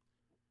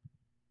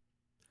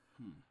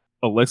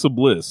 Alexa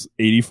Bliss,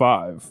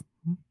 85.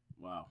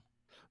 Wow.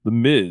 The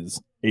Miz,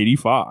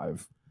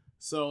 85.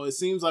 So it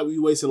seems like we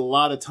wasted a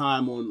lot of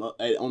time on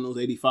those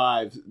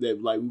 85s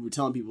that, like, we were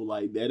telling people,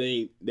 like, that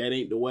ain't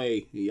the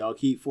way. And y'all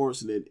keep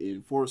forcing it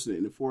and forcing it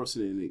and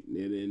forcing it,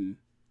 and then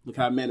look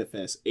how it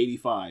manifests.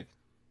 85.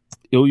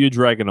 Ilya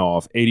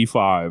Dragunov,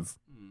 85.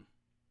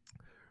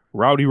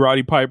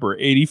 Rowdy Piper,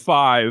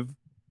 85.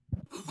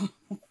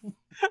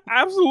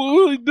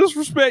 Absolutely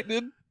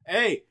disrespected.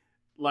 Hey,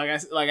 like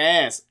I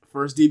asked,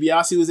 first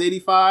DiBiase was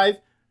 85.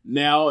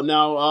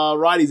 Now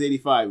Roddy's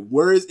 85.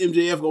 Where is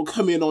MJF gonna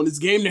come in on this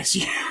game next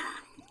year?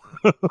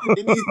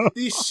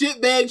 these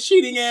shitbag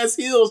cheating ass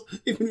heels,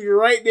 if you're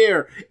right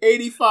there,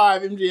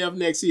 85 MJF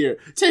next year.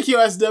 Take your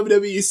ass to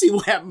WWE, see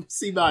what happens,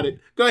 see about it.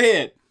 Go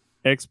ahead.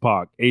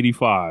 X-Pac,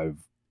 85.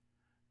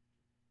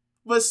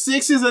 But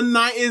 6 is what,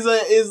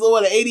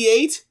 an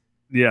 88?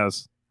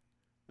 Yes.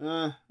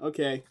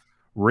 Okay.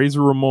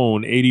 Razor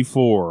Ramon,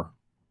 84.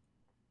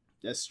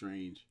 That's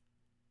strange.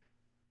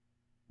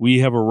 We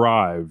have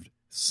arrived.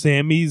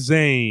 Sami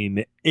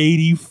Zayn,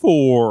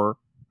 84.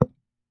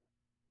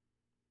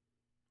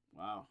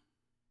 Wow.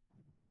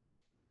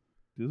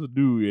 This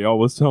dude y'all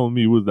was telling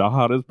me was the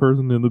hottest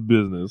person in the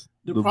business.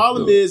 The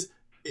problem is,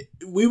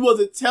 we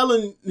wasn't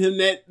telling him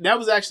that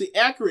was actually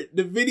accurate.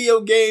 The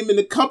video game and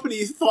the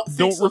company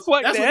don't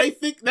reflect that's that. What they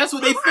think. That's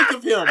what they think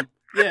of him.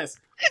 Yes.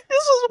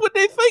 This is what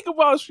they think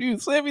about you,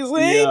 Sami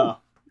Zayn.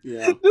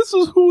 Yeah. This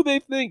is who they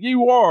think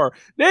you are.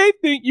 They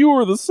think you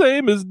are the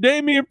same as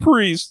Damian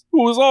Priest,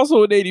 who was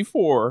also an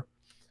 84.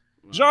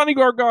 Johnny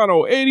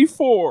Gargano,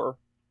 84.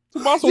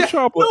 Tommaso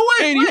Ciampa,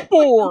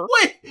 84.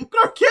 Wait,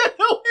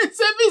 Gargano and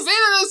Sami Zayn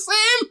are the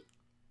same?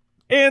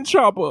 And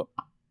Ciampa.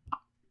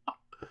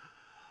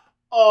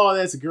 Oh,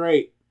 that's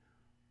great.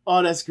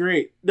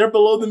 They're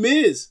below the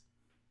Miz.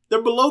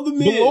 Below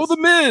the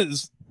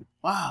Miz.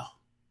 Wow.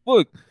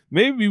 Look,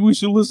 maybe we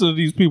should listen to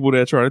these people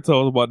that try to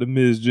tell us about the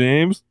Miz,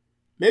 James.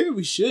 Maybe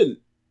we shouldn't.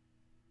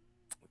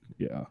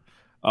 Yeah.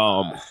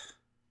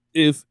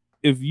 If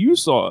you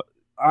saw,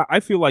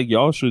 I feel like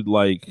y'all should,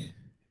 like,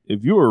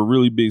 if you're a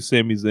really big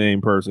Sami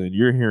Zayn person,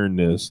 you're hearing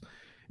this,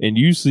 and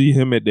you see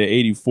him at the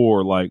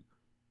 84, like,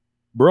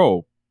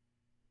 bro,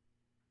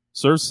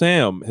 Sir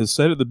Sam has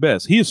said it the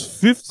best. He is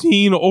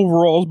 15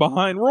 overalls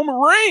behind Roman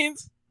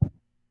Reigns.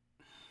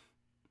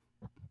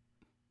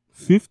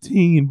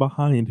 15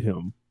 behind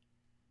him.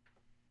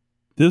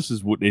 This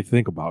is what they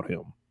think about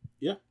him.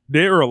 Yeah.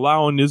 They're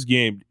allowing this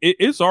game.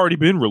 It's already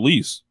been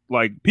released.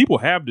 Like, people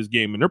have this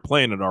game and they're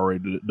playing it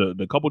already.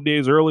 The couple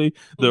days early.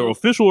 The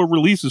official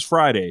release is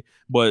Friday,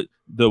 but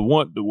the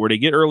one where they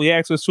get early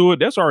access to it,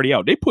 that's already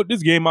out. They put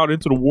this game out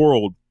into the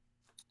world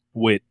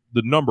with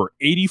the number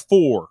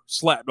 84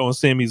 slapped on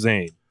Sami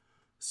Zayn.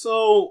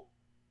 So,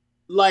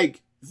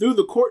 like, through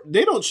the court,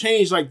 they don't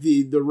change, like,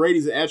 the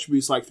ratings and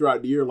attributes, like,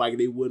 throughout the year, like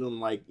they would on,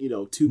 like,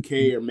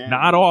 2K or Madden.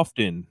 Not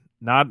often.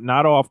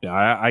 Not often.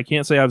 I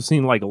can't say I've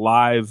seen, like,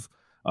 live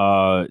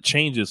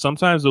changes.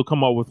 Sometimes they'll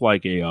come up with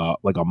like a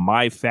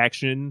my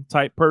faction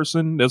type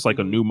person. That's like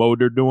a new mode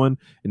they're doing,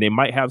 and they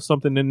might have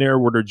something in there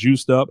where they're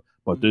juiced up.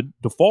 but the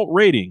default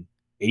rating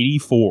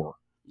 84.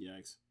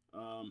 Yikes.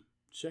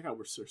 Check out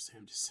where Sir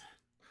Sam just said.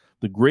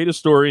 The greatest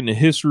story in the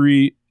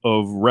history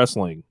of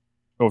wrestling,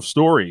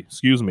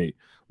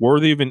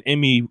 worthy of an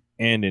Emmy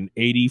and an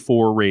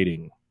 84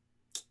 rating.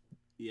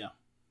 Yeah.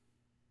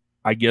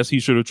 I guess he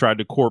should have tried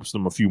to corpse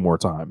them a few more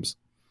times.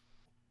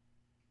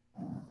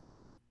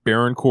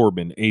 Baron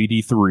Corbin,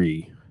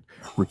 83.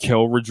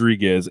 Raquel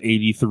Rodriguez,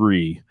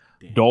 83.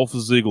 Damn. Dolph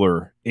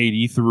Ziggler,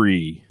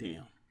 83.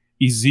 Damn.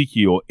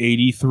 Ezekiel,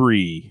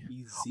 83.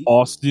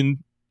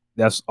 Austin,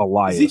 that's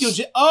Elias.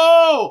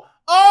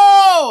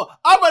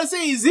 I'm about to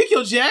say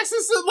Ezekiel Jackson.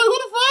 So, like,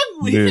 what the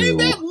fuck? He came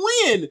back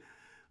when?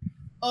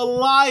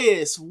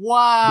 Elias,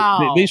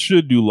 wow. They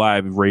should do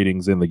live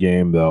ratings in the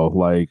game, though.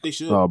 Like, they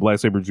should. Black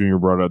Saber Jr.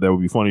 brought up, that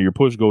would be funny. Your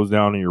push goes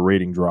down and your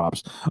rating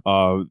drops.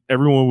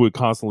 Everyone would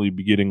constantly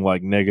be getting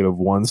like negative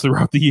ones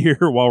throughout the year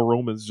while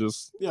Roman's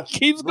just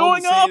keeps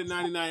going up.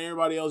 99,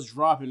 everybody else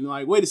dropping.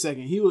 Like, wait a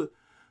second. He was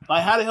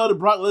like, how the hell did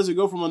Brock Lesnar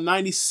go from a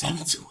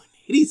 97 to an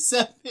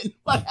 87?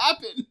 What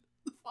happened?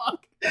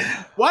 Fuck.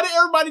 Why did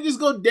everybody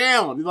just go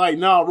down? Like,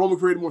 no, Roman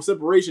created more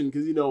separation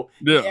because, he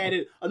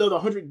added another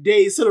 100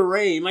 days to the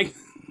reign. Like,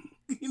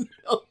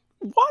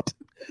 What?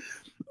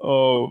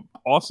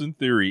 Austin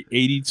Theory,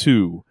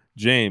 82.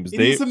 James. He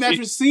gets a match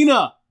with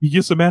Cena. He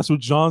gets a match with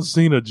John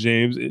Cena,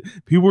 James.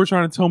 People were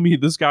trying to tell me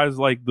this guy's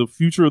like the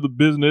future of the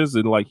business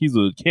and like he's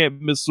a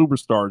can't miss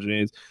superstar,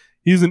 James.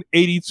 He's an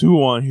 82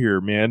 on here,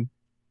 man.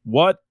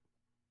 What?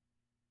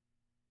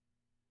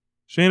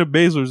 Shayna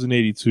Baszler's an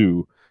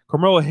 82.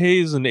 Carmella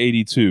Hayes an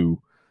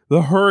 82.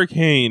 The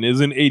Hurricane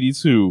is an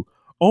 82.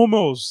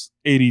 Almost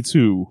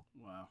 82.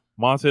 Wow.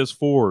 Montez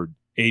Ford,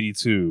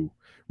 82.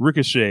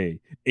 Ricochet,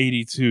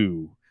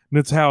 82.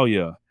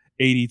 Natalia,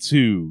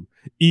 82.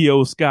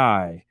 Io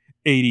Sky,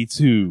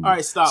 82. All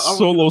right, stop.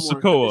 Solo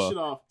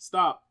Sikoa.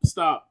 Stop.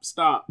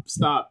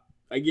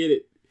 I get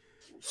it.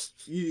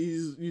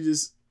 You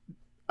just,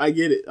 I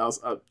get it.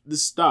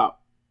 Just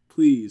stop.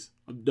 Please.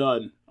 I'm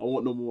done. I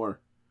want no more.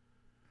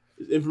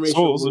 Information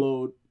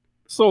overload.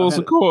 Solo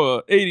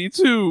Sikoa,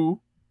 82.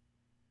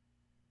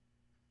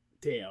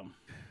 Damn.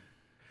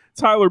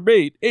 Tyler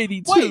Bate,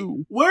 82.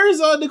 Wait, where's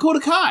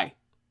Dakota Kai?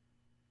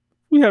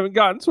 We haven't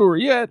gotten to her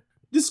yet.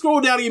 Just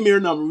scroll down to your mirror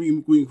number.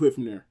 We can quit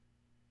from there.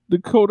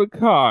 Dakota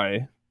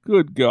Kai.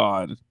 Good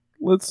God.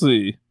 Let's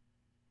see.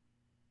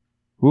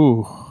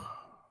 Ooh.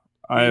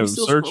 I am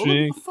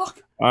searching.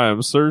 I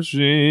am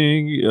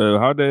searching.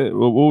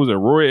 What was it?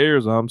 Roy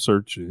Ayers. I'm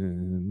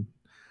searching.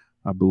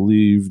 I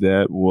believe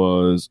that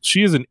was.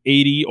 She is an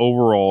 80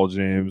 overall,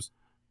 James.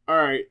 All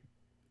right.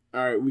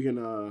 We can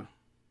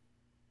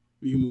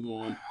move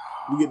on.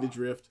 We get the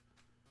drift.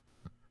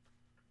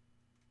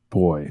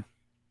 Boy,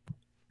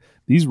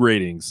 these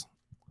ratings.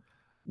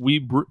 We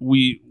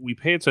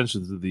pay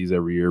attention to these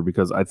every year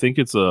because I think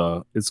it's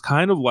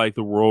kind of like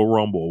the Royal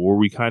Rumble where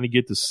we kind of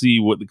get to see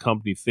what the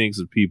company thinks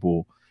of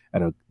people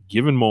at a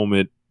given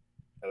moment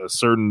at a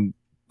certain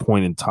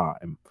point in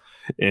time.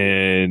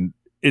 And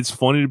it's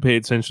funny to pay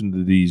attention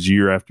to these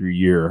year after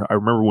year. I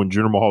remember when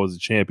Jinder Mahal was a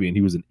champion,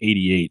 he was an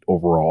 88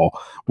 overall,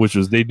 which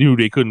was they knew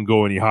they couldn't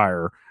go any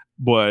higher.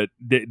 But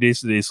they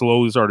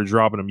slowly started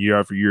dropping him year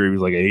after year. He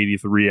was like an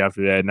 83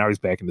 after that. Now he's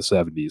back in the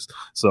 70s.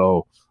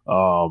 So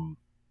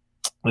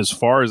as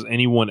far as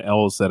anyone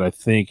else that I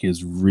think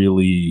is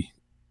really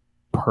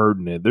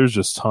pertinent, there's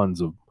just tons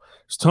of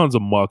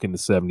muck in the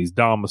 70s.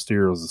 Dom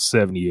Mysterio is a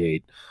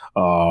 78.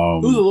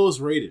 Who's the lowest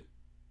rated?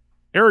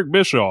 Eric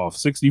Bischoff,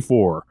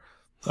 64.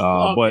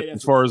 But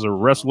as far as a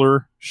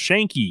wrestler,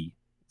 Shanky,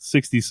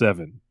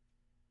 67.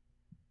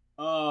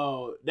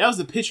 Oh, that was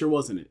the picture,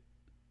 wasn't it?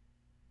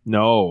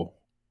 No,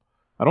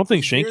 I don't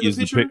think Shanky is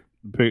the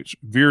picture.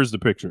 Veer's the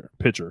pitcher.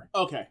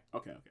 Okay.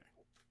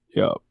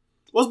 Yeah.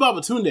 What's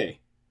Babatunde?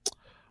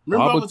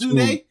 Remember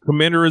Babatunde?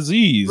 Commander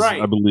Aziz,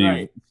 right, I believe.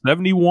 Right.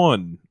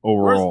 71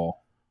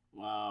 overall.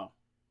 Wow.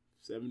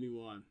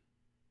 71.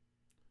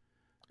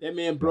 That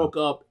man broke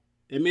up.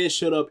 That man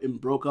showed up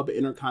and broke up an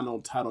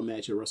Intercontinental title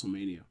match at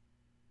WrestleMania.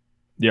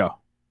 Yeah.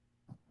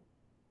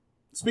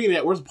 Speaking of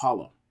that, where's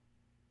Apollo?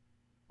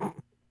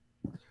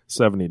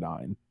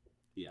 79.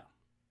 Yeah.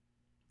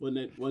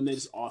 Wasn't that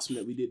just awesome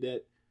that we did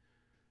that?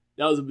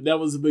 That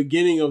was the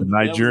beginning of the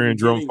Nigerian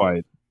drum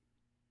fight.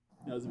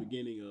 That was the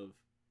beginning of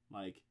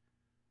like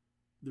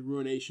the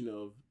ruination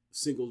of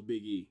singles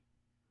Big E.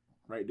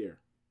 Right there.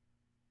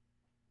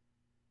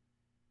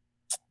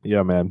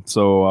 Yeah, man.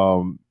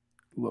 So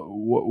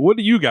what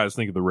do you guys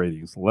think of the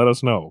ratings? Let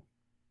us know.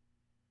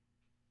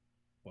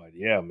 But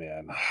yeah,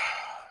 man.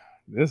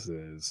 This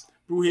is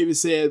Brew Haven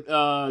said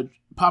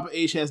Papa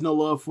H has no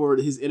love for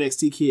his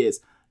NXT kids.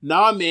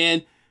 Nah,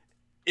 man.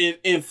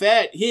 In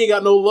fact, he ain't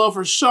got no love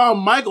for Shawn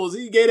Michaels.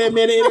 He gave that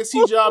man an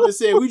NXT job and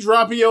said, "We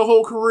dropping your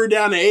whole career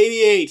down to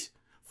 88.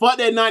 Fuck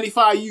that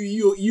 95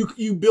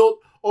 you built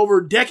over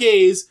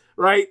decades,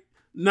 right?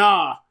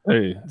 Nah."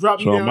 Hey, drop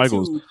Shawn down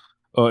Michaels,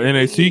 to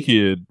NXT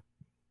kid,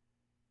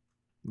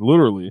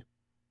 literally.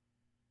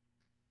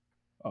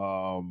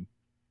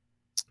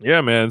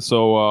 Yeah, man.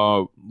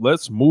 So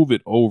let's move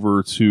it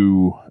over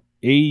to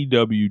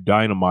AEW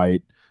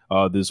Dynamite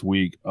this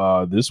week.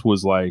 This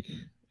was like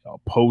a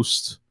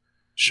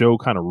post-show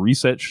kind of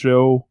reset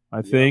show,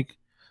 I think.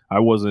 I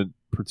wasn't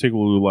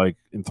particularly like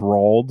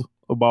enthralled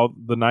about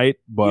the night,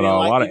 but a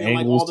lot of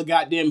angles. Like all the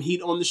goddamn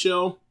heat on the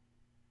show.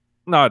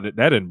 No, that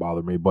didn't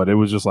bother me, but it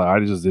was just like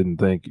I just didn't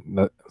think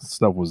that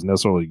stuff was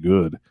necessarily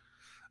good.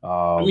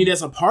 I mean,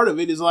 that's a part of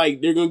it. Is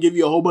like they're gonna give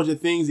you a whole bunch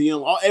of things. And,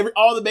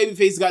 all the baby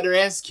faces got their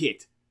ass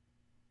kicked,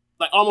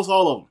 like almost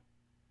all of them.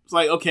 It's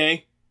like,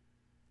 okay,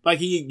 like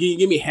can you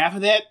give me half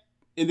of that,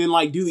 and then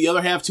like do the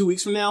other half 2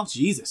 weeks from now?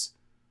 Jesus.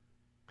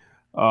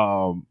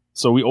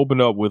 So we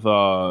opened up with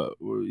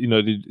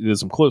did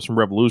some clips from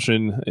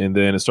Revolution, and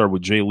then it started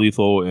with Jay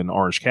Lethal and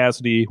Orange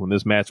Cassidy. When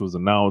this match was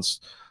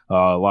announced, a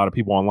lot of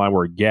people online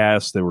were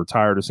aghast. They were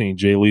tired of seeing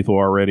Jay Lethal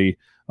already.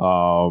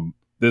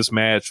 This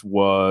match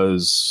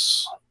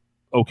was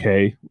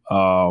okay.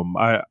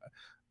 I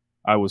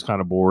was kind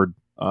of bored.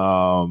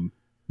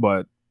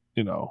 But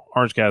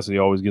Orange Cassidy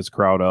always gets the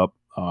crowd up.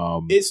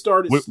 It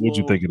started. What'd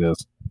you think it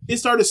is? It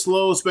started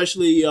slow,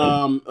 especially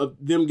of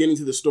them getting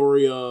to the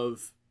story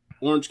of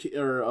Orange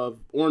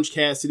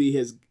Cassidy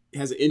has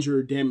an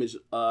injured, damaged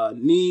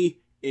knee,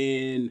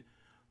 and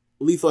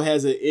Lethal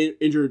has an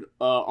injured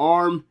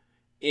arm,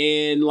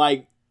 and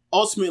like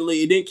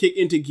ultimately it didn't kick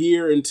into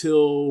gear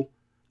until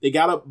they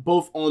got up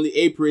both on the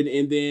apron,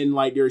 and then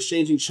like they're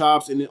exchanging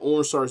chops, and then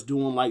Orange starts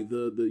doing like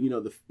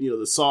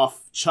the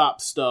soft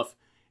chop stuff,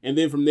 and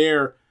then from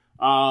there,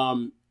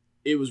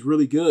 it was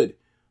really good,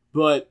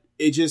 but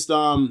it just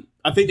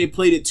I think they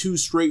played it too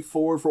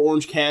straightforward for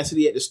Orange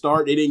Cassidy at the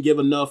start. They didn't give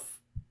enough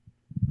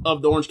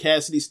of the Orange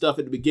Cassidy stuff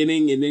at the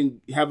beginning, and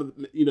then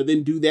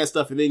then do that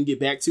stuff and then get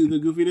back to the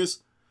goofiness,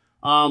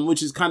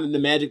 which is kind of the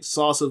magic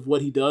sauce of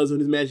what he does in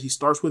his match. He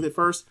starts with it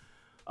first.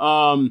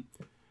 And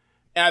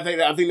I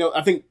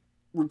think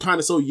we're kind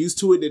of so used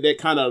to it that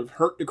kind of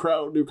hurt the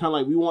crowd. They're kind of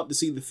like, we want to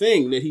see the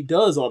thing that he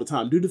does all the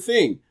time. Do the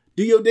thing.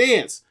 Do your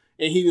dance.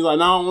 And he was like,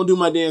 no, I won't do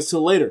my dance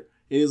till later.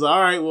 And he's like,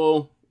 all right,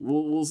 well,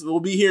 we'll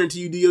be here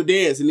until you do your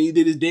dance. And then he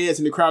did his dance,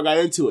 and the crowd got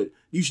into it.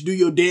 You should do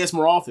your dance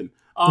more often.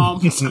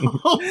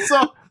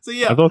 So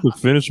yeah. I thought the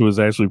finish was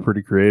actually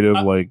pretty creative.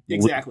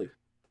 Exactly.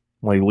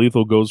 Like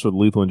Lethal goes for the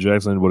lethal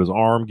injection, but his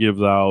arm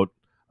gives out.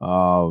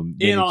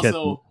 And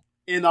also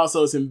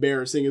it's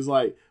embarrassing. It's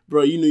like,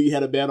 bro, you knew you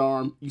had a bad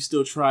arm. You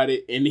still tried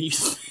it, and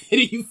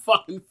you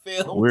fucking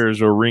failed. Where's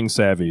your ring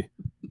savvy?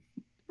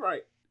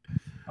 Right.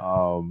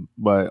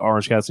 But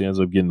Orange Cassidy ends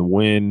up getting the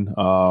win.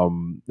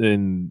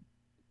 And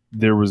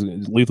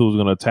Lethal was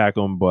going to attack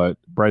him, but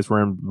Bryce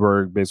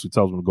Remsburg basically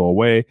tells him to go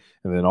away.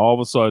 And then all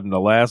of a sudden, the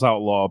last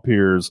outlaw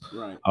appears,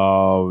 right,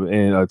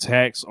 and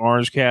attacks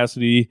Orange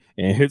Cassidy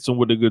and hits him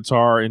with the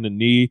guitar in the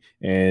knee.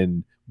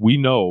 And we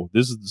know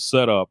this is the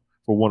setup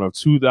for one of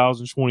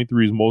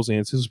 2023's most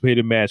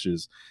anticipated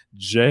matches.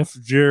 Jeff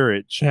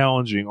Jarrett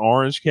challenging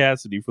Orange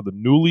Cassidy for the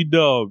newly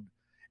dubbed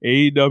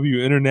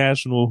AEW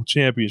International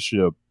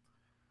Championship.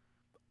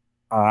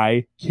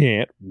 I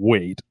can't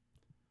wait.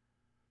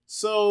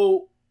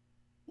 So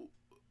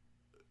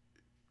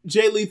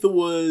Jay Lethal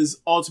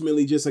was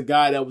ultimately just a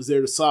guy that was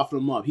there to soften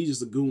him up. He's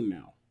just a goon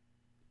now.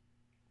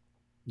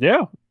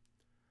 Yeah.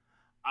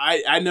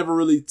 I never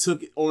really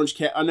took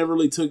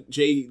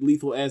Jay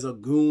Lethal as a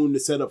goon to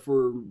set up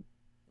for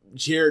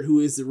Jarrett, who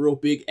is the real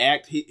big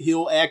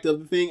heel act of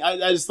the thing.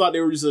 I just thought they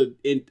were just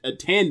a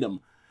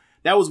tandem.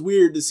 That was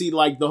weird to see,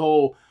 like the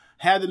whole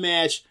have the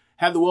match,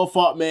 have the well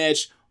fought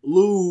match,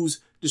 lose,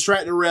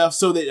 distract the ref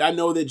so that I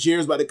know that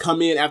Jarrett's about to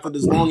come in after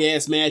this long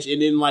ass match and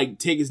then like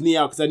take his knee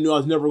out because I knew I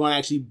was never going to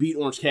actually beat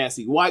Orange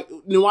Cassidy. Why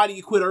did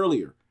you quit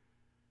earlier?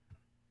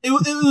 It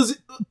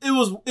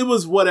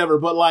was whatever.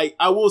 But like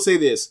I will say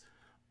this,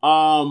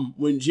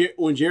 when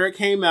Jarrett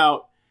came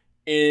out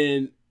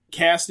and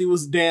Cassidy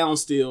was down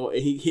still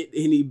and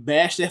he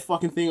bashed that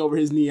fucking thing over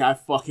his knee, I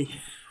fucking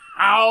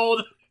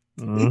howled.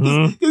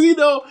 Because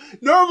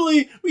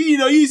normally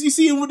you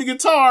see him with the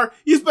guitar,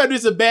 you expect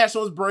this to bash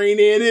on his brain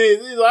in, and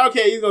it's like,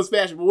 okay, he's gonna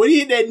smash it. But when he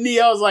hit that knee,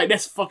 I was like,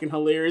 that's fucking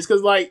hilarious.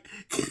 Because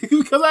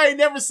I ain't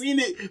never seen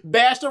it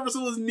bashed over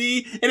someone's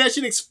knee and that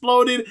shit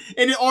exploded,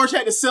 and then Orange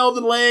had to sell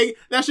the leg.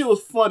 That shit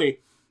was funny.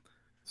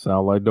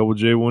 Sound like Double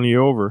J won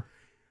you over.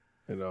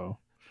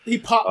 He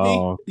popped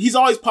me. He's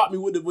always popped me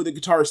with the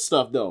guitar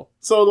stuff though.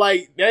 So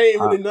like that ain't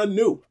really nothing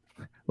new.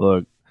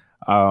 Look.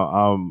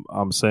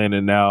 I'm saying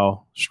it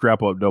now.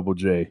 Strap up, Double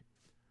J.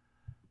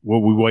 What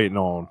we waiting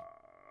on?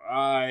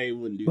 I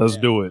wouldn't do Let's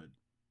that. do it.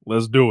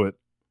 Let's do it.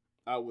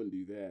 I wouldn't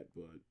do that,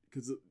 but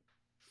because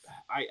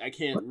I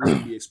can't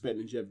really be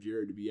expecting Jeff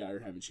Jarrett to be out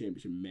here having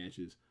championship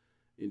matches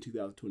in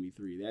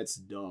 2023. That's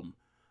dumb.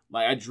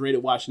 Like I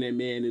dreaded watching that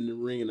man in the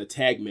ring in a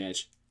tag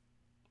match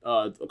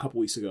a couple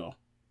weeks ago.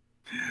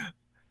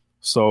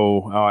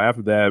 So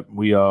after that,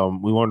 we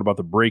learned about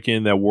the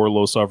break-in that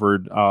Wardlow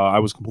suffered. I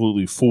was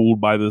completely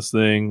fooled by this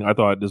thing. I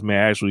thought this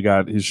man actually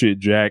got his shit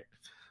jacked.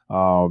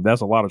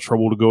 That's a lot of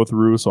trouble to go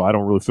through, so I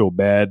don't really feel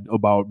bad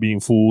about being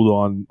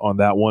fooled on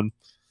that one.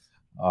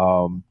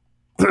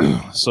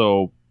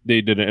 So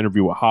they did an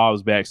interview with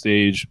Hobbs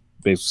backstage.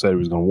 Basically said he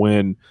was going to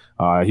win.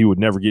 He would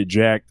never get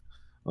jacked.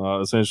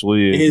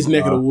 essentially. In his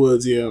neck of the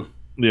woods, yeah.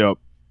 Yep.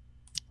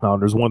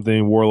 There's one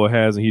thing Wardlow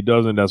has and he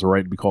doesn't. That's a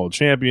right to be called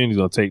champion. He's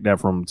going to take that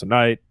from him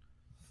tonight.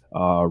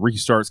 Ricky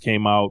Starks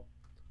came out,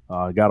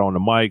 got on the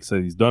mic,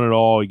 said he's done it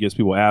all. He gets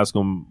people ask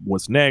him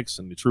what's next,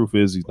 and the truth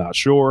is he's not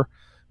sure.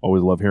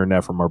 Always love hearing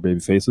that from our baby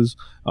faces.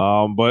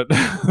 But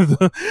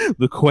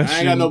the question... I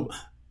ain't got no...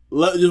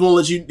 Just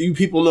want to let you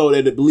people know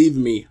that believe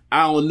in me.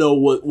 I don't know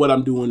what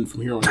I'm doing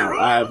from here on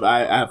out.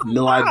 I have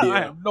no idea.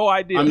 I have no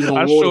idea.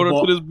 I showed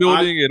up to this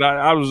building and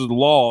I was just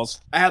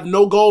lost. I have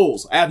no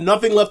goals. I have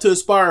nothing left to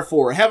aspire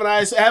for. Haven't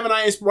I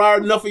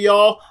inspired enough of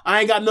y'all?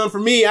 I ain't got none for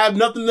me. I have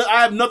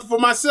nothing for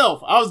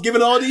myself. I was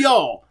giving all to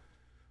y'all.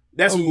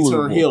 That's when you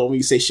turn heel, when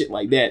you say shit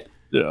like that.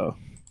 Yeah.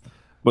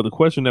 But the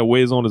question that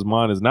weighs on his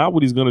mind is not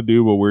what he's going to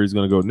do, but where he's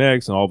going to go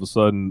next. And all of a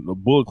sudden, a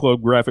Bullet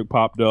Club graphic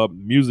popped up,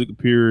 music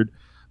appeared.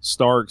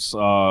 Starks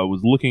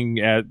was looking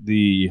at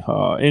the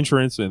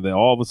entrance, and then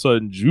all of a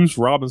sudden Juice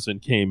Robinson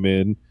came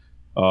in,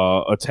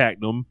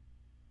 attacked him,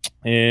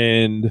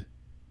 and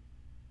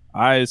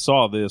I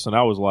saw this and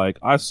I was like,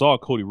 I saw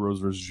Cody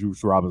Rhodes versus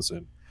Juice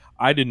Robinson.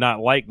 I did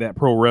not like that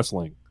pro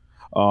wrestling.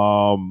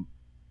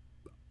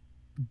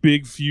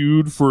 Big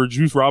feud for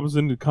Juice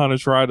Robinson to kind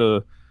of try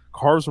to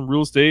carve some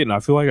real estate, and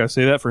I feel like I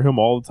say that for him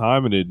all the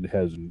time, and it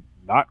has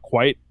not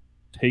quite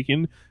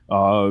taken.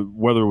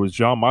 Whether it was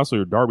John Moxley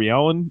or Darby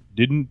Allin,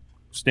 didn't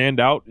stand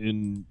out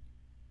in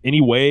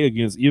any way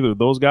against either of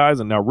those guys.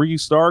 And now Ricky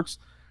Starks,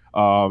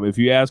 if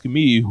you ask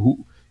me,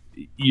 who,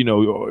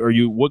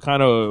 what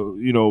kind of,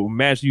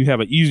 match do you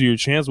have an easier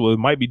chance with? It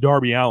might be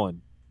Darby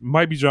Allin, it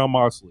might be John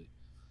Moxley.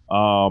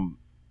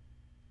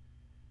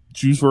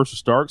 Juice versus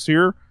Starks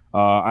here.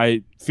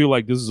 I feel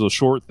like this is a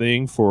short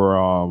thing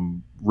for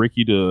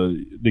Ricky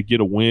to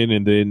get a win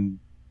and then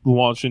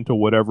launch into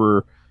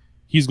whatever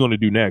he's going to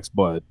do next,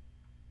 but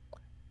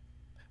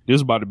this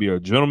is about to be a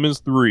gentleman's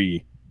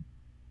 3.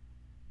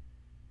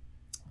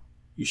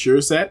 You sure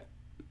it's that?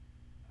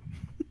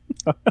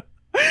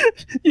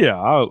 Yeah,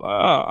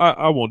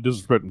 I won't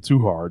disrespect him too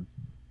hard.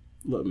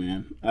 Look,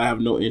 man, I have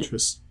no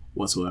interest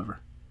whatsoever.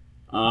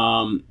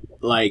 I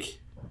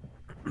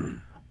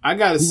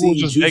gotta see. People were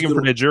just begging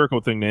for that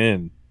Jericho thing to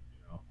end.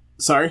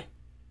 Sorry?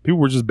 People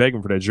were just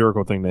begging for that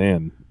Jericho thing to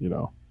end.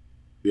 Yeah.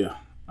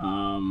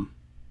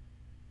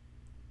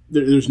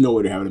 There's no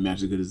way they're having a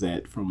match as good as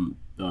that from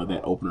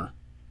that opener.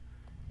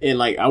 And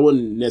I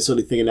wasn't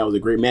necessarily thinking that was a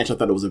great match. I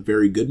thought it was a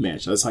very good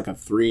match. That's like a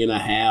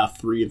 3.5,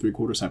 3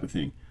 3/4 type of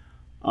thing.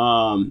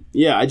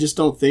 Yeah, I just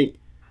don't think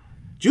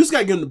Juice got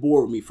to get on the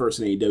board with me first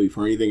in AEW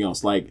for anything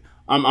else.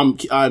 I'm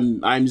just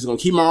gonna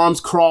keep my arms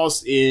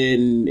crossed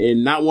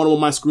and not want him on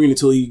my screen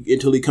until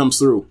he comes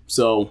through.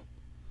 So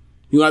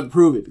he'll have to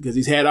prove it because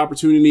he's had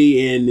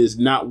opportunity and has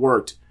not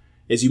worked,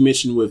 as you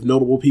mentioned, with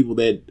notable people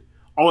that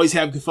always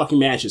have good fucking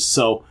matches.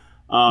 So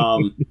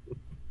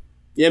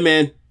yeah,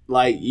 man.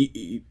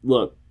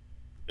 Look.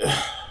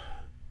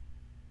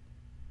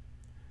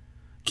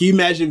 Can you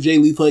imagine if Jay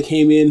Lethal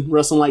came in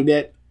wrestling like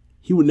that?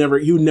 He would never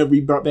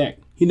be brought back.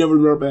 He never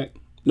be brought back.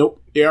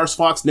 Nope. ARS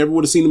Fox never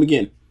would have seen him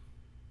again.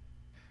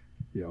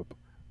 Yep.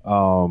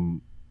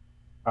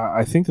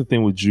 I think the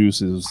thing with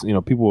Juice is,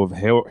 people have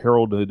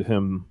heralded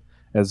him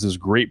as this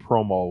great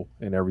promo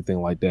and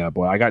everything like that.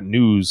 But I got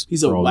news.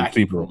 He's a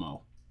wacky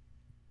promo.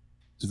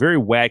 It's very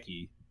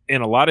wacky,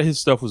 and a lot of his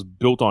stuff was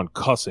built on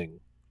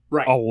cussing.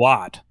 Right. A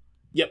lot.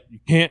 Yep. You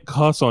can't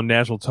cuss on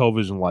national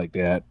television like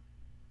that.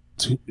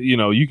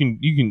 You can.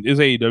 It's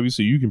AEW,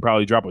 so you can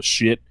probably drop a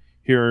shit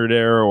here or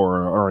there,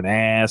 or an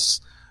ass,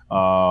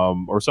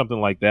 or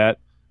something like that.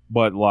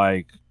 But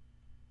I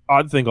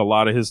think a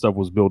lot of his stuff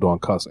was built on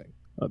cussing.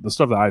 The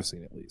stuff that I've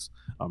seen, at least.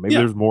 Maybe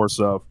there's more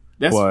stuff.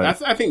 I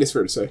think that's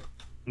fair to say.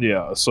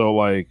 Yeah.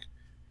 So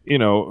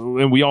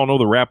and we all know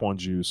the rap on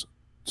Juice.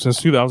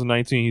 Since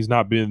 2019, he's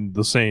not been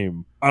the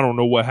same. I don't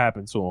know what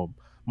happened to him.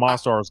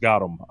 Monstars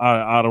got him.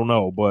 I don't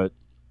know, but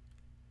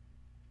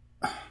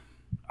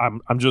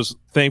I'm just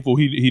thankful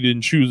he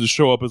didn't choose to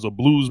show up as a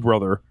blues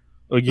brother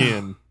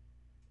again.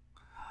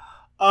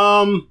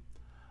 I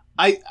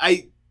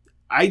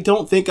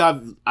don't think I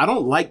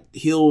don't like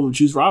heel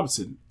Juice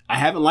Robinson. I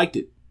haven't liked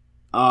it.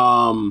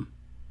 I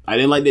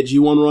didn't like that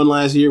G1 run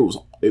last year.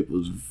 It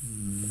was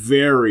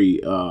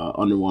very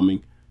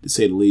underwhelming, to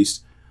say the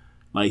least.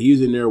 He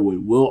was in there with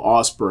Will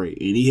Ospreay,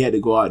 and he had to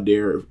go out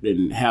there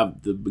and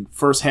have the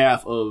first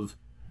half of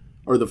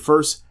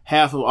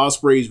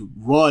Ospreay's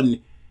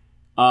run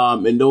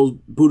in those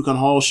Budokan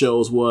Hall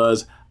shows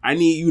was, I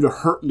need you to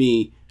hurt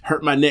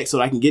my neck so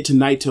that I can get to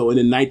Naito, and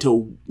then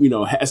Naito,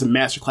 has a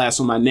masterclass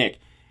on my neck.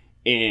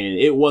 And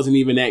it wasn't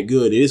even that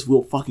good. It is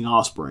Will fucking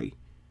Ospreay.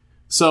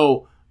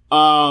 So,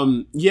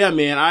 yeah,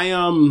 man,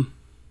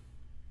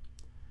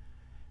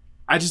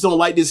 I just don't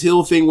like this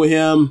heel thing with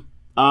him.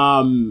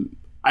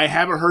 I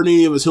haven't heard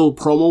any of his heel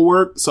promo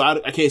work, so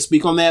I can't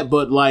speak on that.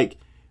 But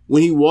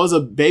when he was a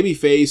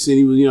babyface and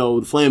he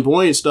was,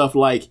 flamboyant stuff,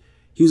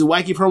 he was a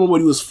wacky promo, but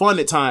he was fun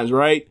at times,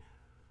 right?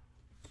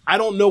 I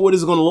don't know what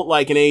it's going to look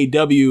like in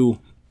AEW.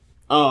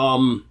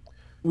 I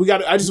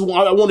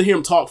want to hear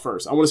him talk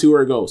first. I want to see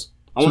where it goes.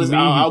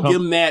 I'll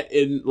give him that,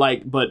 and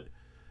like, but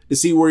to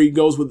see where he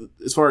goes with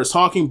as far as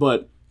talking,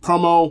 but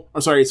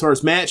as far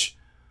as match,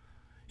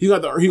 he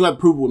got the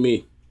proof with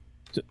me.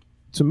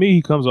 To me,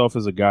 he comes off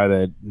as a guy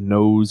that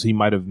knows he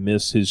might have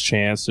missed his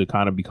chance to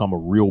kind of become a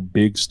real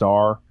big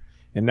star,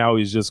 and now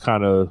he's just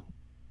kind of,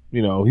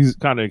 he's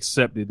kind of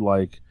accepted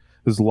like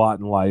his lot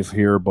in life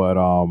here. But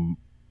and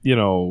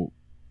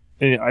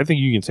I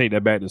think you can take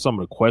that back to some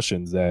of the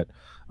questions that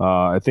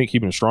I think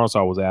even Strong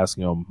Style was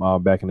asking him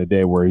back in the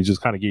day, where he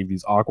just kind of gave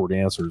these awkward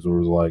answers. It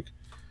was like,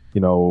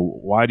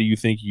 why do you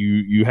think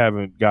you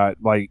haven't got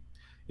like,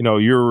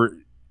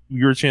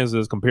 your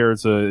chances compared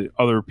to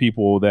other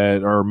people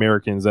that are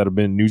Americans that have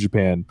been in New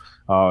Japan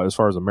as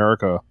far as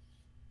America?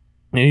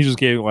 And he just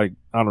gave like,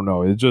 I don't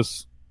know. It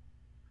just,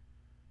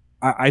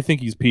 I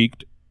think he's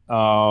peaked.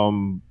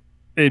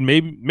 And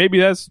maybe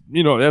that's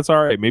that's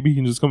all right. Maybe he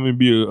can just come and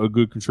be a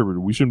good contributor.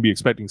 We shouldn't be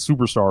expecting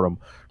superstardom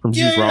from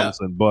Juice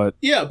Robinson, but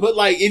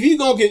like if you're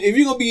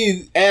gonna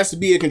be asked to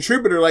be a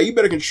contributor, like you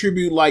better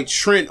contribute like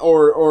Trent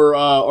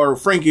or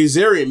Frank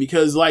Kazarian,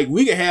 because like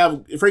we could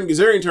have Frank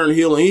Kazarian turn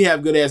heel and he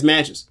have good ass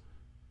matches.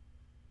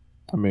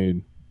 I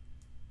mean,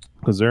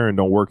 Kazarian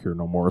don't work here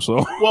no more,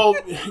 so well,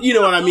 you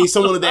know what I mean.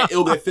 Someone of that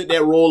ilk that fit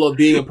that role of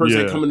being a person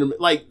that coming to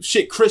like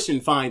shit.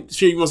 Christian, fine.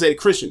 Shit, you want to say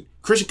Christian?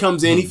 Christian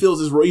comes in, he fills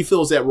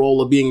that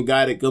role of being a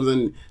guy that comes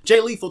in.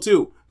 Jay Lethal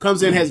too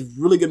comes in, has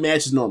really good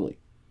matches normally.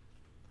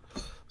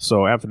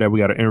 So after that, we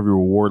got an interview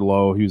with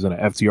Wardlow. He was in an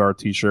FTR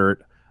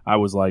t-shirt. I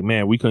was like,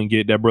 man, we couldn't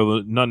get that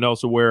brother nothing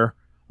else to wear.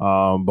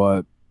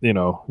 But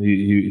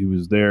he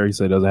was there. He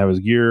said he doesn't have his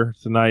gear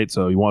tonight,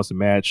 so he wants to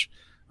match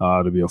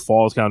to be a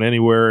Falls Count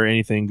Anywhere,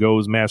 anything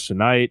goes match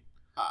tonight.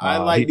 I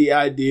like the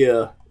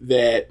idea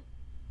that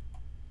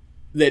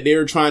they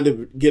were trying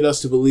to get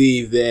us to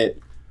believe that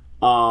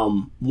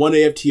one of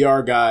the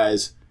FTR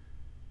guys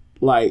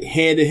like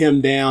handed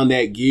him down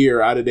that gear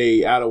out of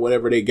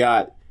whatever they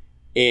got,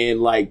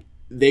 and like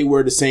they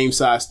wear the same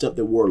size stuff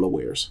that Wardlow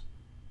wears.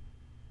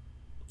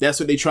 That's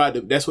what they tried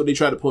to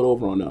put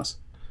over on us.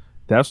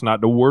 That's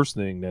not the worst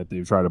thing that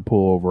they tried to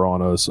pull over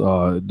on us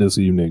this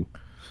evening.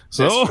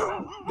 So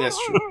that's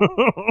true.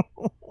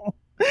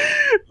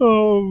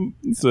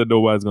 He said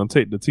nobody's gonna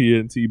take the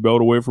TNT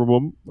belt away from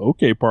him.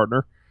 Okay,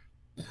 partner.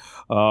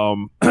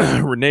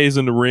 Renee's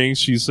in the ring.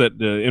 She said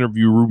to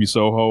interview Ruby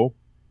Soho.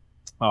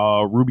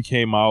 Ruby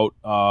came out.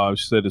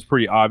 She said it's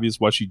pretty obvious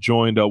why she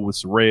joined up with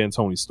Saraya and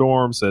Tony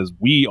Storm. Says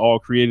we all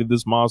created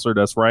this monster.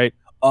 That's right,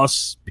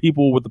 us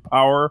people with the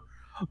power.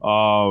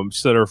 She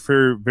said her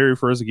very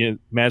first title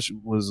match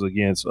was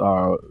against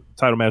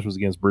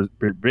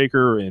Britt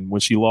Baker, and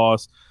when she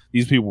lost,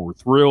 these people were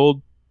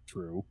thrilled.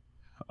 True.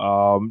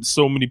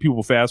 So many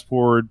people fast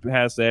forward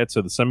past that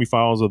to the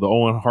semifinals of the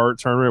Owen Hart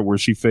tournament, where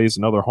she faced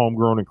another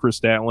homegrown and Chris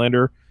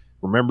Statlander.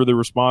 Remember the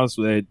response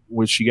that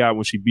when she got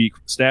when she beat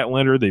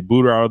Statlander, they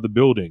booed her out of the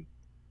building.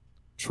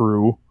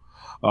 True.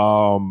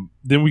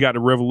 Then we got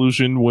the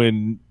Revolution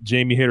when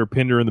Jamie Hayter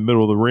pinned her in the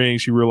middle of the ring.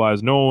 She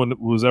realized no one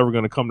was ever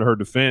going to come to her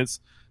defense.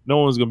 No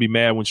one's going to be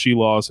mad when she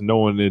lost, and no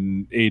one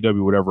in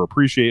AEW would ever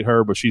appreciate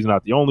her, but she's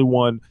not the only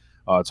one.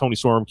 Tony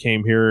Storm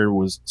came here and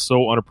was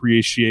so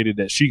unappreciated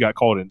that she got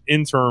called an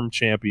interim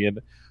champion.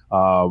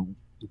 Now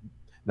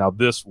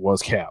this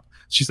was Cap.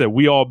 She said,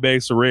 we all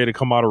begged Saraya to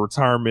come out of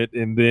retirement,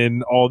 and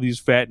then all these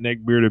fat neck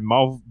bearded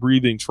mouth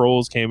breathing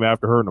trolls came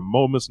after her in a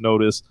moment's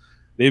notice.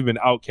 They've been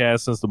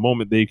outcast since the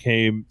moment they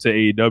came to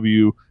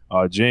AEW.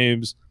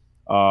 James,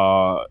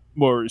 or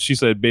she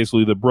said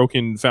basically the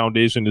broken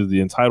foundation is the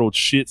entitled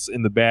shits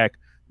in the back.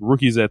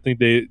 Rookies that think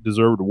they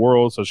deserve the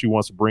world, so she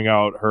wants to bring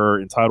out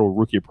her entitled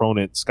rookie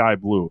opponent, Sky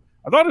Blue.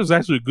 I thought it was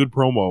actually a good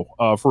promo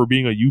for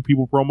being a You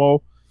People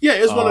promo. Yeah,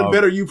 it's one of the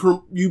better You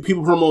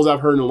People promos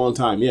I've heard in a long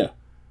time, yeah.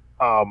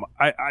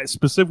 I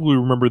specifically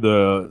remember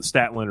the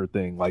Statlander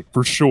thing, like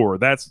for sure.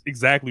 That's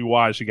exactly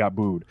why she got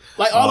booed.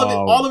 Like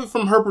all of it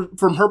from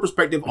her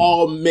perspective,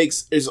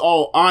 is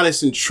all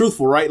honest and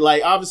truthful, right?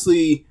 Like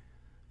obviously,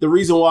 the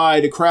reason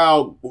why the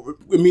crowd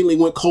immediately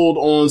went cold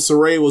on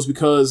Saraya was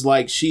because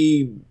like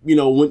she,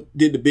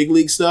 did the big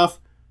league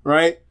stuff,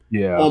 right?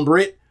 Yeah, on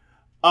Britt.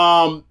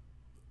 But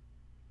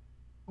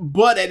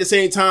at the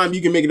same time,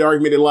 you can make an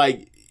argument that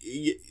like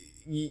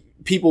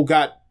people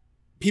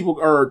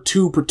are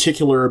too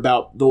particular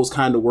about those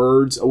kind of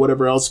words or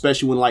whatever else,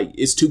 especially when like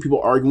it's two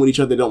people arguing with each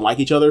other that don't like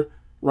each other,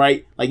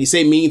 right? Like you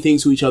say mean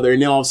things to each other, and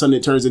then all of a sudden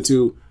it turns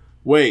into,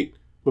 wait,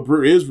 but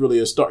Britt is really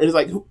a star. And it's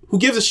like, who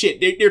gives a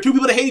shit? They're two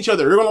people that hate each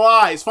other. They're gonna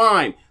lie. It's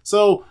fine.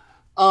 So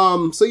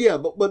yeah,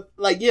 but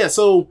like yeah.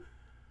 So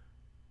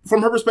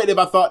from her perspective,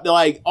 I thought that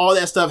like all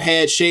that stuff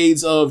had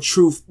shades of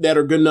truth that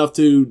are good enough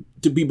to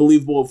be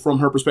believable from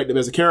her perspective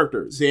as a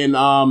character.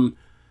 And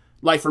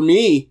like for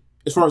me,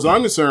 as far as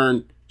I'm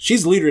concerned,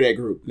 she's the leader of that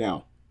group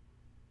now.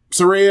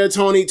 Saraya,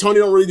 Tony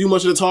don't really do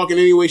much of the talking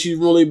anyway. She's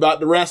really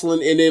about the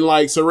wrestling. And then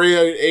like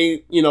Saraya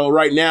ain't,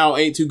 right now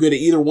ain't too good at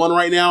either one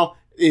right now.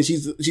 And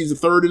she's the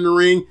third in the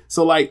ring.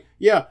 So like,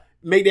 yeah,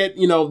 make that,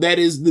 that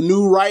is the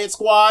new Riot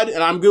Squad,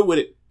 and I'm good with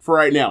it for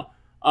right now.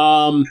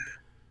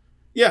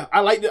 Yeah, I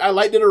like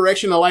the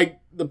direction. I like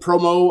the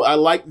promo. I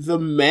like the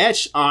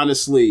match.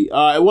 Honestly,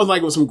 it wasn't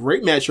like it was some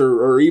great match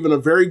or even a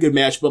very good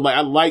match, but like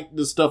I like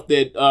the stuff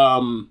that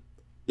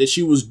that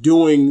she was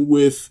doing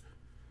with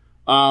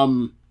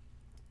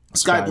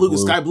Sky Blue.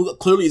 Because Sky Blue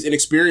clearly is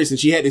inexperienced, and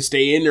she had to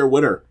stay in there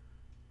with her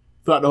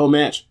throughout the whole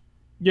match.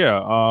 Yeah,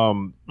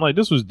 like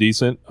this was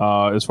decent.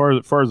 As far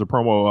as the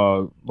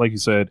promo, like you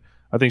said,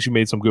 I think she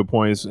made some good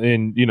points,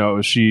 and you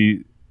know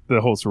the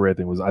whole Saraya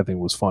thing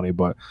was funny,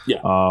 but yeah,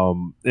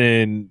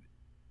 and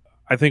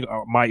I think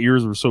my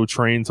ears were so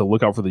trained to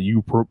look out for the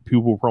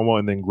pupil promo,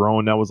 and then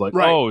Grown, that was like,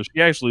 oh,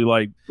 she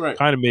actually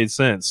kind of made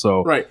sense.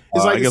 So it's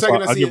like I guess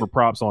I'll give her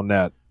props on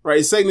that. Right,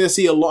 it's second to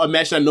see a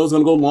match that I know is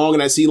going to go long,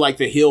 and I see like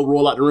the heel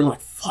roll out the ring,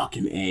 like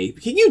fucking A.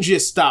 Can you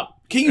just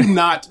stop? Can you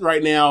not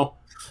right now?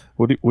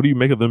 What do you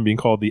make of them being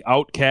called the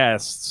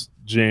Outcasts,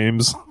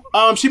 James?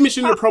 She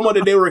mentioned in the promo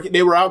that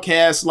they were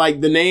Outcasts.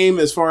 Like the name,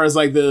 as far as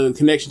like the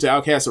connection to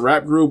Outcasts, a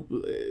rap group,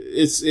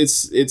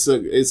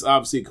 it's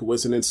obviously a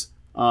coincidence.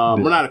 Well,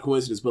 not a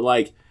coincidence, but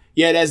like,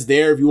 yeah, that's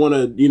there. If you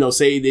want to,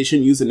 say they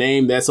shouldn't use the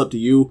name, that's up to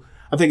you.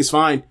 I think it's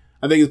fine.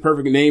 I think it's a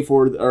perfect name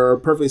or a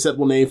perfectly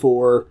acceptable name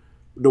for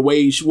the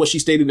way what she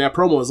stated in that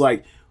promo is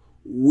like,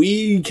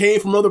 we came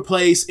from another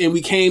place and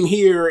we came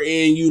here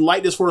and you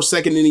liked us for a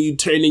second and then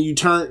you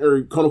turn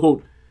or quote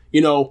unquote,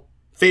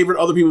 favorite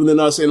other people than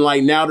us, and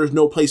like now there's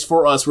no place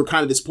for us. We're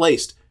kind of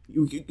displaced.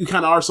 You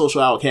kind of are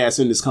social outcasts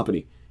in this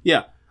company.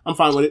 Yeah, I'm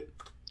fine with it.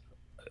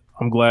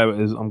 I'm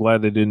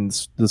glad they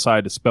didn't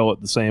decide to spell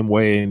it the same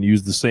way and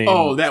use the same.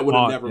 Oh, that would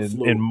have never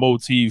flew. And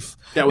motif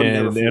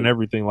and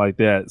everything like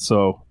that.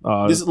 So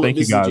thank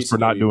you guys for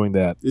not doing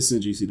that. This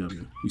is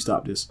GCW. You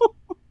stop this.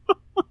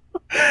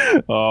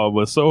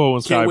 But Soho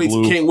and Sky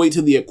Blue. Can't wait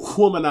till the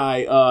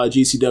Aquemini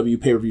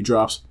GCW pay-per-view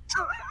drops.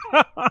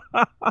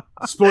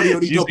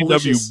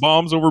 GCW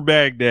bombs over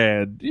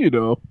Baghdad,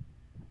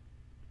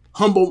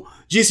 Humble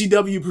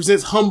GCW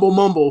presents Humble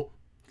Mumble.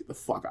 Get the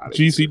fuck out of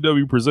here.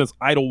 GCW presents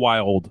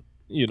Idlewild,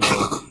 No,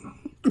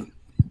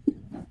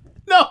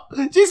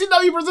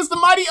 GCW presents the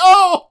Mighty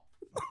O.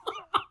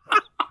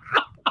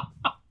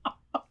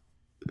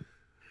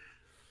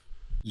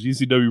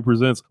 GCW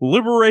presents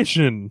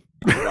Liberation.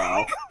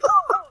 Wow.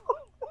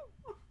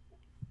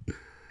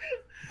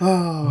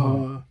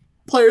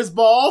 Players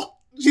Ball.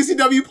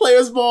 GCW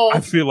Players Ball. I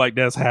feel like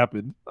that's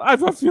happened. I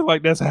feel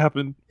like that's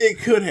happened. It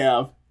could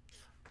have.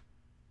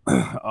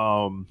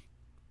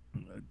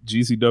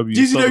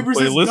 GCW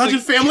presents Dungeon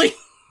Family.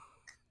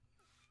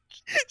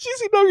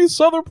 GCW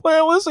Southern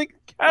Playalistic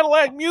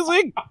Cadillac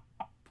Music.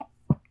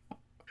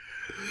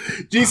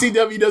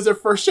 GCW does their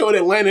first show in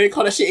Atlanta. They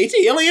call that shit AT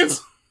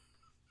Aliens.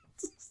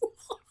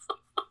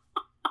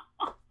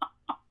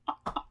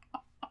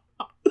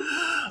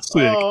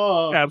 Sick.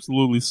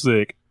 Absolutely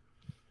sick.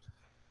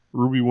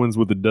 Ruby wins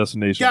with the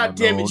destination. God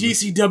damn it,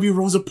 GCW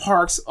Rosa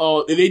Parks. Oh,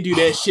 if they do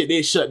that shit,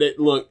 they shut that.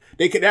 Look,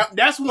 they could.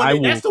 That's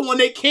the one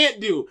they can't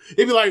do.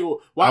 They'd be like,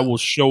 well, why? I will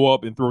show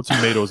up and throw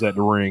tomatoes at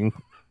the ring.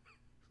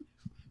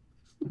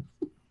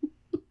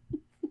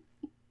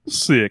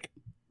 Sick.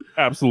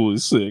 Absolutely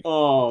sick.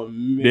 Oh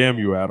man. Damn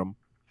you, Adam.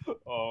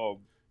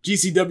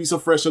 GCW so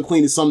fresh and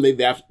clean is something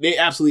they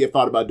absolutely have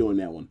thought about doing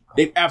that one.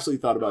 They've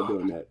absolutely thought about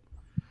doing that.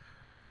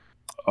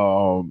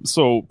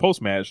 So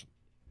post match,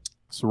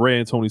 Saraya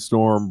and Toni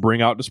Storm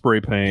bring out the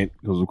spray paint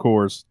because of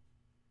course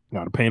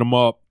got to paint them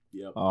up.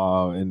 Yep.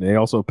 And they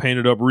also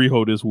painted up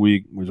Riho this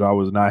week, which I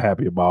was not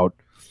happy about.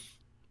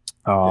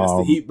 That's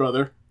the heat,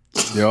 brother.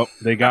 Yep,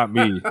 they got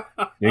me.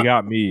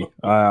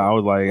 I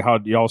was like, "How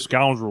y'all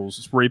scoundrels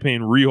spray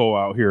paint Riho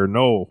out here?"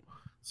 No.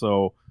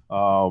 So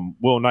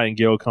Will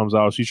Nightingale comes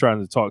out. She's trying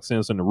to talk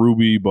sense into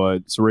Ruby,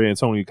 but Saraya and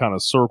Toni kind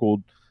of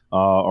circled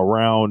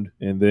around,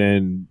 and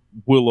then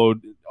Willow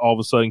all of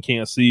a sudden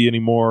can't see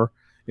anymore,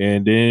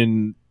 and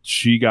then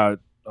she got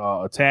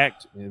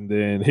attacked and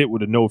then hit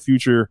with a no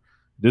future.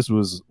 This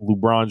was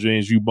LeBron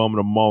James, you bumming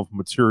a month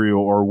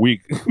material or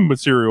week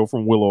material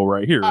from Willow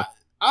right here.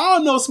 I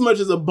don't know so much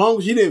as a bum.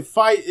 She didn't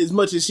fight as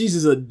much as she's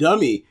just a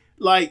dummy.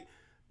 Like,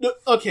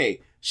 okay,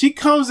 she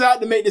comes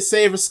out to make the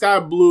save for Sky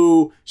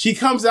Blue. She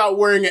comes out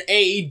wearing an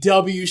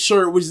AEW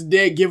shirt, which is a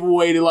dead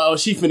giveaway to like, oh,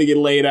 she finna get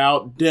laid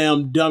out.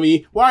 Damn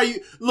dummy. Why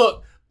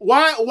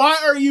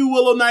are you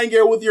Willow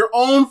Nightingale with your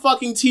own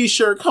fucking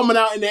t-shirt coming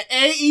out in the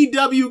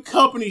AEW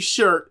company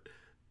shirt?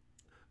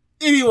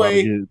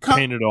 Anyway,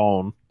 painted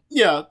on.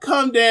 Yeah,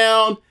 come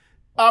down.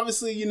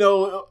 Obviously, it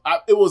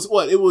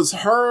was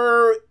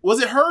her.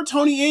 Was it her,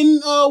 Toni,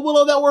 and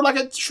Willow that were like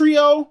a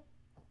trio?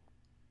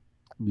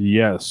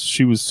 Yes,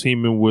 she was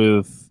teaming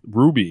with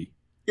Ruby.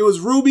 It was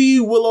Ruby,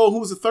 Willow. Who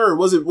was the third?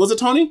 Was it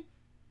Toni?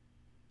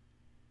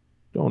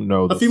 Don't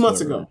know. A few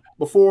months ago,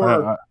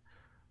 before.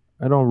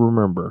 I don't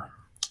remember.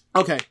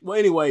 Okay. Well,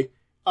 anyway,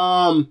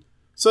 so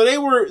they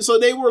were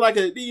like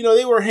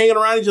they were hanging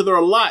around each other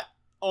a lot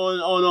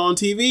on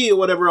TV or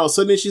whatever else.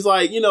 So then she's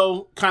like,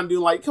 kind of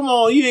doing like, come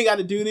on, you ain't got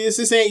to do this.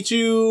 This ain't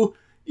you.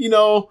 It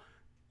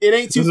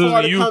ain't too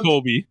far to come. This isn't you,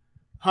 Colby.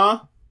 Huh?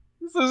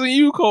 This isn't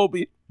you,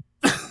 Colby.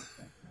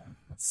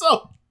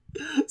 So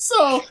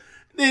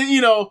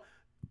then,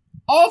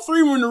 all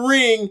three were in the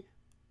ring.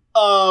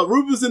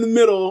 Ruby was in the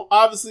middle.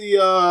 Obviously,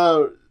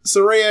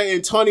 Saraya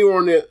and Tony were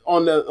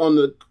on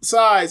the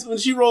sides. When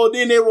she rolled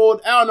in, they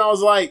rolled out, and I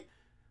was like,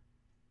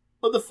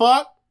 "What the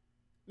fuck?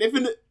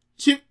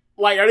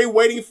 Are they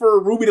waiting for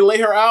Ruby to lay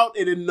her out?"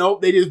 And then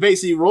nope, they just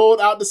basically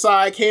rolled out the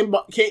side, came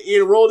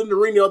in, rolled in the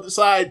ring the other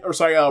side,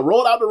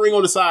 rolled out the ring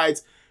on the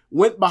sides,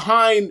 went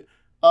behind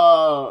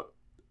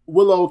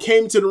Willow,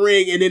 came to the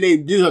ring, and then they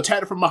just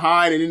attacked her from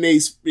behind, and then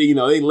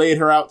they laid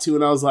her out too.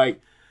 And I was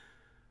like,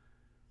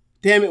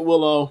 "Damn it,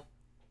 Willow,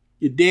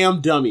 you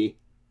damn dummy,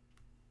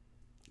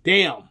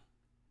 damn."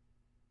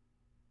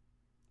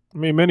 I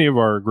mean, many of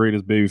our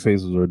greatest baby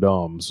faces are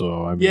dumb,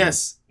 so I mean,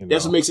 yes,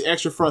 that's what makes it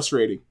extra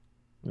frustrating.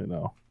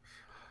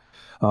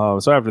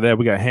 So after that,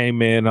 we got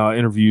Hangman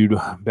interviewed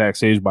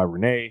backstage by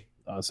Renee.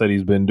 Said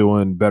he's been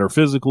doing better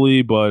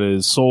physically, but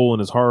his soul and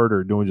his heart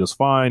are doing just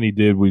fine. He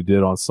did what he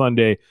did on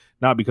Sunday,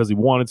 not because he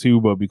wanted to,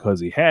 but because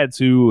he had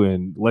to,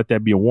 and let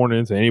that be a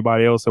warning to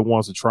anybody else that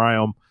wants to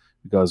try him,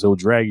 because he'll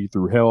drag you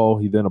through hell.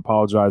 He then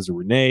apologized to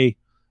Renee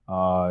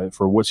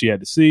for what she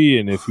had to see,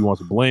 and if he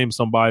wants to blame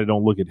somebody,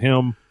 don't look at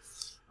him.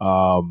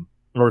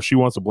 Or she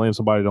wants to blame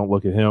somebody, don't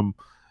look at him.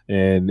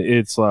 And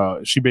it's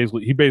he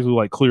basically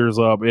like clears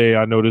up, "Hey,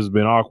 I know this has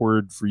been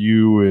awkward for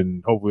you,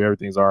 and hopefully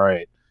everything's all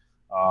right."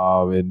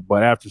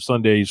 But after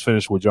Sunday, he's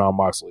finished with Jon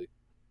Moxley.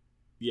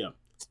 Yeah,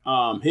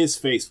 his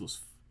face was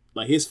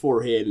like his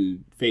forehead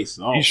and face.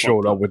 All he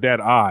showed up with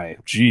that eye.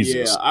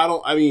 Jesus.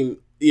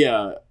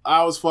 Yeah,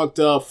 I was fucked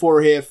up.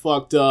 Forehead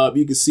fucked up.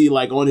 You can see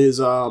around his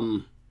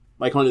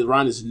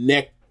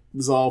neck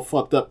was all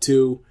fucked up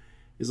too.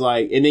 It's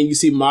like, and then you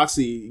see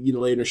Moxley,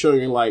 later in the show,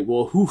 and you're like,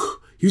 well,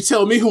 you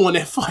tell me who won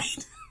that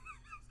fight.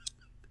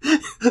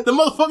 The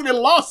motherfucker that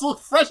lost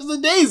looked fresh as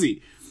a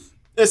daisy,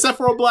 except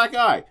for a black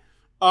eye.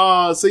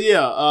 He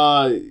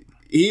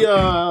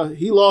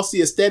lost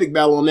the aesthetic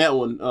battle on that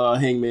one.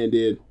 Hangman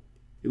did.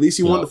 At least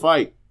he won the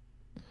fight.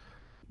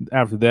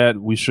 After that,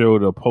 we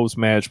showed a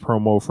post-match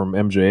promo from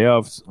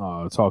MJF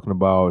talking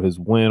about his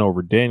win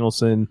over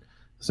Danielson.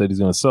 Said he's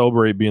going to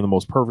celebrate being the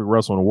most perfect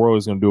wrestler in the world.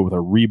 He's going to do it with a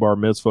rebar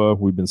mitzvah.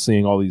 We've been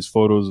seeing all these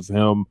photos of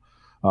him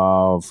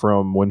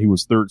from when he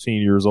was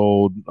 13 years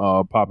old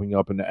popping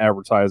up in the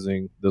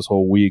advertising this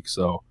whole week.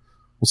 So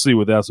we'll see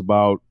what that's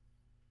about.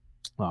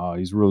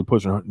 He's really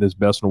pushing this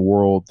best in the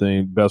world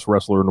thing, best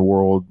wrestler in the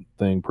world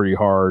thing pretty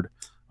hard.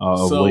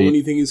 So when do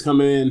you think he's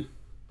coming in?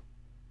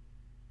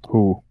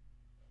 Who?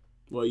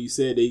 Well, you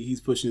said that he's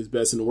pushing his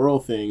best in the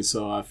world thing,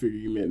 so I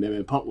figured you meant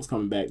that Punk was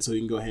coming back, so you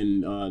can go ahead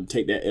and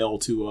take that L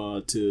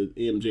to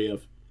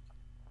MJF.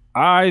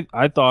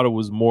 I thought it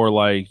was more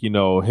like,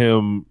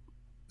 him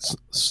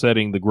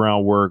setting the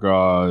groundwork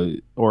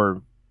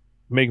or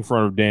making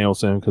fun of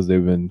Danielson because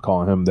they've been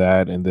calling him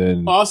that, and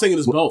then I was thinking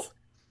it's both.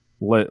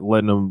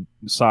 Letting him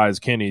size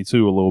Kenny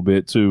too a little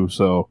bit too.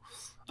 So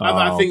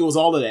I think it was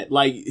all of that.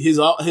 Like his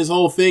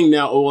whole thing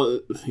now.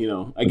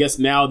 I guess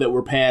now that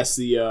we're past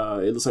the,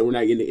 it looks like we're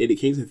not getting the Eddie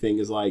Kingston thing.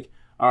 Is like,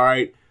 all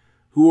right,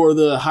 who are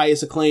the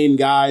highest acclaimed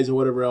guys or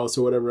whatever else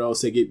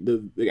that get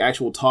the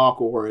actual talk,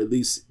 or at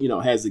least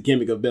has the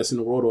gimmick of best in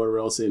the world or whatever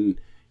else, and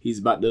he's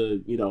about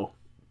to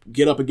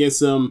get up against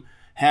them,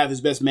 have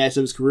his best match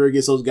of his career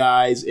against those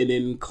guys, and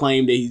then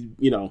claim that he's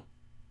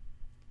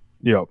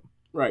Yep.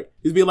 Right.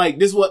 He'd be like,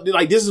 this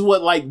is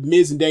what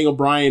Miz and Daniel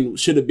Bryan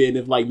should have been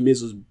if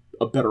Miz was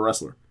a better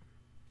wrestler.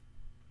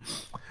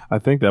 I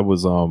think that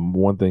was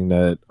one thing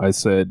that I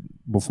said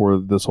before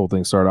this whole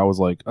thing started. I was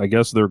like, I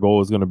guess their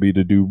goal is going to be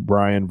to do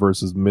Bryan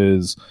versus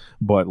Miz,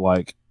 but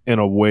in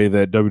a way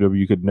that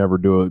WWE could never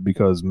do it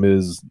because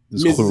Miz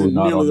is clearly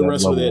not on the that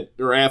wrestler level.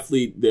 or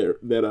athlete that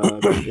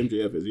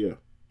MJF is. Yeah.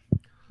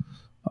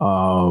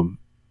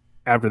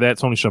 After that,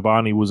 Tony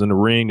Schiavone was in the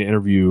ring to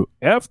interview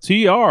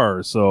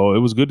FTR. So it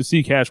was good to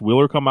see Cash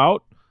Wheeler come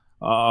out.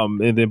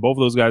 And then both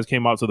of those guys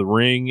came out to the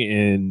ring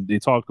and they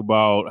talked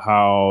about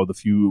how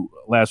the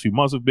last few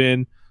months have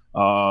been. They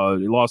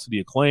lost to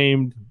the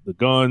Acclaimed, the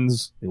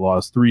Guns. They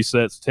lost 3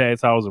 sets of tag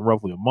titles in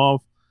roughly a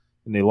month.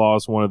 And they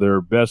lost one of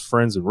their best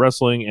friends in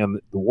wrestling and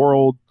the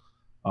world,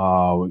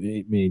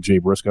 meaning Jay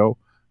Briscoe.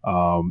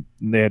 And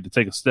they had to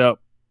take a step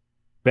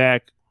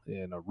back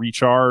and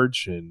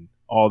recharge and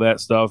all that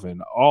stuff.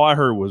 And all I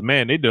heard was,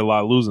 man, they did a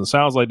lot of losing.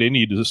 Sounds like they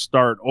need to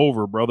start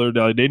over, brother.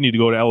 They need to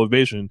go to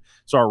Elevation,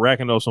 start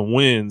racking up some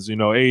wins.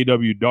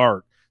 AEW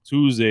Dark,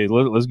 Tuesday.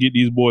 Let's get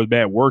these boys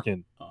back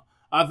working.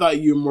 I thought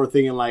you were more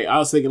thinking I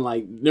was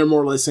thinking they're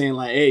more or less saying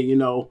hey,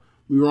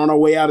 we were on our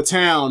way out of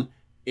town.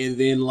 And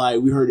then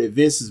we heard that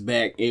Vince is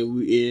back and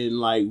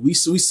we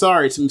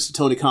sorry to Mr.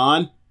 Tony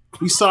Khan.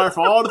 We sorry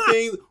for all the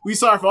things. We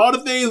sorry for all the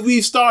things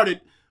we've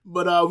started,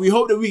 but we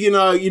hope that we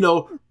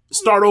can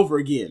start over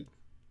again.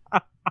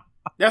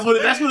 That's what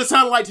it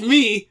sounded like to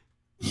me.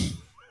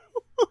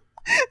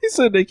 He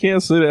said they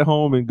can't sit at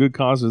home in good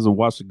conscience and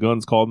watch the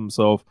Guns call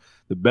themselves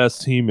the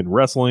best team in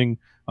wrestling.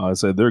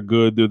 Said they're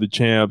good, they're the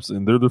champs,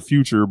 and they're the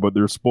future, but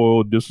they're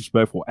spoiled,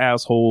 disrespectful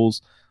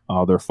assholes.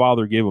 Their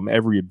father gave them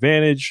every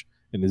advantage,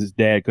 and his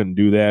dad couldn't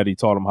do that. He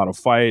taught them how to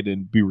fight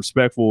and be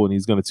respectful, and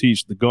he's going to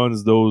teach the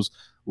Guns those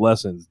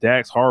lessons.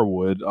 Dax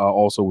Harwood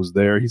also was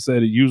there. He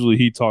said usually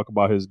he'd talk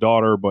about his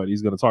daughter, but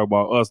he's going to talk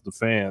about us, the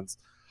fans.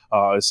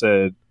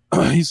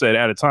 He said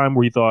at a time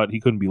where he thought he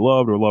couldn't be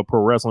loved or love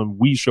pro wrestling,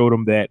 we showed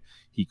him that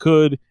he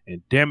could,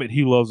 and damn it,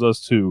 he loves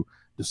us too.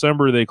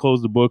 December, they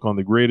closed the book on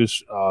the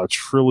greatest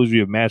trilogy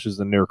of matches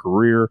in their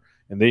career,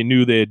 and they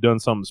knew they had done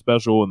something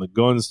special, and the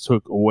Guns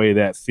took away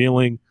that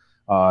feeling.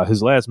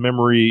 His last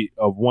memory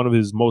of one of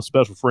his most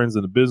special friends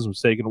in the business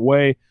was taken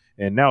away,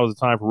 and now is the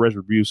time for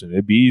retribution.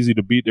 It'd be easy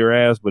to beat their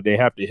ass, but they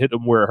have to hit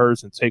them where it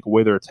hurts and take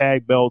away their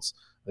tag belts.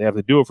 They have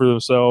to do it for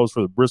themselves,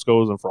 for the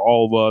Briscoes, and for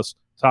all of us.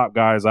 Top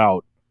guys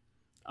out.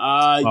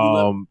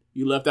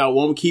 You left out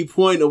one key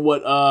point of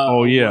what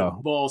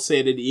what Ball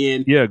said at the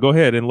end. Yeah, go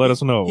ahead and let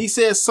us know. He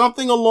says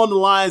something along the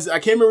lines, I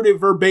can't remember it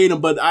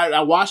verbatim, but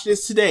I watched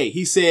this today.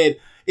 He said,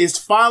 it's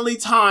finally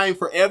time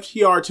for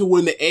FTR to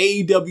win the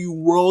AEW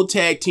World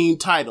Tag Team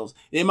titles.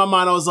 And in my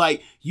mind, I was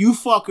like, you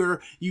fucker,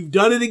 you've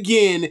done it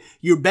again.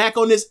 You're back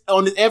on this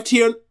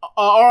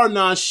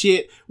FTR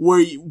shit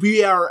where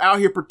we are out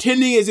here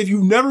pretending as if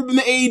you've never been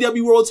the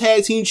AEW World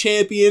Tag Team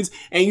champions,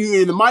 and you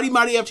and the Mighty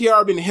FTR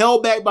have been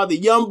held back by the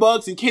Young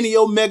Bucks and Kenny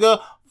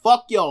Omega.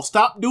 Fuck y'all.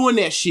 Stop doing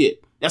that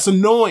shit. That's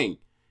annoying.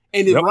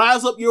 And it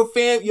rise up your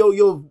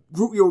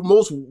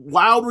most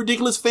wild,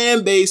 ridiculous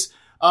fan base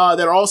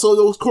that are also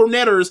those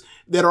cornetters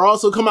that are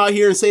also come out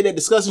here and say that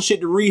discussing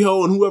shit to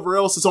Riho and whoever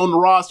else is on the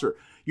roster.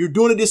 You're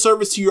doing a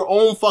disservice to your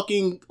own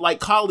fucking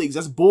colleagues.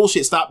 That's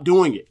bullshit. Stop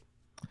doing it.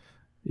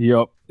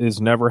 Yep. It's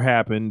never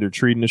happened. They're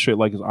treating this shit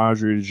like it's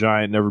Andre the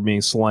Giant never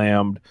being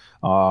slammed.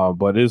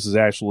 But this is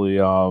actually,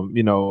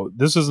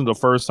 this isn't the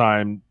first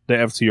time the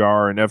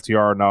FTR and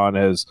FTR Non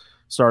has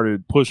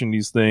started pushing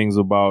these things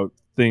about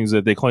things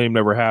that they claim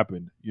never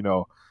happened.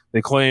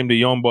 They claim the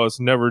Young Bucks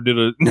have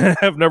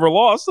never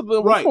lost to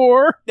them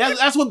before.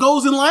 That's what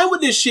goes in line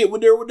with this shit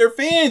with their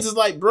fans. Is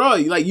like, bro,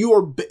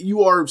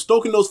 you are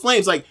stoking those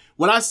flames. Like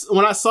when I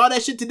saw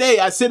that shit today,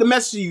 I sent a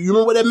message to you. You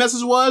remember what that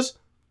message was?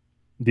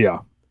 Yeah.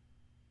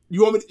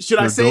 You want me? Should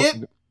I say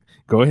it?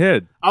 Go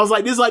ahead. I was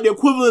like, this is like the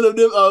equivalent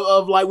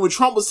of like when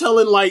Trump was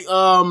telling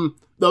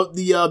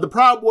the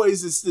Proud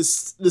Boys to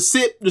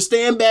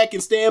stand back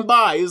and stand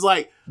by. It's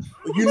like,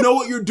 you know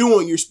what you're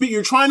doing.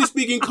 You're trying to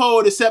speak in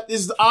code, except this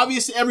is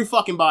obvious to every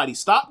fucking body.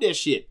 Stop that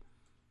shit.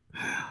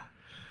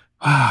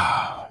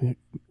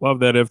 Love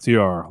that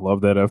FTR.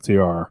 Love that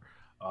FTR.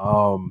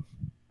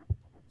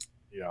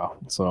 Yeah.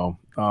 So,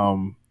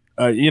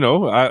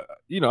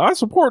 I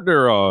support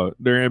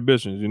their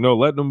ambitions.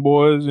 Let them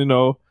boys,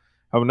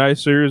 have a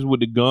nice series with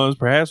the Guns,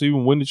 perhaps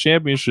even win the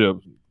championship.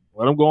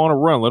 Let them go on a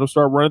run. Let them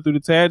start running through the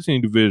tag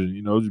team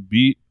division. Just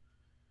beat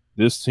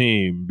this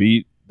team,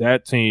 beat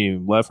that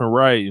team, left and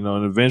right.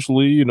 And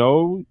eventually, you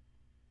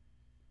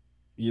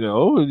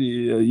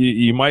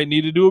might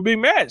need to do a big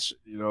match.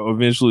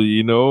 Eventually,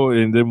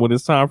 and then when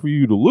it's time for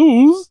you to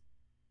lose,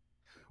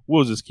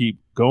 we'll just keep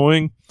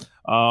going.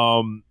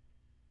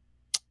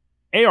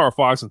 AR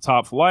Fox and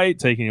Top Flight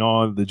taking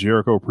on the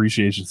Jericho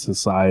Appreciation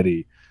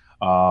Society.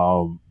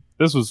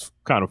 This was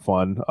kind of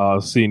fun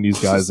seeing these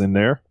guys in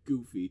there.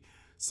 Goofy.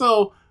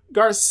 So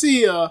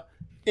Garcia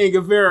and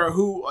Guevara,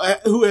 who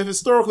have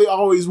historically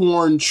always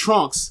worn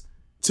trunks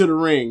to the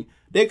ring,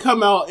 they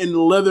come out in the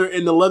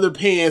leather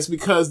pants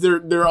because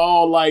they're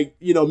all like,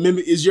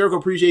 is Jericho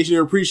Appreciation.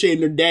 They're appreciating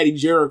their daddy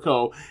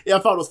Jericho. Yeah, I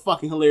thought it was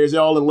fucking hilarious. They're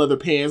all in leather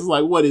pants.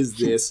 Like, what is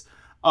this?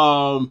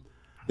 But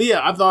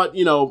yeah, I thought,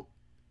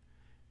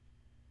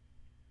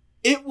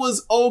 it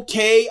was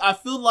okay. I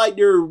feel like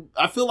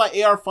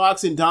AR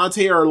Fox and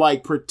Dante are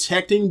like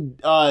protecting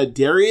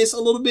Darius a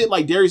little bit.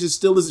 Like Darius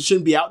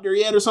shouldn't be out there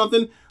yet or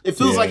something. It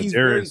feels like he's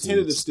Darius very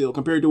tentative still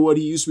compared to what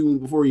he used to be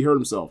before he hurt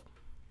himself.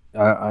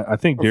 I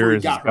think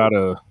Darius has got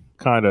to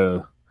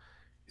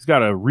he's got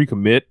to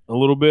recommit a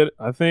little bit.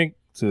 I think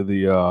to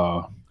the.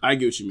 I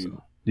get what you mean.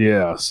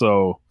 Yeah.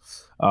 So,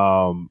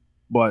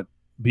 but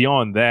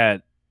beyond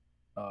that,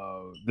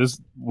 this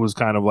was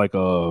kind of like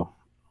a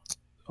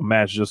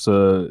match just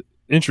to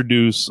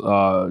introduce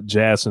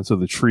Jazz into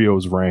the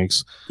trios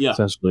ranks. Yeah.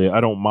 Essentially,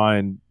 I don't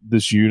mind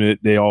this unit.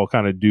 They all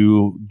kind of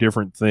do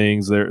different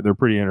things. They're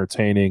pretty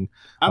entertaining.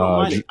 I don't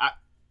mind it.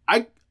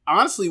 I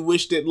honestly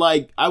wish that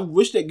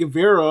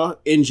Guevara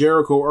and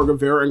Jericho or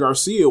Guevara and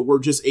Garcia were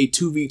just a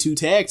 2v2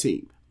 tag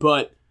team.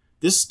 But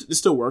this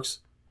still works,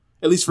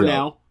 at least for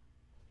now.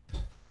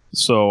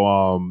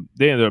 So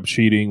they ended up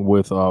cheating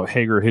with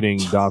Hager hitting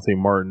Dante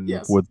Martin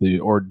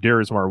or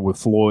Darius Martin with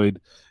Floyd,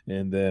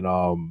 and then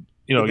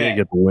didn't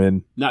get the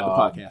win. Not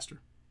the podcaster.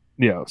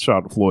 Yeah, shout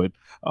out to Floyd.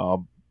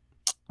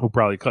 We'll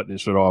probably cut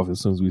this shit off as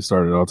soon as we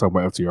started. I'll talk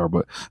about FTR,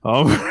 but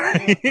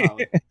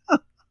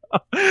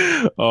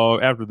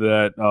after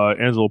that,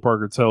 Angelo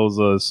Parker tells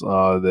us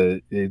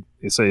that it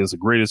says it's the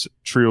greatest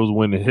trios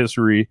win in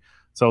history.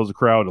 Tells the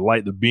crowd to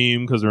light the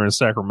beam because they're in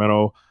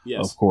Sacramento,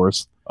 of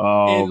course.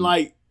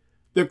 And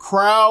the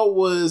crowd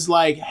was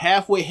like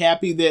halfway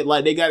happy that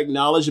like they got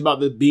acknowledged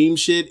about the beam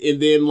shit,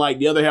 and then like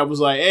the other half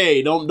was like,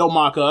 "Hey, don't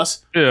mock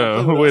us."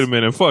 Yeah, wait a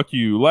minute, fuck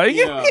you. Like,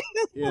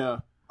 yeah.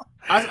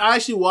 I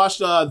actually watched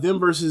them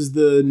versus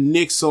the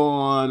Knicks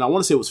on, I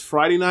want to say it was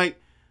Friday night.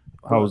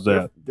 How was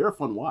that? They're a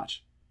fun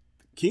watch.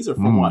 Kings are a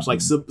fun watch. Like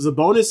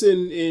Sabonis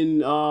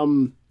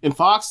and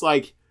Fox,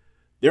 like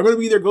they're going to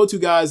be their go-to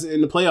guys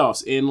in the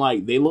playoffs, and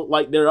like they look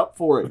like they're up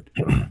for it.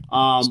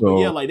 But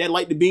yeah, like that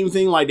light the beam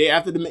thing. Like they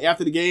after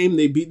the game,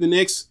 they beat the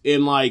Knicks,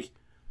 and like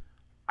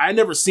I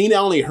never seen it. I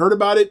only heard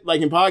about it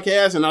like in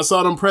podcasts, and I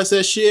saw them press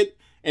that shit.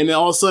 And then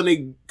all of a sudden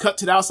they cut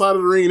to the outside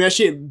of the ring and that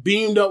shit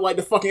beamed up like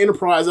the fucking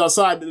Enterprise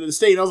outside the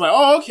state. And I was like,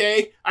 oh,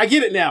 okay. I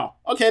get it now.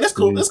 Okay, that's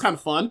cool. That's kind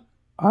of fun.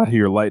 I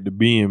hear light the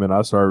beam and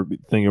I started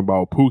thinking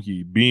about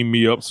Pookie. Beam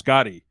me up,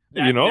 Scotty.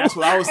 That's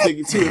what I was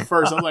thinking too at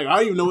first. I was like, I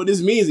don't even know what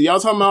this means. Are y'all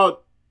talking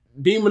about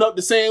beaming up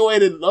the same way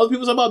that other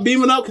people talk about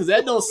beaming up? Because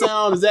that don't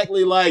sound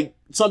exactly like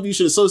something you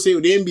should associate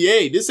with the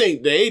NBA. This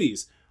ain't the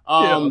 80s.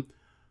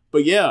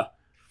 But yeah.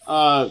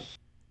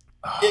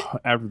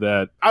 After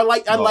that, I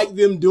like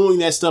them doing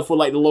that stuff with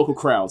like the local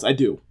crowds. I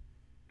do.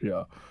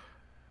 Yeah.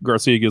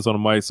 Garcia gets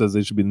on the mic, says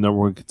they should be the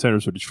number one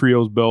contenders for the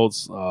trios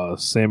belts.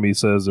 Sammy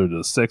says they're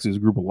the sexiest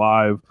group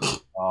alive.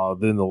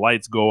 Then the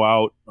lights go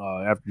out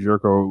after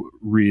Jericho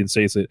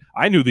reinstates it.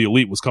 I knew the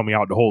Elite was coming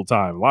out the whole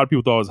time. A lot of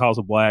people thought it was House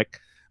of Black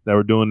that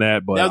were doing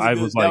that, but that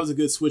was a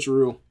good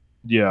switcheroo.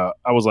 Yeah,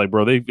 I was like,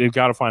 bro, they've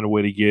got to find a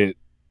way to get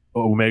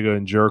Omega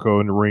and Jericho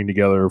in the ring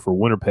together for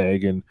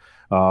Winnipeg, and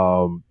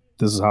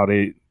this is how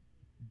they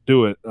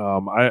do it.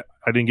 I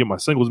didn't get my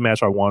singles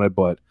match I wanted,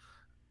 but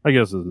I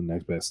guess it's the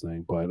next best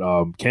thing. But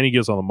Kenny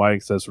gets on the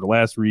mic, says for the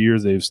last 3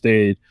 years they've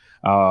stayed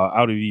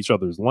out of each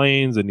other's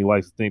lanes, and he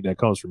likes to think that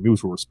comes from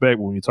mutual respect.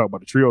 But when you talk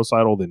about the trios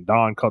title, then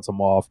Don cuts him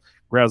off,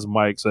 grabs the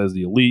mic, says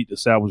the Elite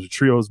established the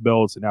trios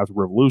belts, and after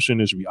Revolution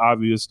it should be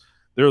obvious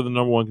they're the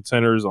number one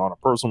contenders. On a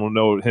personal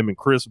note, him and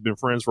Chris have been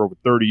friends for over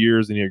 30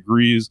 years, and he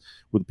agrees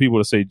with the people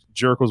that say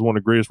Jericho's one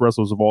of the greatest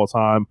wrestlers of all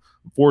time.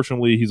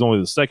 Unfortunately, he's only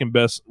the second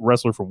best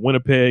wrestler from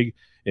Winnipeg.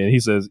 And he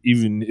says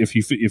even if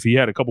he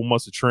had a couple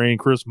months to train,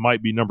 Chris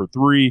might be number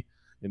 3.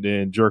 And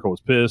then Jericho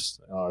was pissed,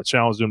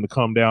 challenged him to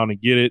come down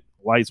and get it.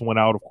 Lights went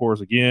out, of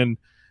course, again,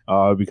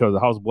 because the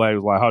House of Black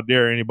was like, how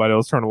dare anybody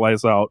else turn the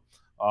lights out?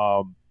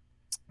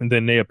 And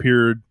then they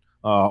appeared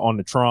on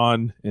the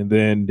Tron, and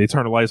then they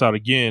turned the lights out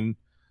again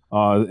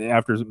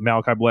after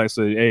Malachi Black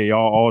said, hey,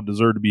 y'all all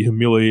deserve to be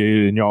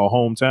humiliated in y'all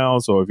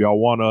hometown. So if y'all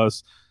want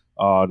us,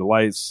 the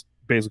lights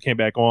basically came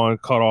back on,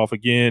 cut off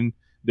again.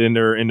 Then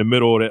they're in the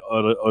middle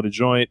of the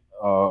joint,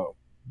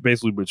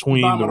 basically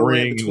between the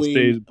ring and the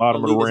stage,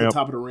 bottom of the ramp,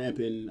 top of the ramp,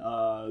 and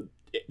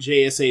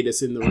JSA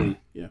that's in the ring.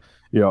 Yeah.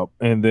 Yeah.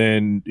 And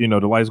then,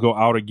 the lights go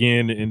out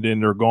again, and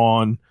then they're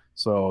gone.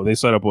 So they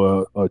set up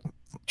a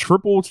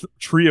triple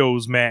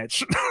trios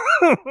match.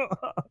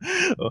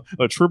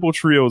 A triple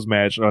trios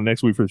match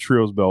next week for the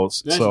trios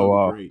belts. That's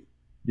gonna be great.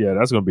 Yeah,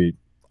 that's going to be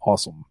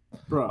awesome.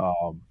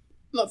 Bro.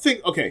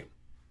 Okay.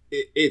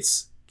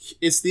 It's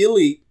the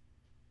Elite.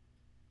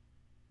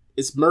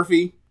 It's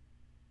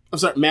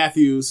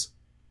Matthews,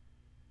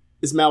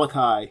 it's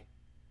Malachi,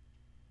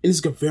 and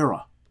it's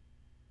Guevara.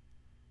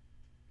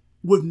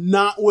 With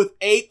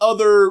 8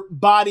 other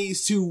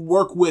bodies to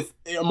work with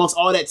amongst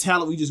all that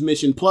talent we just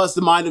mentioned, plus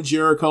the mind of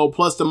Jericho,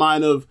 plus the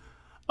mind of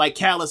like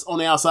Callis on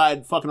the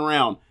outside fucking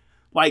around.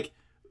 Like,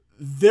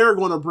 they're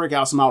going to break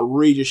out some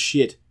outrageous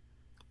shit.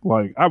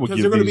 Like, I would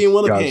because they're going to be in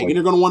Winnipeg, and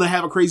they're going to want to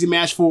have a crazy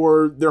match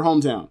for their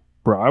hometown.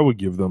 Bro, I would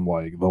give them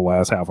like the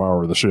last half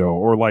hour of the show,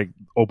 or like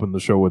open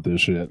the show with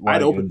this shit. Like,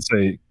 I'd open and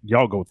say,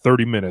 y'all go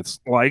 30 minutes.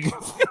 Like,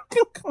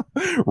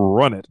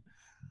 run it.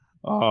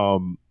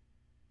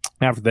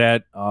 After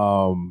that,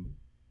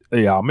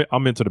 yeah,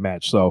 I'm into the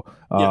match. So,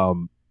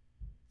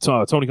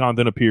 Tony Khan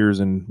then appears,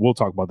 and we'll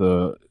talk about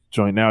the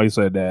joint now. He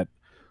said that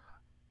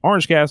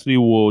Orange Cassidy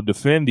will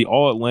defend the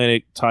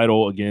All-Atlantic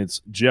title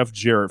against Jeff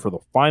Jarrett for the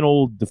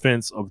final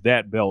defense of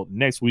that belt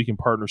next week in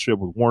partnership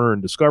with Warner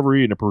and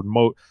Discovery, and to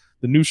promote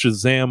the new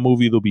Shazam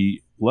movie. They'll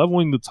be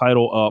leveling the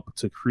title up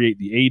to create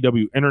the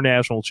AEW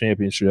International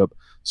Championship.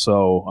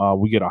 So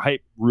we get a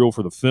hype reel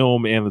for the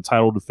film and the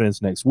title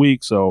defense next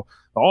week. So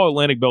the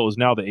All-Atlantic belt is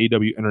now the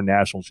AEW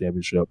International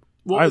Championship.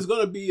 Well, it's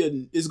going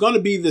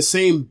to be the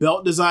same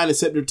belt design,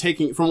 except they're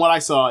taking, from what I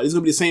saw, it's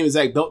going to be the same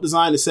exact belt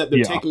design, except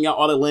they're taking out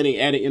All-Atlantic,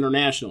 adding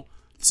International.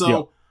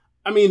 So,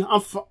 I mean,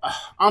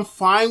 I'm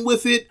fine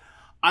with it.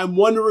 I'm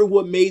wondering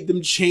what made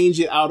them change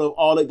it out of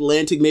All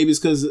Atlantic.Maybe it's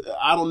because,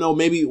 I don't know,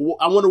 maybe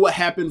I wonder what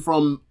happened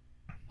from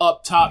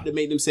up top that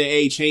made them say,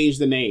 hey, change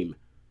the name.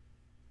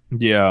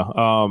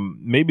 Yeah,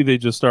 maybe they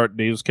just kept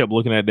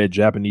looking at that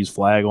Japanese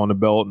flag on the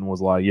belt and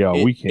was like, yeah,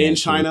 we can't. In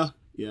China,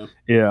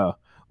 yeah.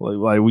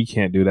 Like we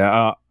can't do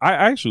that. I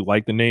actually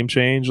like the name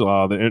change.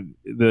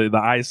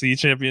 The IC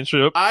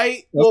championship.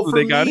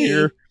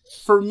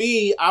 For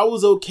me, I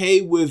was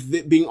okay with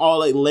it being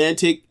All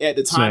Atlantic at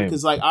the time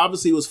because, like,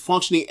 obviously it was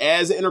functioning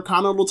as an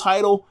Intercontinental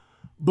title,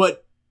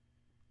 but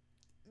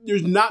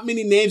there's not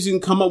many names you can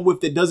come up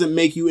with that doesn't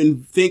make you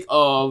think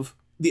of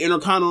the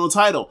Intercontinental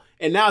title.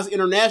 And now it's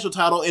International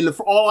title, and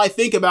all I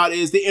think about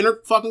is the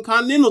fucking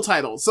Continental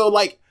title. So,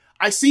 like,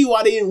 I see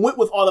why they went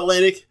with All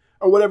Atlantic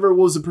or whatever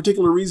was the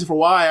particular reason for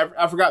why.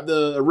 I forgot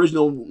the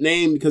original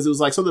name because it was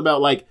like something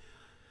about like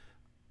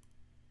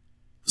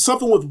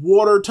something with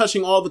water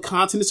touching all the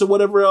continents or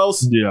whatever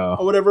else. Yeah.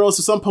 Or whatever else,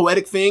 or some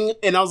poetic thing.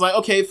 And I was like,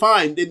 okay,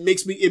 fine. It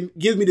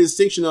gives me the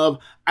distinction of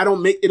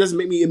it doesn't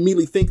make me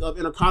immediately think of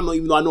Intercontinental,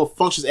 even though I know it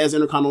functions as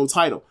Intercontinental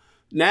title.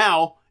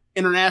 Now,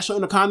 International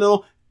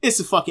Intercontinental, it's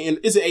an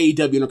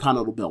AEW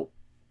Intercontinental belt.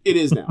 It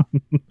is now.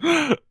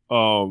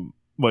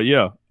 But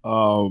yeah.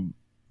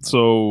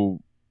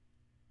 So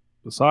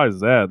besides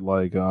that,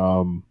 like,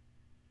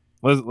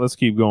 let's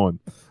keep going.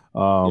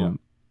 Orange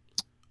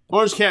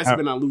Cassidy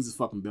better not lose his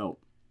fucking belt.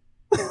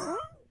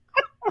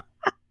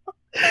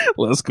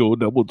 Let's go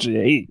Double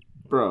J,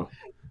 bro.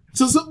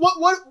 So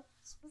what?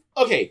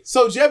 Okay,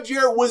 so Jeff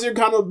Jarrett wins the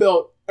Intercontinental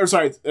belt. Or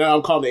sorry,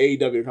 I'm calling the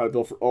AEW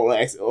Intercontinental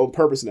belt on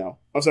purpose now.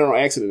 I'm sorry,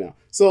 on accident now.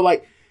 So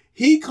like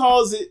he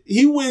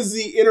wins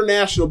the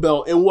international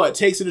belt and what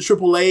takes it to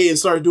AAA and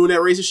starts doing that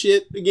racist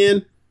shit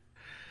again.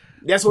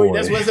 That's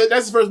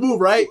his first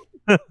move, right?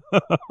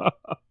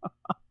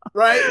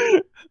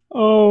 Right?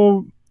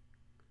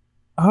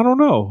 I don't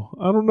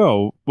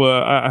know,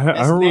 but I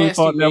haven't really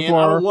thought that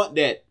far. I don't want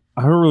that.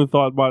 I haven't really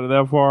thought about it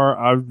that far.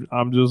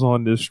 I'm just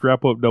on this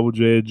strap up Double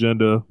J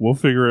agenda. We'll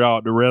figure it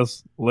out. The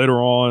rest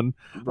later on.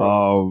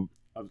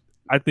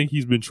 I think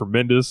he's been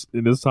tremendous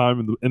in this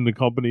time in the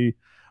company.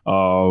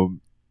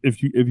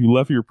 If you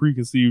left your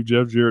preconceived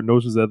Jeff Jarrett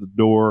notions at the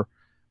door,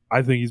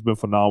 I think he's been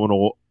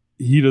phenomenal.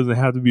 He doesn't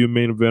have to be a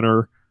main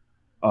eventer.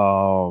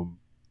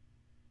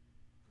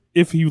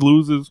 If he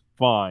loses,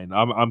 fine.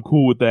 I'm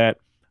cool with that.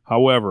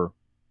 However,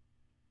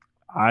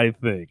 I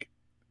think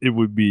it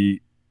would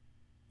be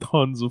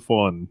tons of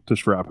fun to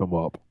strap him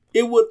up.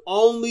 It would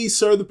only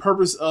serve the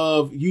purpose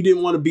of you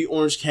didn't want to beat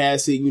Orange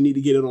Cassidy, you need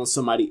to get it on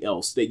somebody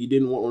else that you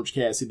didn't want Orange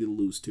Cassidy to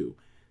lose to.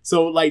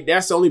 So like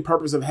that's the only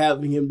purpose of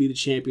having him be the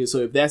champion. So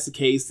if that's the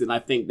case, then I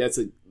don't think that's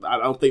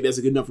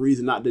a good enough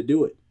reason not to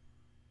do it.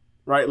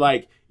 Right?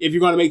 Like if you're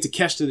going to make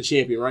Takeshita the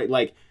champion, right?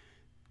 Like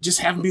just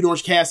have him beat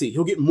Orange Cassidy.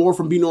 He'll get more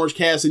from beating Orange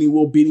Cassidy than he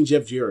will beating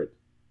Jeff Jarrett.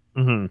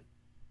 Mm-hmm.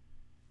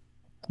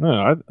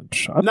 Yeah,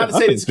 not to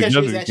say that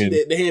Takeshi is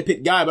actually the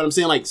handpicked guy, but I'm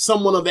saying like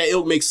someone of that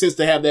ilk makes sense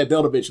to have that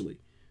belt eventually.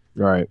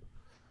 Right.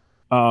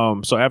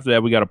 So after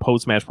that, we got a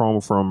post-match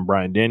promo from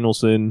Bryan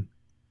Danielson.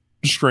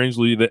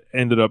 Strangely, that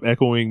ended up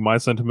echoing my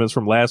sentiments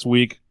from last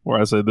week,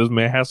 where I said this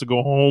man has to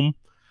go home.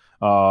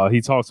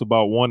 He talks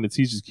about wanting to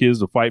teach his kids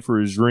to fight for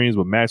his dreams,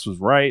 but Max was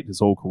right. His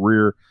whole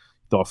career,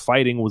 he thought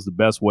fighting was the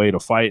best way to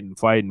fight and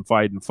fight and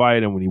fight and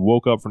fight. And when he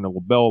woke up from the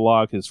label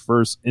lock, his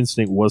first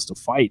instinct was to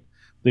fight.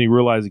 Then he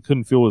realized he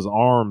couldn't feel his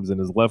arms and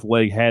his left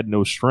leg had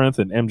no strength.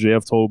 And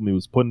MJF told him he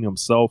was putting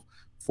himself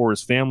before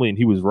his family, and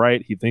he was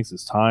right. He thinks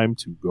it's time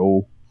to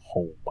go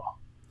home.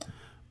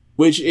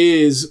 Which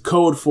is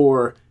code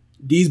for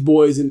these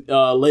boys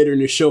later in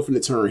the show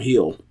finna turn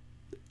heel.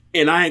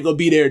 And I ain't gonna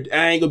be there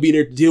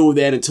to deal with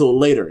that until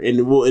later. And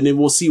then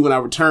we'll see when I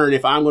return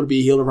if I'm gonna be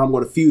a heel or if I'm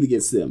gonna feud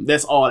against them.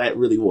 That's all that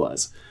really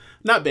was.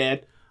 Not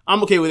bad.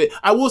 I'm okay with it.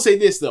 I will say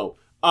this though.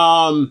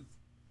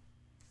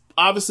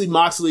 Obviously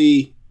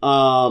Moxley.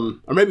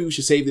 Or maybe we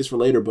should save this for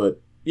later, but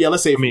yeah,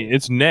 let's save it. I mean,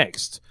 it's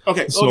next.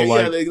 Okay, so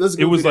like, yeah, let's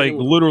go. It was like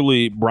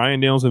literally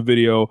Bryan Danielson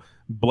video,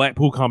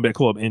 Blackpool Combat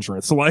Club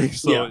entrance. Like,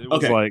 so yeah, it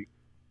was like,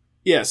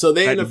 yeah. So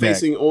they end up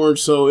facing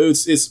Orange. So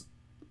it's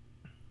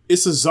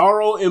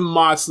Cesaro and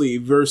Moxley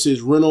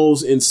versus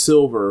Reynolds and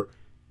Silver,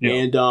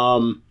 and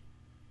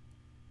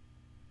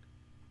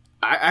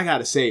I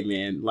gotta say,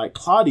 man, like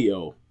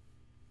Claudio's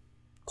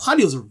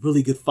a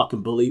really good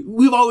fucking bully.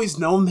 We've always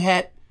known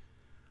that.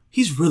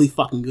 He's really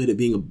fucking good at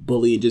being a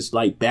bully and just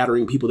like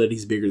battering people that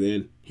he's bigger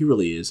than. He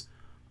really is.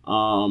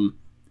 I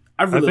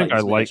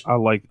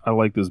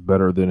like this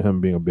better than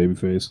him being a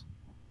babyface.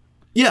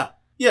 Yeah.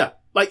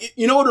 Like,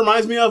 you know what it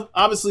reminds me of?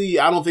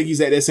 Obviously, I don't think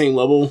he's at that same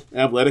level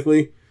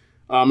athletically.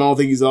 I don't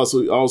think he's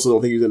also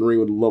don't think he's in the ring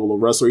with the level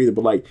of wrestler either.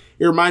 But like,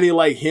 it reminded me of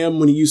like him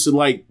when he used to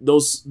like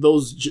those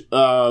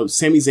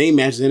Sami Zayn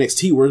matches in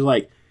NXT where it's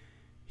like,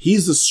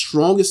 he's the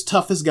strongest,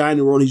 toughest guy in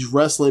the world. He's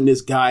wrestling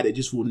this guy that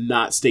just will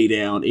not stay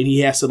down. And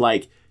he has to,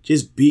 like,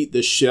 just beat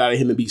the shit out of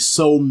him and be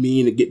so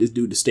mean to get this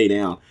dude to stay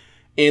down.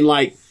 And,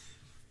 like,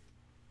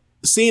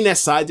 seeing that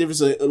side difference,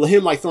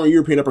 him, like, throwing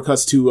European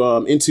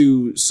uppercuts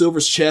into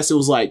Silver's chest, it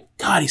was like,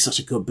 God, he's such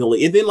a good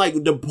bully. And then,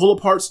 like, the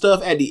pull-apart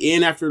stuff at the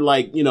end after,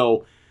 like, you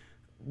know,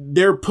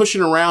 they're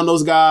pushing around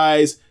those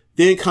guys.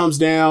 Then comes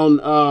down,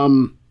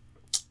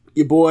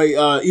 your boy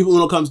Evil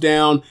Uno comes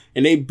down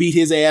and they beat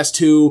his ass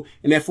too,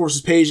 and that forces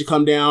Paige to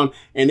come down,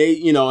 and they,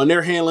 you know, and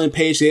they're handling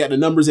Paige. They got the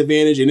numbers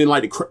advantage, and then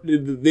like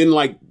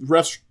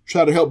refs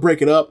try to help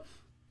break it up.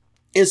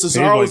 And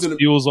Cesaro's like,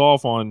 steals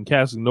off on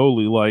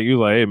Castagnoli, like he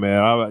was like, "Hey man,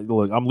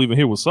 I'm leaving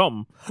here with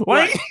something."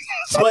 Like,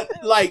 but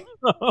like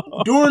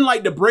during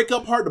like the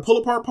breakup part, the pull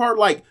apart part,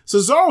 like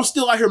Cesaro's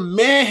still out here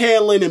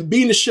manhandling and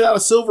beating the shit out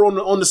of Silver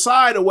on the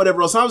side or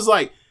whatever else. I was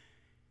like,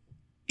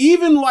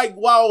 even like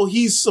while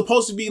he's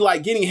supposed to be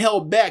like getting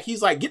held back,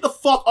 he's like, get the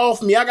fuck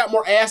off me. I got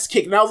more ass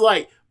kicked. And I was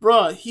like,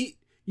 bruh,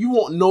 you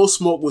want no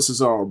smoke with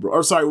Cesaro, bro.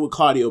 Or sorry, with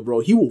Claudio, bro.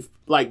 He will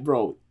like,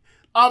 bro,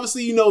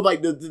 obviously, you know,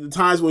 like the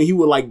times when he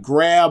would like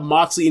grab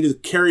Moxley and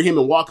just carry him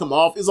and walk him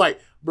off. It's like,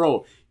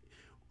 bro,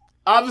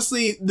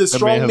 obviously the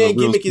strong man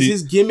gimmick is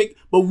his gimmick,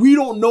 but we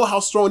don't know how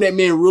strong that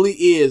man really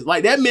is.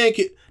 Like that man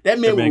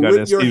will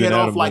rip your head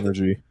off like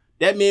energy.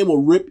 That man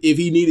will rip, if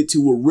he needed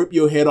to, will rip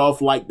your head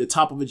off like the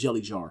top of a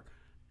jelly jar.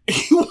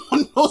 You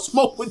want no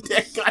smoke with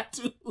that guy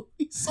too.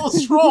 He's so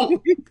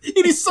strong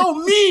and he's so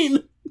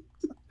mean.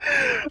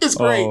 It's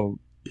great.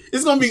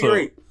 It's gonna be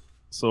great.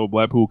 So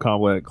Blackpool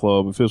Combat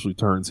Club officially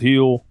turns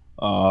heel.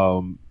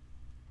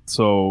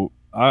 So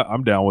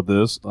I'm down with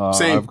this.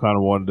 Same. I've kind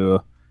of wanted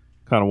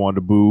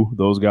to boo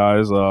those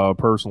guys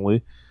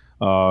personally.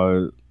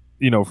 You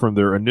know, from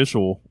their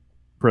initial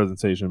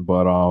presentation,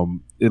 but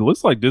it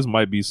looks like this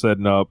might be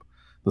setting up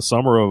the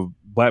summer of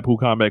Blackpool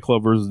Combat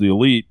Club versus the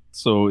Elite.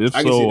 So if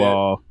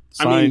so,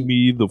 sign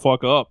me the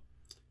fuck up.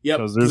 Yep,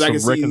 because there's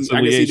some reconciliation.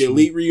 I can see the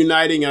Elite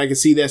reuniting, and I can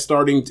see that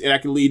starting, and I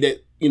can lead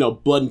that, you know,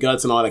 blood and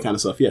guts and all that kind of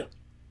stuff. Yeah.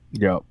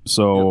 Yeah.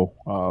 So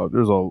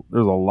there's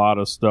a lot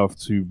of stuff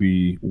to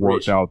be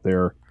worked out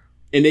there,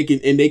 and they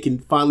can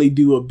finally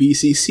do a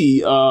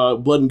BCC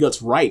blood and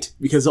guts right,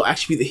 because they'll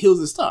actually be the heels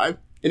this time,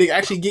 and they can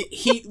actually get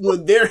heat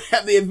when they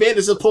have the advantage,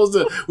 as opposed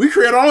to we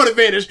create our own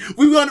advantage.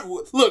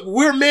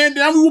 We're man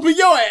down, we whooping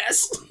your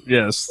ass.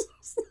 Yes.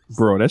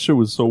 Bro, that shit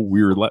was so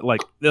weird.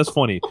 Like that's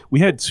funny. We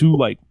had 2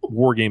 like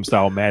war game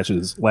style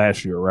matches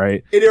last year,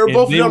 right? And they were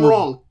both done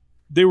wrong.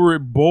 They were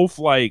both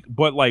like,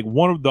 but like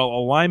one of the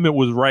alignment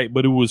was right,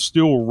 but it was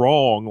still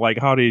wrong, like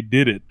how they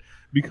did it,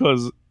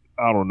 because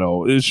I don't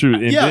know. It should,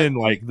 and then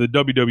like the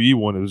WWE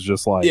one, it was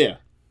just like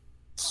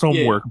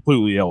somewhere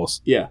completely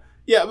else. Yeah,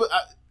 but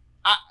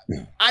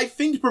I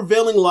think the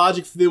prevailing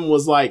logic for them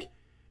was like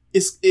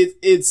it's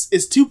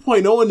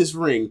 2.0 in this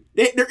ring.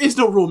 There is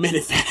no real man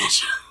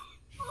advantage.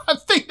 I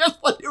think that's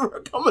what they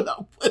were coming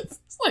up with.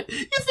 It's like,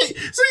 you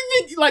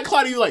think like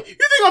Claudia, like, you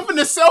think I'm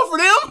finna sell for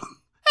them?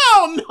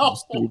 Hell no!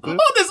 Oh,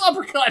 this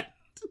uppercut.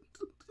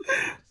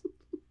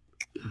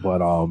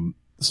 But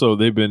so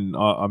they've been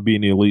on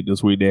Being the Elite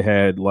this week. They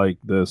had like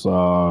this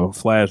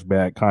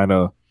flashback kind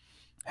of.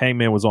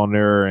 Hangman was on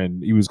there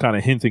and he was kind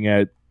of hinting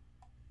at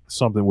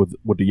something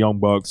with the Young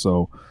Bucks.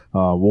 So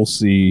we'll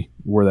see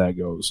where that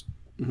goes.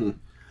 Mm-hmm.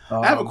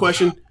 I have a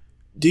question.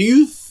 Do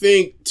you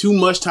think too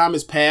much time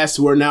has passed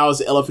to where now it's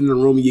the elephant in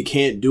the room and you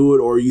can't do it,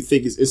 or you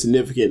think it's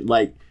insignificant?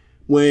 Like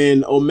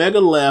when Omega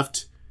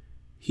left,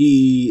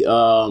 he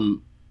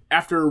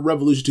after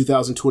Revolution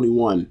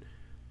 2021,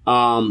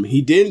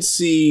 he didn't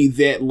see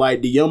that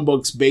like the Young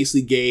Bucks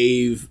basically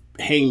gave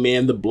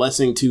Hangman the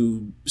blessing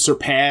to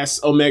surpass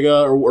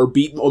Omega or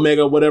beat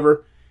Omega,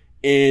 whatever.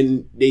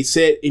 And he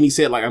said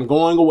like, I'm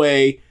going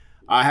away.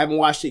 I haven't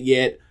watched it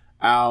yet.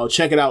 I'll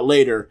check it out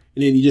later.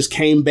 And then he just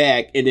came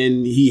back, and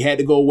then he had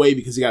to go away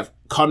because he got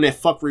caught in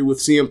that fuckery with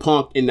CM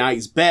Punk, and now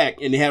he's back,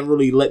 and they haven't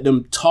really let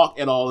them talk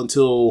at all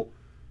until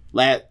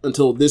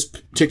this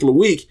particular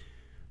week.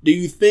 Do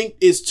you think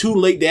it's too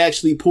late to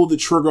actually pull the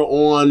trigger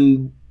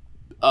on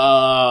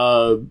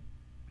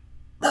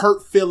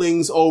hurt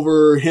feelings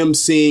over him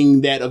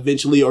seeing that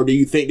eventually, or do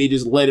you think they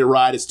just let it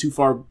ride? It's too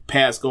far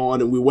past gone,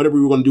 and whatever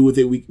we were going to do with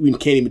it, we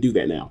can't even do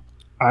that now.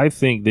 I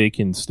think they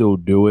can still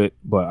do it,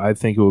 but I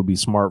think it would be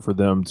smart for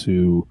them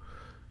to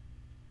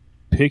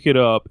pick it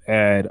up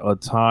at a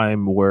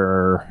time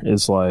where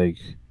it's like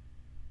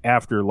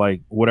after like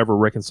whatever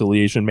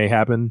reconciliation may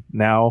happen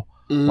now,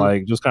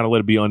 like just kind of let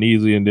it be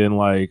uneasy, and then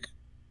like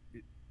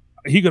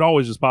he could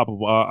always just pop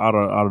up out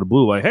of the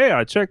blue, like, hey,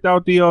 I checked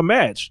out the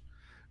match,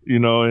 you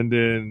know, and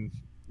then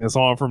it's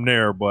on from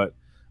there. But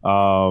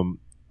I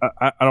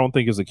don't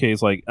think it's a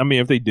case like, I mean,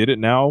 if they did it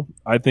now,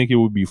 I think it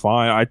would be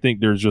fine. I think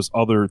there's just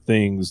other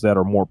things that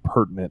are more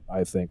pertinent,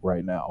 I think,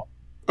 right now.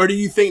 Or do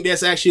you think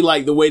that's actually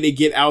like the way they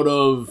get out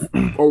of,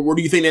 or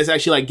do you think that's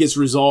actually like gets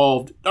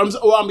resolved?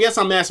 I guess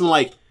I'm asking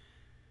like,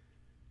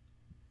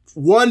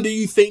 one, do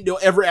you think they'll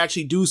ever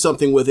actually do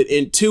something with it?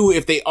 And two,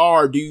 if they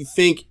are, do you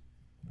think,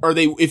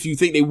 if you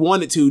think they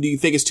wanted to, do you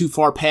think it's too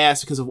far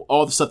past because of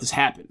all the stuff that's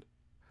happened?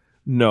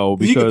 No,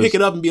 because you can pick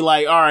it up and be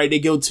like, all right, they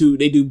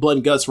do blood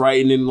and guts,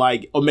 right? And then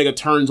like Omega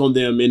turns on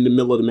them in the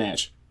middle of the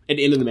match, at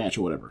the end of the match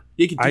or whatever.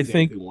 You can do that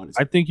if they wanted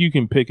to. I think you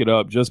can pick it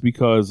up just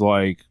because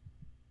like,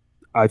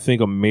 I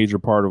think a major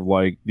part of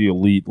like the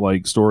Elite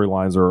like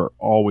storylines are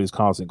always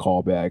constant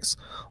callbacks,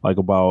 like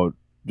about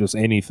just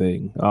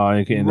anything.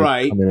 It can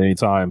come at any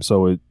time.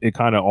 So it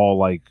kind of all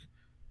like,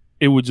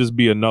 it would just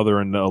be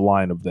another in a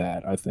line of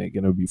that, I think,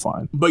 and it would be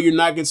fine. But you're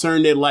not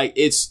concerned that like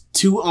it's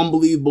too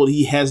unbelievable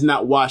he has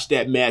not watched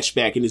that match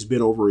back and it's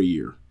been over a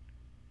year?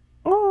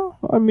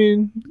 I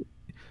mean,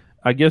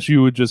 I guess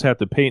you would just have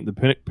to paint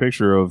the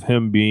picture of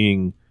him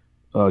being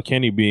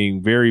Kenny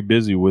being very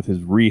busy with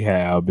his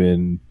rehab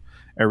and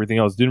everything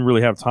else. Didn't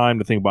really have time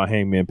to think about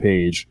Hangman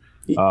Page.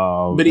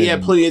 But he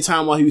had plenty of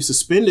time while he was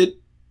suspended.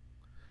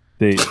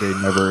 They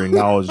never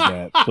acknowledged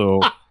that.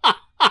 So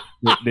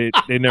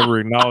they never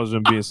acknowledged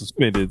him being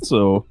suspended.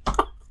 So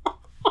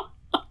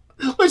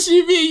what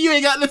you mean you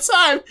ain't got the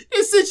time?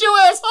 They sent your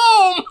ass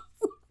home.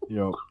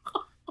 Yo.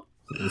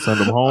 They sent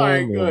him home. All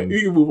right, go ahead.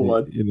 You can move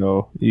on. You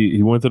know,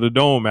 he went to the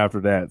Dome after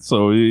that,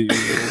 so he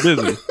was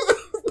busy.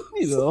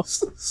 You know,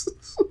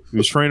 he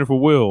was training for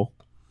Will.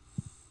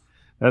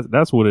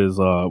 That's what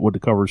what the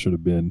cover should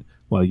have been.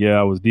 Like, yeah,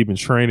 I was deep in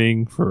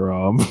training for.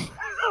 I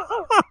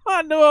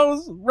knew I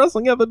was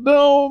wrestling at the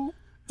Dome.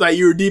 It's like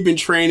you were deep in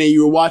training.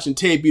 You were watching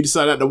tape. You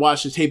decided not to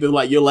watch the tape of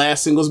like your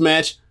last singles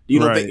match. You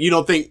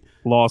don't think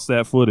lost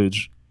that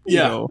footage.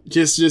 Yeah, you know,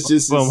 just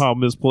somehow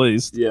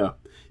misplaced. Yeah.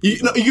 You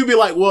could be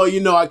like, well,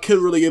 I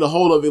couldn't really get a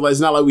hold of it. Like,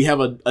 it's not like we have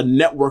a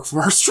network for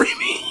our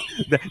streaming.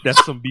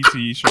 That's some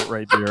BTE shit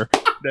right there.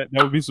 That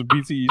would be some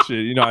BTE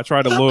shit. I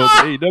tried to load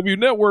the AEW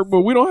network,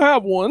 but we don't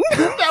have one.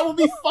 That would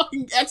be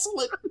fucking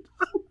excellent.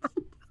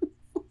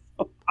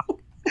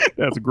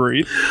 That's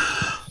great.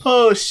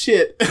 Oh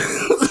shit!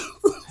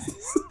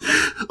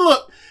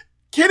 Look,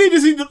 Kenny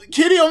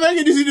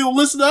Omega just need to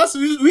listen to us.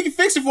 We can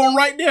fix it for him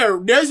right there.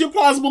 There's your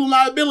plausible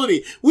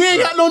deniability. We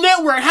ain't got no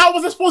network. How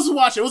was I supposed to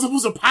watch it? Was I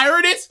supposed to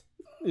pirate it?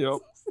 Yep.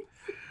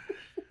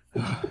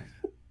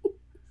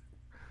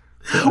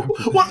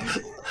 What?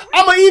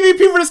 I'm an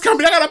EVP for this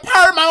company. I gotta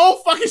pirate my own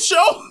fucking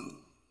show.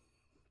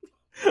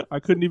 I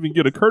couldn't even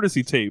get a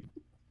courtesy tape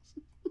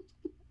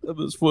of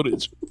this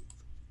footage.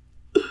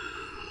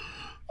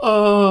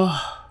 Wow.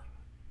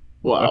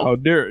 How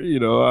dare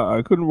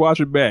I couldn't watch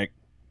it back.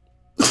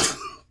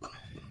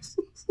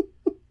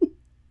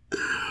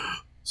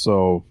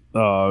 So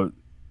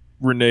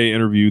Renee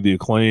interviewed the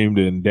Acclaimed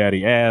and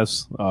Daddy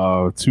Ass.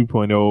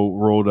 2.0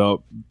 rolled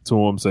up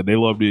to him, said they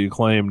love the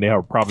Acclaimed. They have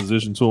a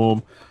proposition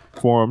for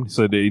him. He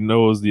said that he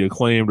knows the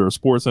Acclaimed are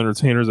sports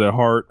entertainers at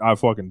heart. I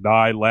fucking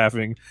died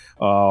laughing.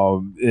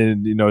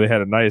 And they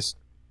had a nice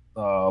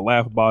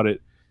laugh about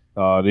it.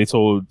 They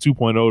told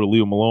 2.0 to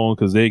leave them alone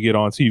because they get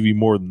on TV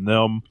more than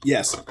them.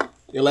 Yes.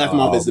 They laughed him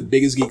off as the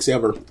biggest geeks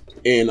ever.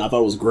 And I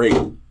thought it was great.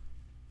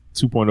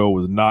 2.0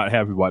 was not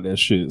happy about that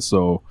shit.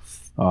 So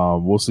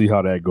we'll see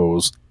how that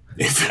goes.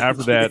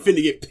 After that, they're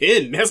finna get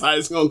pinned. That's how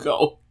it's gonna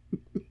go.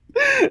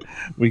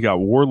 We got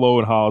Wardlow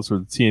and Hobbs for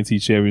the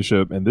TNT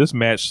Championship, and this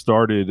match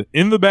started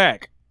in the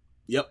back.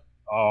 Yep.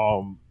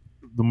 The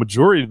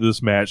majority of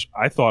this match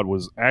I thought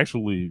was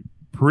actually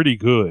pretty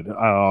good. It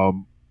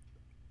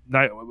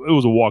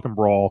was a walk and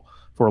brawl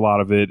for a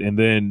lot of it, and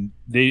then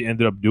they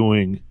ended up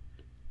doing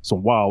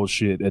some wild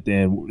shit at the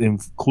end,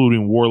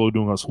 including Wardlow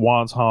doing a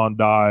swanton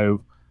dive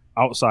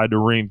outside the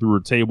ring through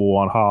a table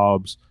on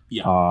Hobbs.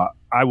 Yeah.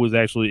 I was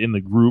actually in the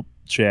group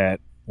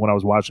chat when I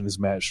was watching this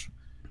match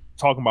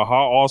talking about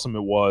how awesome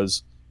it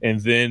was,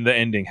 and then the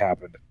ending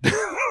happened.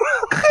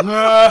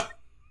 I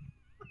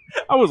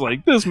was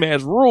like, this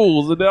match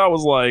rules, and then I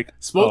was like,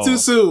 spoke too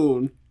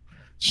soon.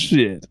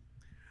 Shit.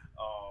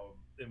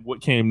 And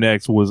what came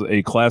next was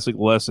a classic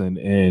lesson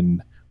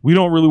in we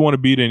don't really want to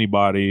beat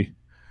anybody,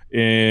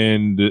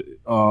 and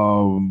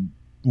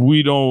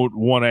we don't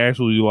want to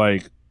actually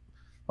like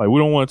we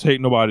don't want to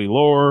take nobody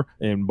lower,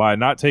 and by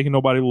not taking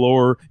nobody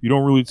lower, you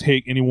don't really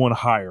take anyone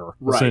higher,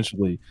 right.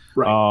 Essentially.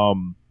 Right.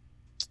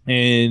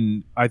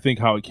 And I think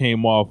how it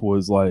came off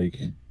was like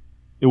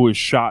it was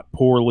shot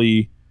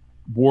poorly.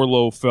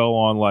 Wardlow fell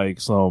on like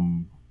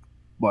some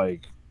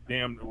like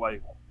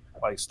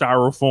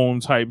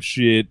styrofoam type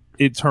shit.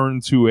 It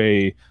turned to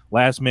a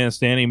last man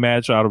standing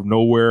match out of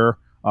nowhere.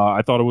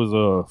 I thought it was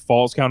a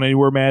Falls Count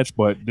Anywhere match,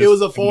 but it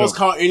was a Falls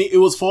Count. It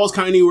was Falls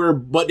Count Anywhere,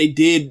 but they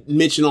did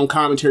mention on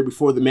commentary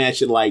before the match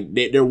that like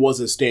there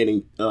was a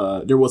standing,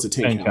 there was a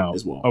 10 count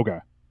as well. Okay.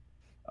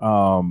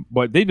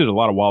 But they did a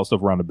lot of wild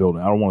stuff around the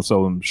building. I don't want to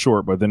sell them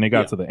short, but then they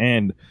got to the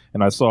end,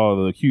 and I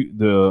saw the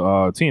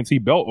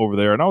TNT belt over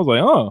there, and I was like,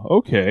 oh,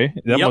 okay,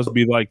 that must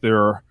be like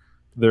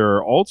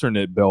their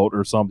alternate belt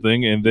or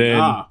something, and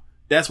then.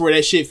 That's where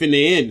that shit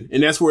finna end,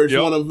 and that's where it's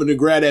one of them to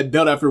grab that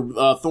belt after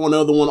throwing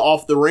another one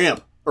off the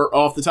ramp or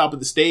off the top of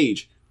the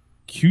stage.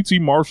 QT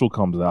Marshall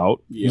comes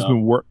out. Yeah. He's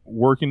been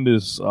working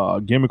this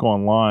gimmick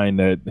online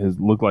that has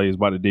looked like he's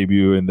about to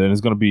debut, and then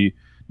it's going to be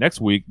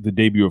next week the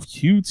debut of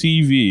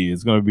QTV.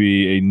 It's going to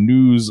be a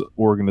news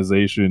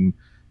organization.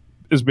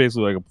 It's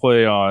basically like a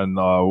play on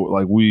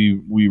like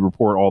we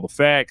report all the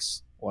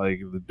facts,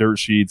 like the dirt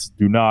sheets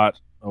do not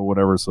or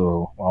whatever.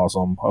 So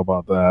awesome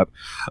about that.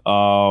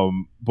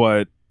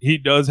 But he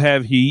does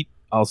have heat.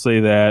 I'll say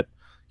that.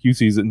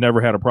 QC's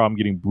never had a problem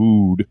getting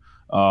booed.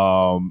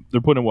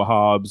 They're putting in with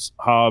Hobbs.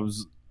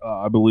 Hobbs,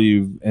 I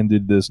believe,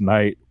 ended this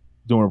night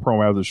doing a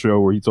promo after the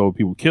show where he told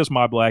people, kiss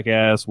my black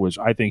ass, which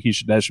I think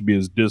that should be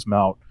his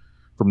dismount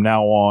from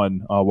now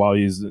on while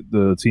he's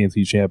the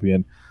TNT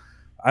champion.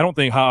 I don't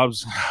think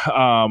Hobbs,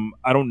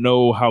 I don't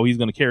know how he's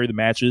going to carry the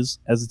matches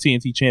as the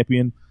TNT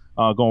champion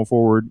going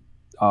forward.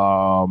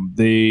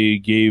 They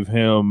gave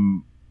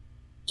him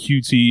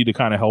QT to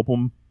kind of help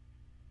him.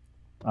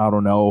 I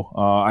don't know.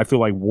 I feel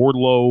like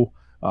Wardlow,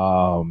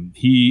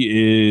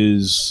 he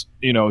is,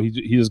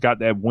 he just got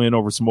that win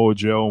over Samoa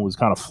Joe and was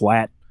kind of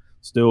flat.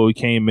 Still, he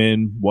came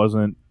in,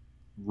 wasn't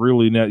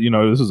really,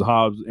 this is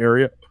Hobbs'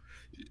 area.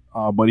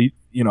 But he,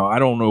 I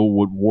don't know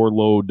what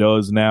Wardlow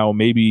does now.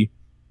 Maybe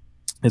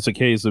it's a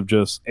case of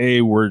just,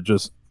 we're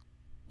just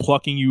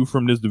plucking you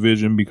from this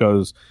division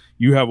because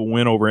you have a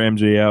win over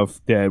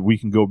MJF that we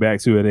can go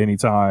back to at any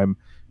time,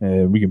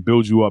 and we can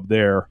build you up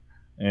there,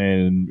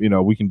 and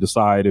we can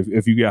decide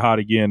if you get hot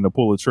again to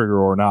pull the trigger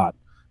or not.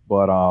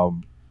 But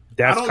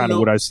that's kind of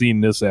what I've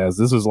seen this as.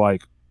 This is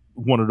like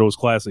one of those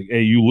classic,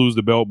 hey, you lose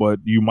the belt, but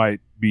you might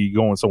be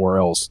going somewhere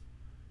else.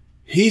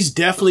 He's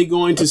definitely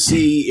going to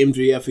see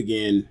MJF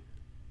again.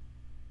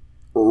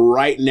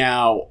 Right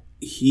now,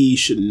 he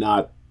should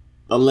not,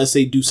 unless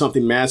they do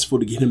something masterful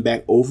to get him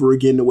back over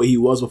again the way he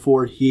was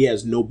before. He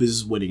has no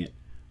business winning it.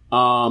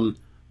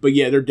 But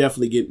yeah, they're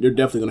definitely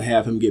going to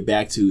have him get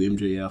back to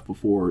MJF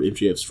before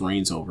MJF's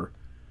reign's over.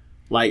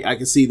 Like I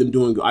can see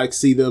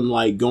them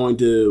like going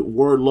to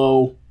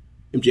Wardlow,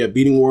 MJF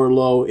beating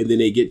Wardlow, and then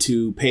they get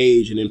to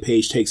Page, and then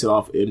Page takes it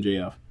off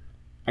MJF.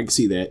 I can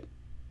see that.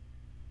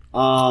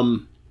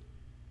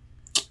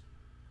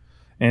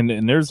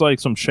 And there's like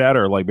some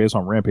chatter like based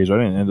on Rampage. I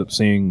didn't end up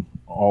seeing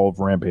all of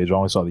Rampage. I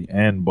only saw the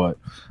end, but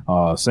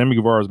Sammy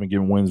Guevara's been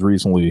getting wins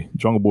recently.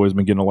 Jungle Boy's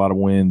been getting a lot of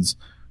wins.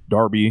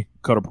 Darby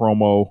cut a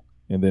promo,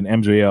 and then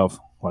MJF.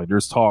 Like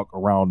there's talk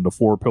around the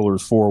Four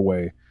Pillars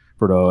 4-way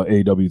for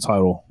the AEW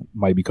title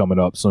might be coming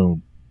up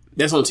soon.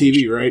 That's on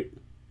TV, right?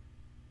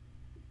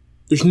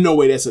 There's no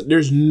way that's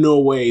main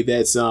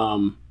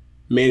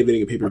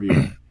eventing a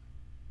pay-per-view.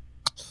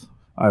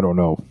 I don't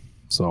know.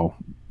 So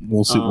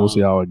we'll see. We'll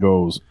see how it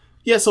goes.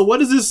 Yeah. So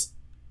what is this?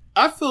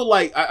 I feel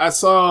like I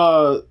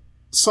saw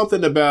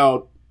something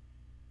about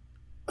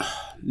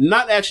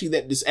not actually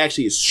that this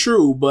actually is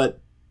true, but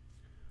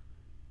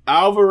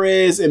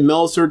Alvarez and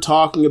Meltzer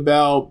talking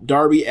about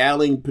Darby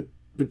Allin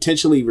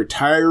potentially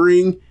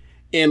retiring,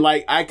 and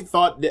like I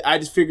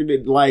just figured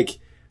that like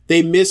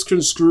they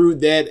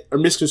misconstrued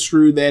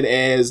that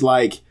as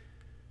like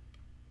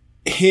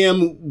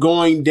him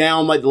going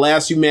down like the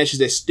last few matches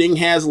that Sting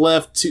has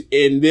left to,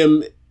 and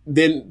them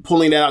then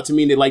pulling that out to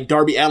mean that like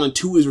Darby Allin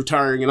too is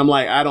retiring, and I'm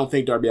like, I don't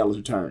think Darby Allin's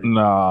retiring.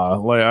 Nah,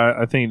 like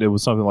I think it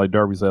was something like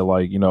Darby said,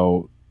 like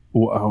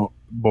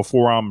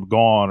before I'm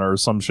gone or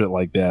some shit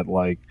like that,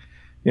 like.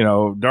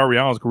 Darby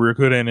Allin's career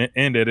could end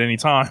at any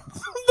time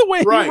the way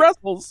he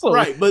wrestles. So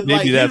right, but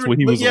maybe like, that's what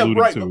he was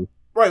alluding to.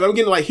 Right, I'm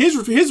getting like his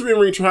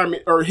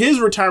retirement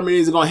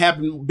isn't going to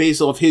happen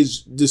based off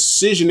his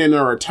decision in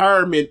a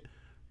retirement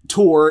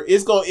tour.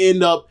 It's going to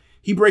end up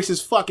he breaks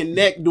his fucking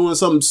neck doing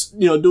some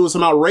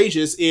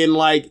outrageous, and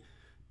like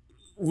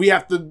we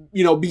have to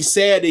be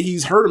sad that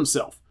he's hurt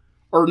himself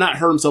or not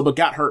hurt himself but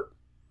got hurt.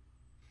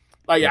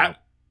 Like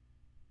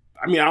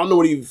I mean, I don't know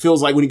what he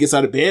feels like when he gets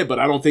out of bed, but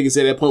I don't think it's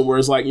at that point where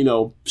it's like,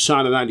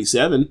 Shawn at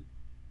 97.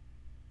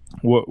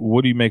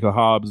 What do you make of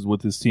Hobbs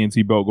with his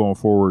TNT belt going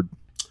forward?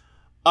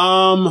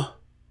 Hey,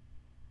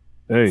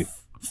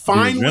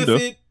 fine with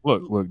it.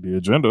 Look, the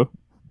agenda.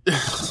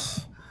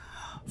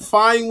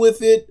 Fine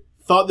with it.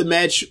 Thought the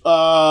match,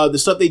 the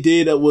stuff they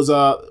did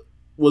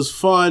was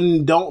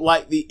fun. Don't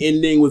like the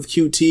ending with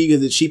QT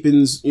because it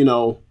cheapens,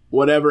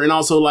 whatever. And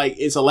also, like,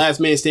 it's a last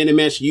man standing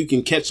match. You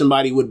can catch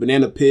somebody with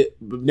banana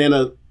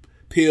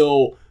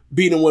peel,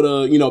 beat him with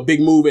a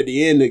big move at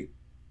the end.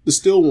 The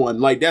still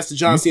one, like that's the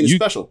John Cena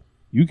special.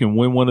 You can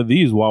win one of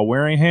these while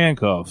wearing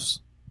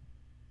handcuffs.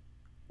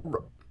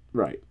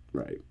 Right.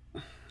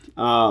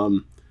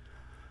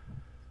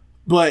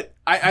 But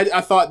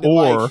I thought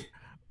that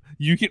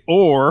you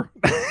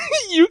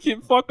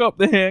can fuck up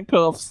the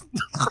handcuffs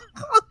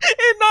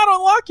and not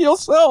unlock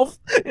yourself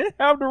and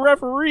have the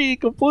referee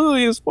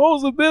completely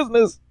expose the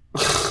business.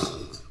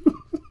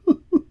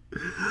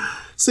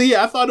 So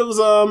yeah, I thought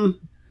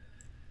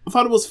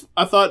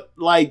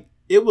like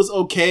it was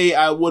okay.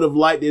 I would have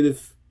liked it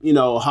if,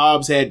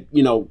 Hobbs had,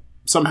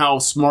 somehow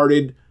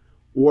smarted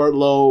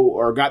Wardlow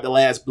or got the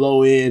last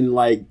blow in,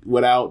 like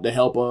without the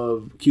help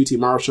of QT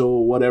Marshall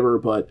or whatever.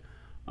 But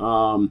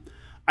I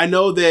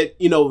know that,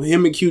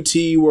 him and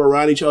QT were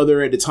around each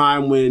other at the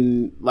time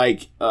when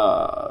like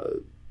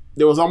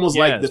there was almost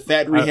like the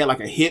factory had like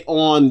a hit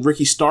on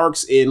Ricky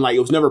Starks and like it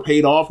was never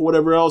paid off or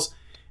whatever else.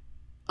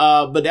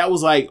 But that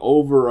was like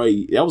over a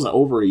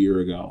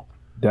year ago.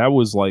 That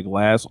was like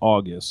last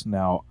August.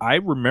 Now, I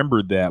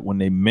remembered that when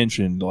they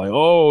mentioned like,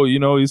 oh,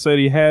 he said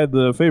he had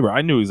the favor.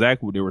 I knew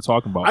exactly what they were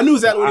talking about. I knew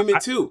exactly what he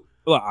meant too.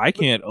 I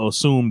can't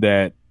assume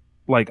that,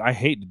 like, I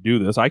hate to do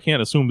this. I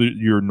can't assume that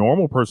your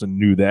normal person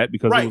knew that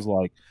because it was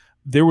like,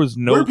 there was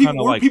no kind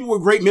of like. People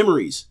with great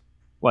memories.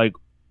 Like,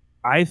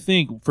 I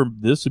think for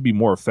this to be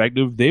more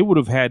effective, they would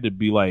have had to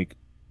be like,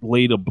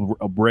 laid a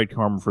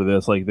breadcrumb for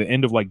this, like the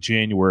end of like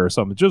January or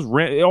something. Just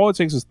all it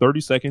takes is 30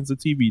 seconds of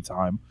TV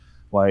time.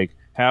 Like,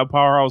 have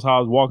Powerhouse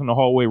Hobbs walk in the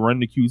hallway,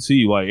 run to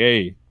QT, like,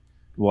 hey,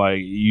 like,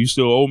 you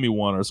still owe me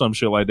one or some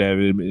shit like that.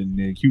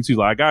 And QT's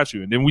like, I got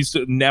you. And then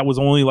and that was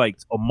only like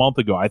a month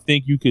ago. I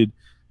think you could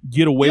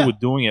get away with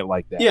doing it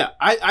like that. Yeah,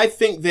 I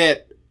think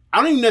that,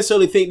 I don't even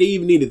necessarily think they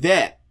even needed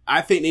that.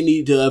 I think they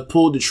need to have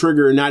pulled the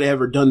trigger and not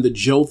ever done the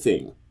Joe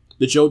thing,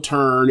 the Joe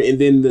turn, and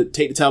then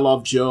take the title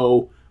off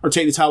Joe or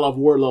take the title off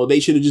Wardlow.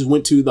 They should have just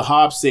went to the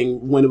Hobbs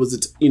thing when it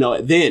was,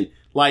 then.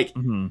 Like,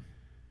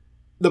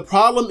 the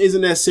problem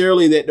isn't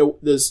necessarily that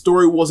the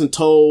story wasn't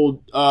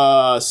told to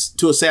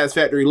a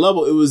satisfactory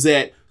level. It was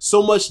that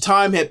so much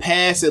time had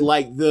passed that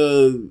like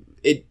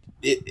it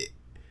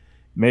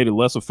made it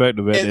less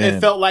effective at the end. It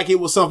felt like it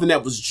was something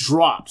that was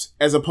dropped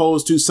as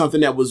opposed to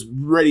something that was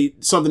ready,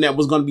 something that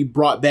was going to be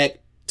brought back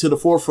to the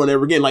forefront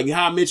ever again. Like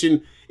how I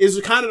mentioned, is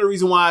kind of the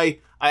reason why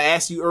I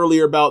asked you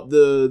earlier about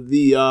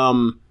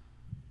the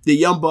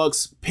Young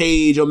Bucks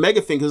Page Omega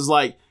thing, because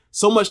like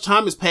so much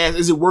time has passed.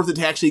 Is it worth it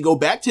to actually go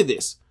back to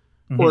this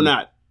or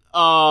not?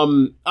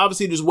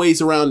 Obviously, there's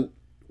ways around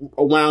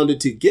it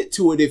to get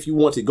to it if you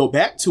want to go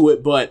back to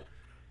it, but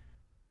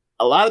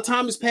a lot of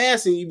time has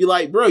passed, and you'd be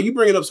like, bro, you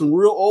bringing up some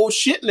real old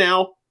shit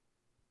now.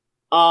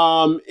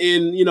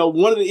 And you know,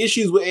 one of the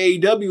issues with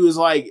AEW is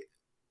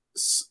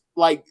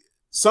like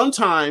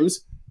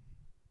sometimes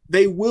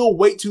they will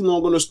wait too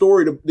long on a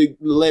story to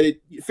let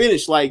it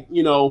finish. Like,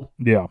 you know,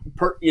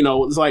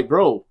 it's like,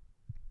 bro,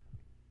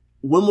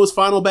 when was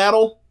Final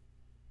Battle?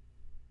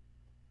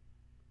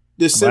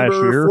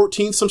 December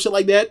 14th, some shit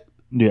like that.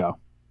 Yeah.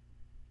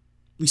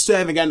 We still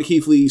haven't gotten the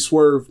Keith Lee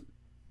Swerve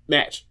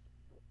match.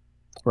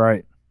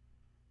 Right.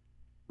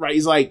 Right.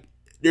 He's like,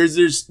 there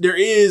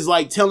is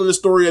like telling the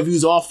story of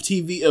who's off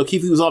TV,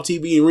 Keith Lee was off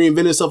TV and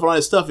reinventing stuff and all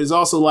that stuff. Is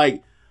also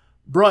like,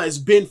 bruh, it's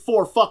been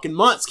 4 fucking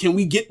months. Can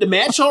we get the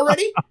match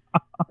already?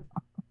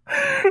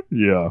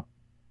 Yeah.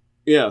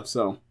 Yeah,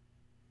 so.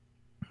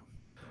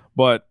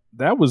 But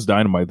that was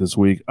Dynamite this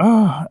week.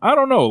 I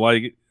don't know.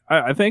 Like,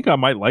 I think I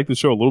might like the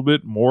show a little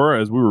bit more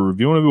as we were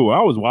reviewing it. But when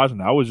I was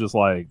watching, I was just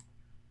like,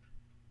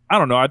 I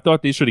don't know. I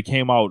thought they should have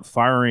came out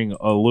firing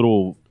a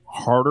little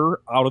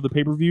harder out of the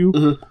pay-per-view.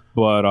 Mm-hmm.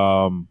 But,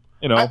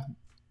 you know.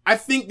 I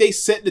think they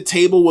set the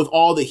table with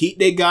all the heat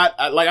they got.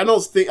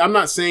 I'm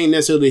not saying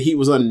necessarily the heat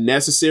was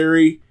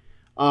unnecessary.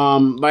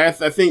 I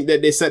think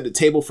that they set the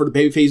table for the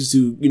babyfaces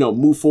to, you know,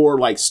 move forward,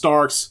 like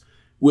Starks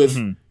with,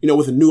 you know,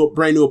 with a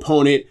brand new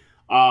opponent,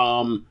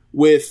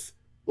 with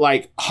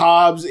like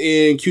Hobbs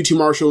and QT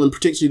Marshall and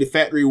particularly the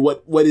Factory.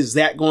 What is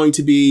that going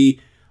to be?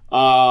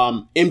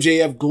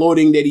 MJF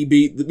gloating that he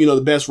beat, you know,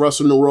 the best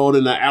wrestler in the world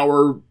in an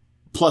hour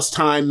plus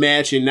time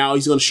match, and now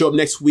he's going to show up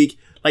next week.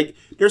 Like,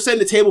 they're setting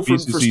the table for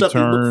stuff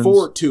to look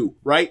forward to,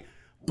 right?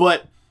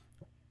 But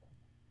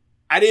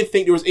I didn't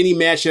think there was any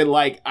match that,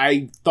 like,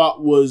 I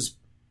thought was,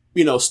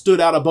 you know, stood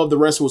out above the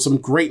rest. It was some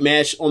great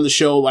match on the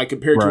show, like,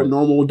 compared to a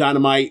normal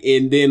Dynamite.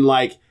 And then,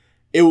 like,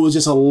 it was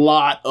just a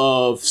lot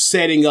of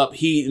setting up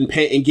heat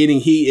and getting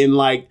heat. And,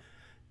 like,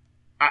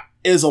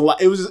 it was a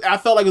lot. I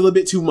felt like a little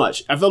bit too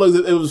much. I felt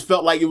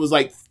like it was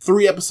like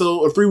 3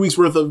 episodes or 3 weeks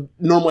worth of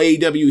normal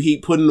AEW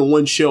heat put into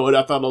one show. And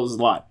I thought it was a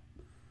lot.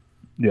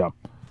 Yeah.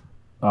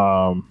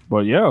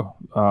 But yeah,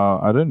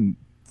 I didn't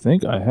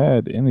think I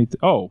had anything.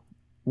 Oh,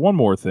 one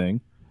more thing.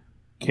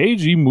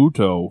 Keiji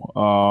Muto,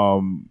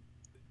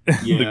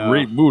 the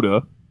Great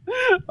Muta,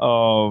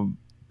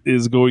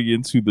 is going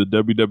into the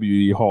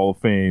WWE Hall of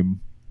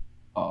Fame.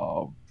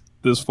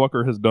 This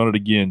fucker has done it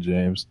again,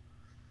 James.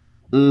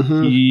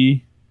 Mm-hmm.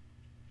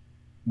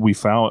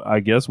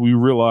 We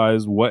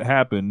realized what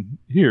happened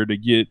here to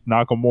get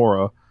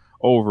Nakamura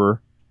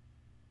over.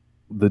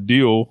 The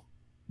deal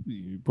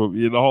you put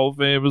me in the Hall of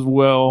Fame as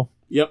well.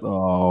 Yep.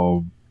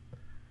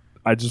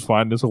 I just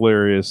find this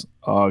hilarious.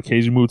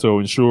 Keiji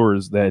Muto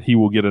ensures that he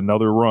will get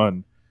another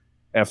run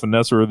at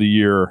Finesser of the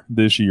Year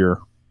this year.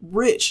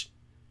 Rich,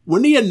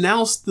 when they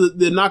announced the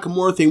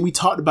Nakamura thing, we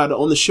talked about it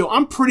on the show.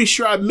 I'm pretty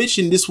sure I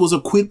mentioned this was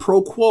a quid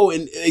pro quo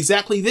and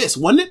exactly this,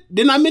 wasn't it?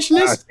 Didn't I mention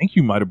this? I think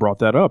you might have brought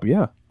that up,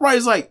 yeah. Right,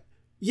 it's like,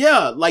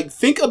 yeah, like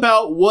think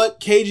about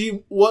what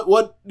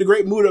what the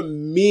Great Muta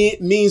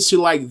means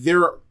to like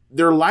their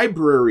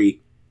library.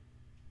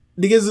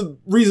 It gives a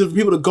reason for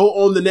people to go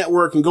on the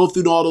network and go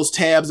through all those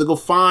tabs and go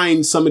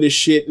find some of this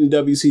shit in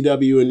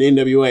WCW and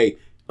NWA.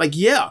 Like,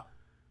 yeah.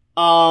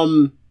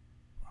 And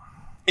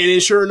then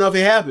sure enough,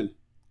 it happened.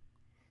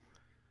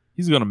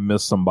 He's going to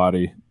miss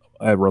somebody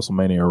at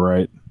WrestleMania,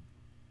 right?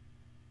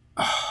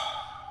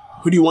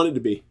 Who do you want it to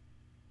be?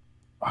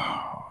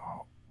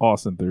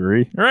 Austin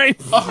Theory,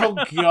 right? Oh,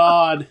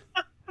 God.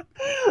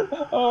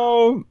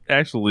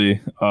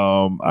 Actually,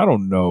 I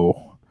don't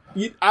know.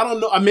 I don't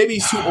know. Maybe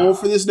he's too old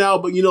for this now,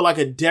 but you know, like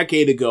a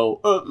decade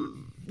ago,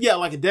 they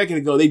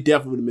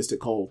definitely would have missed it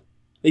cold.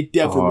 They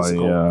definitely missed it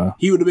cold. Yeah.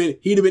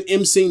 He'd have been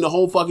emceeing the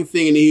whole fucking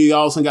thing, and he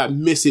all of a sudden got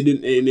missed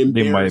and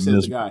embarrassed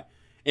as a guy.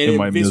 And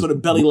then Vince would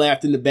have belly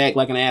laughed in the back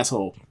like an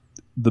asshole.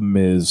 The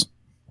Miz.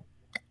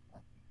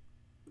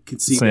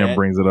 Sam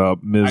brings it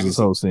up. Miz is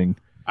hosting.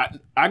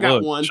 I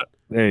got one.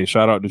 Hey,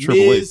 shout out to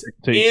Triple H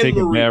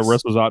taking mad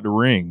wrestlers out the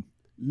ring.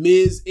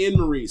 Miz and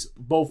Maurice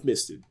both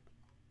missed it.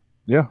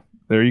 Yeah.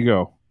 There you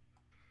go.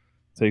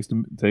 Takes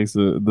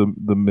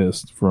the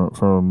mist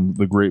from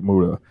the Great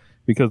Muta,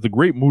 because the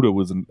Great Muta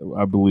was,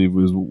 I believe,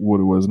 was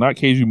what it was, not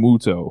Keiji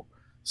Muto.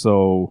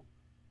 So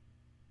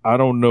I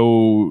don't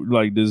know.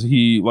 Like,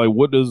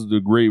 what does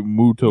the Great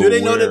Muto? Do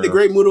they know that the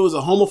Great Muta was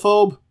a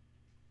homophobe?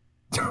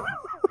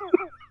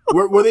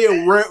 were they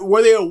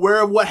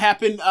aware of what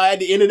happened at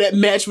the end of that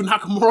match with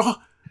Nakamura?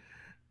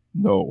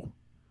 No.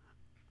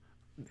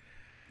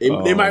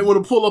 They might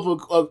want to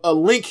pull up a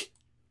link.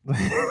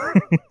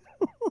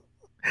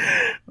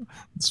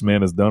 This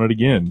man has done it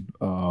again.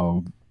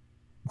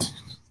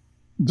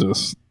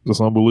 Just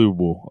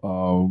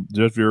unbelievable.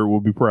 Jeff Jarrett will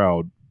be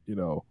proud.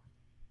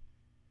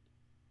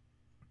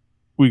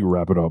 We can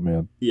wrap it up,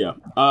 man. Yeah.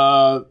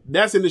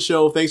 That's in the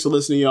show. Thanks for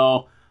listening,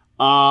 y'all.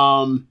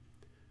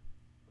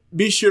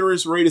 Be sure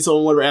to rate us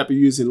on whatever app you're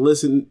using.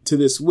 Listen to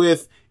this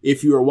with.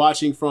 If you are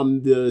watching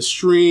from the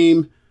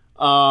stream,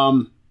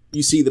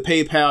 you see the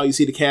PayPal, you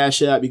see the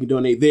Cash App. You can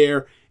donate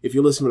there. If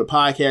you're listening to the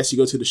podcast, you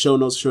go to the show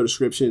notes, show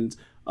descriptions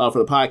for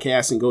the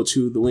podcast, and go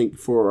to the link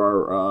for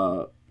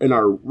our in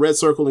our red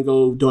circle and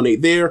go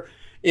donate there.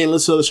 And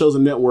listen to other shows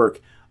on the network.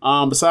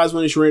 Besides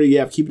One Nation Radio, you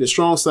have Keeping It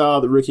Strong Style,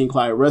 the Ricky and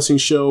Clyde Wrestling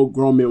Show,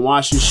 Grown Men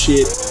Watching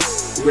Shit,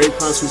 the Great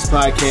Consequences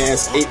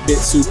Podcast, 8-Bit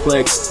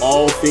Suplex,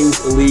 All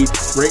Things Elite,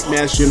 Great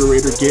Match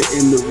Generator, Get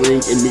in the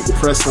Ring, and Meet the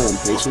Press Home.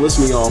 Thanks for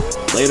listening, y'all.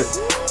 Later.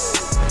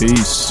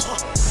 Peace.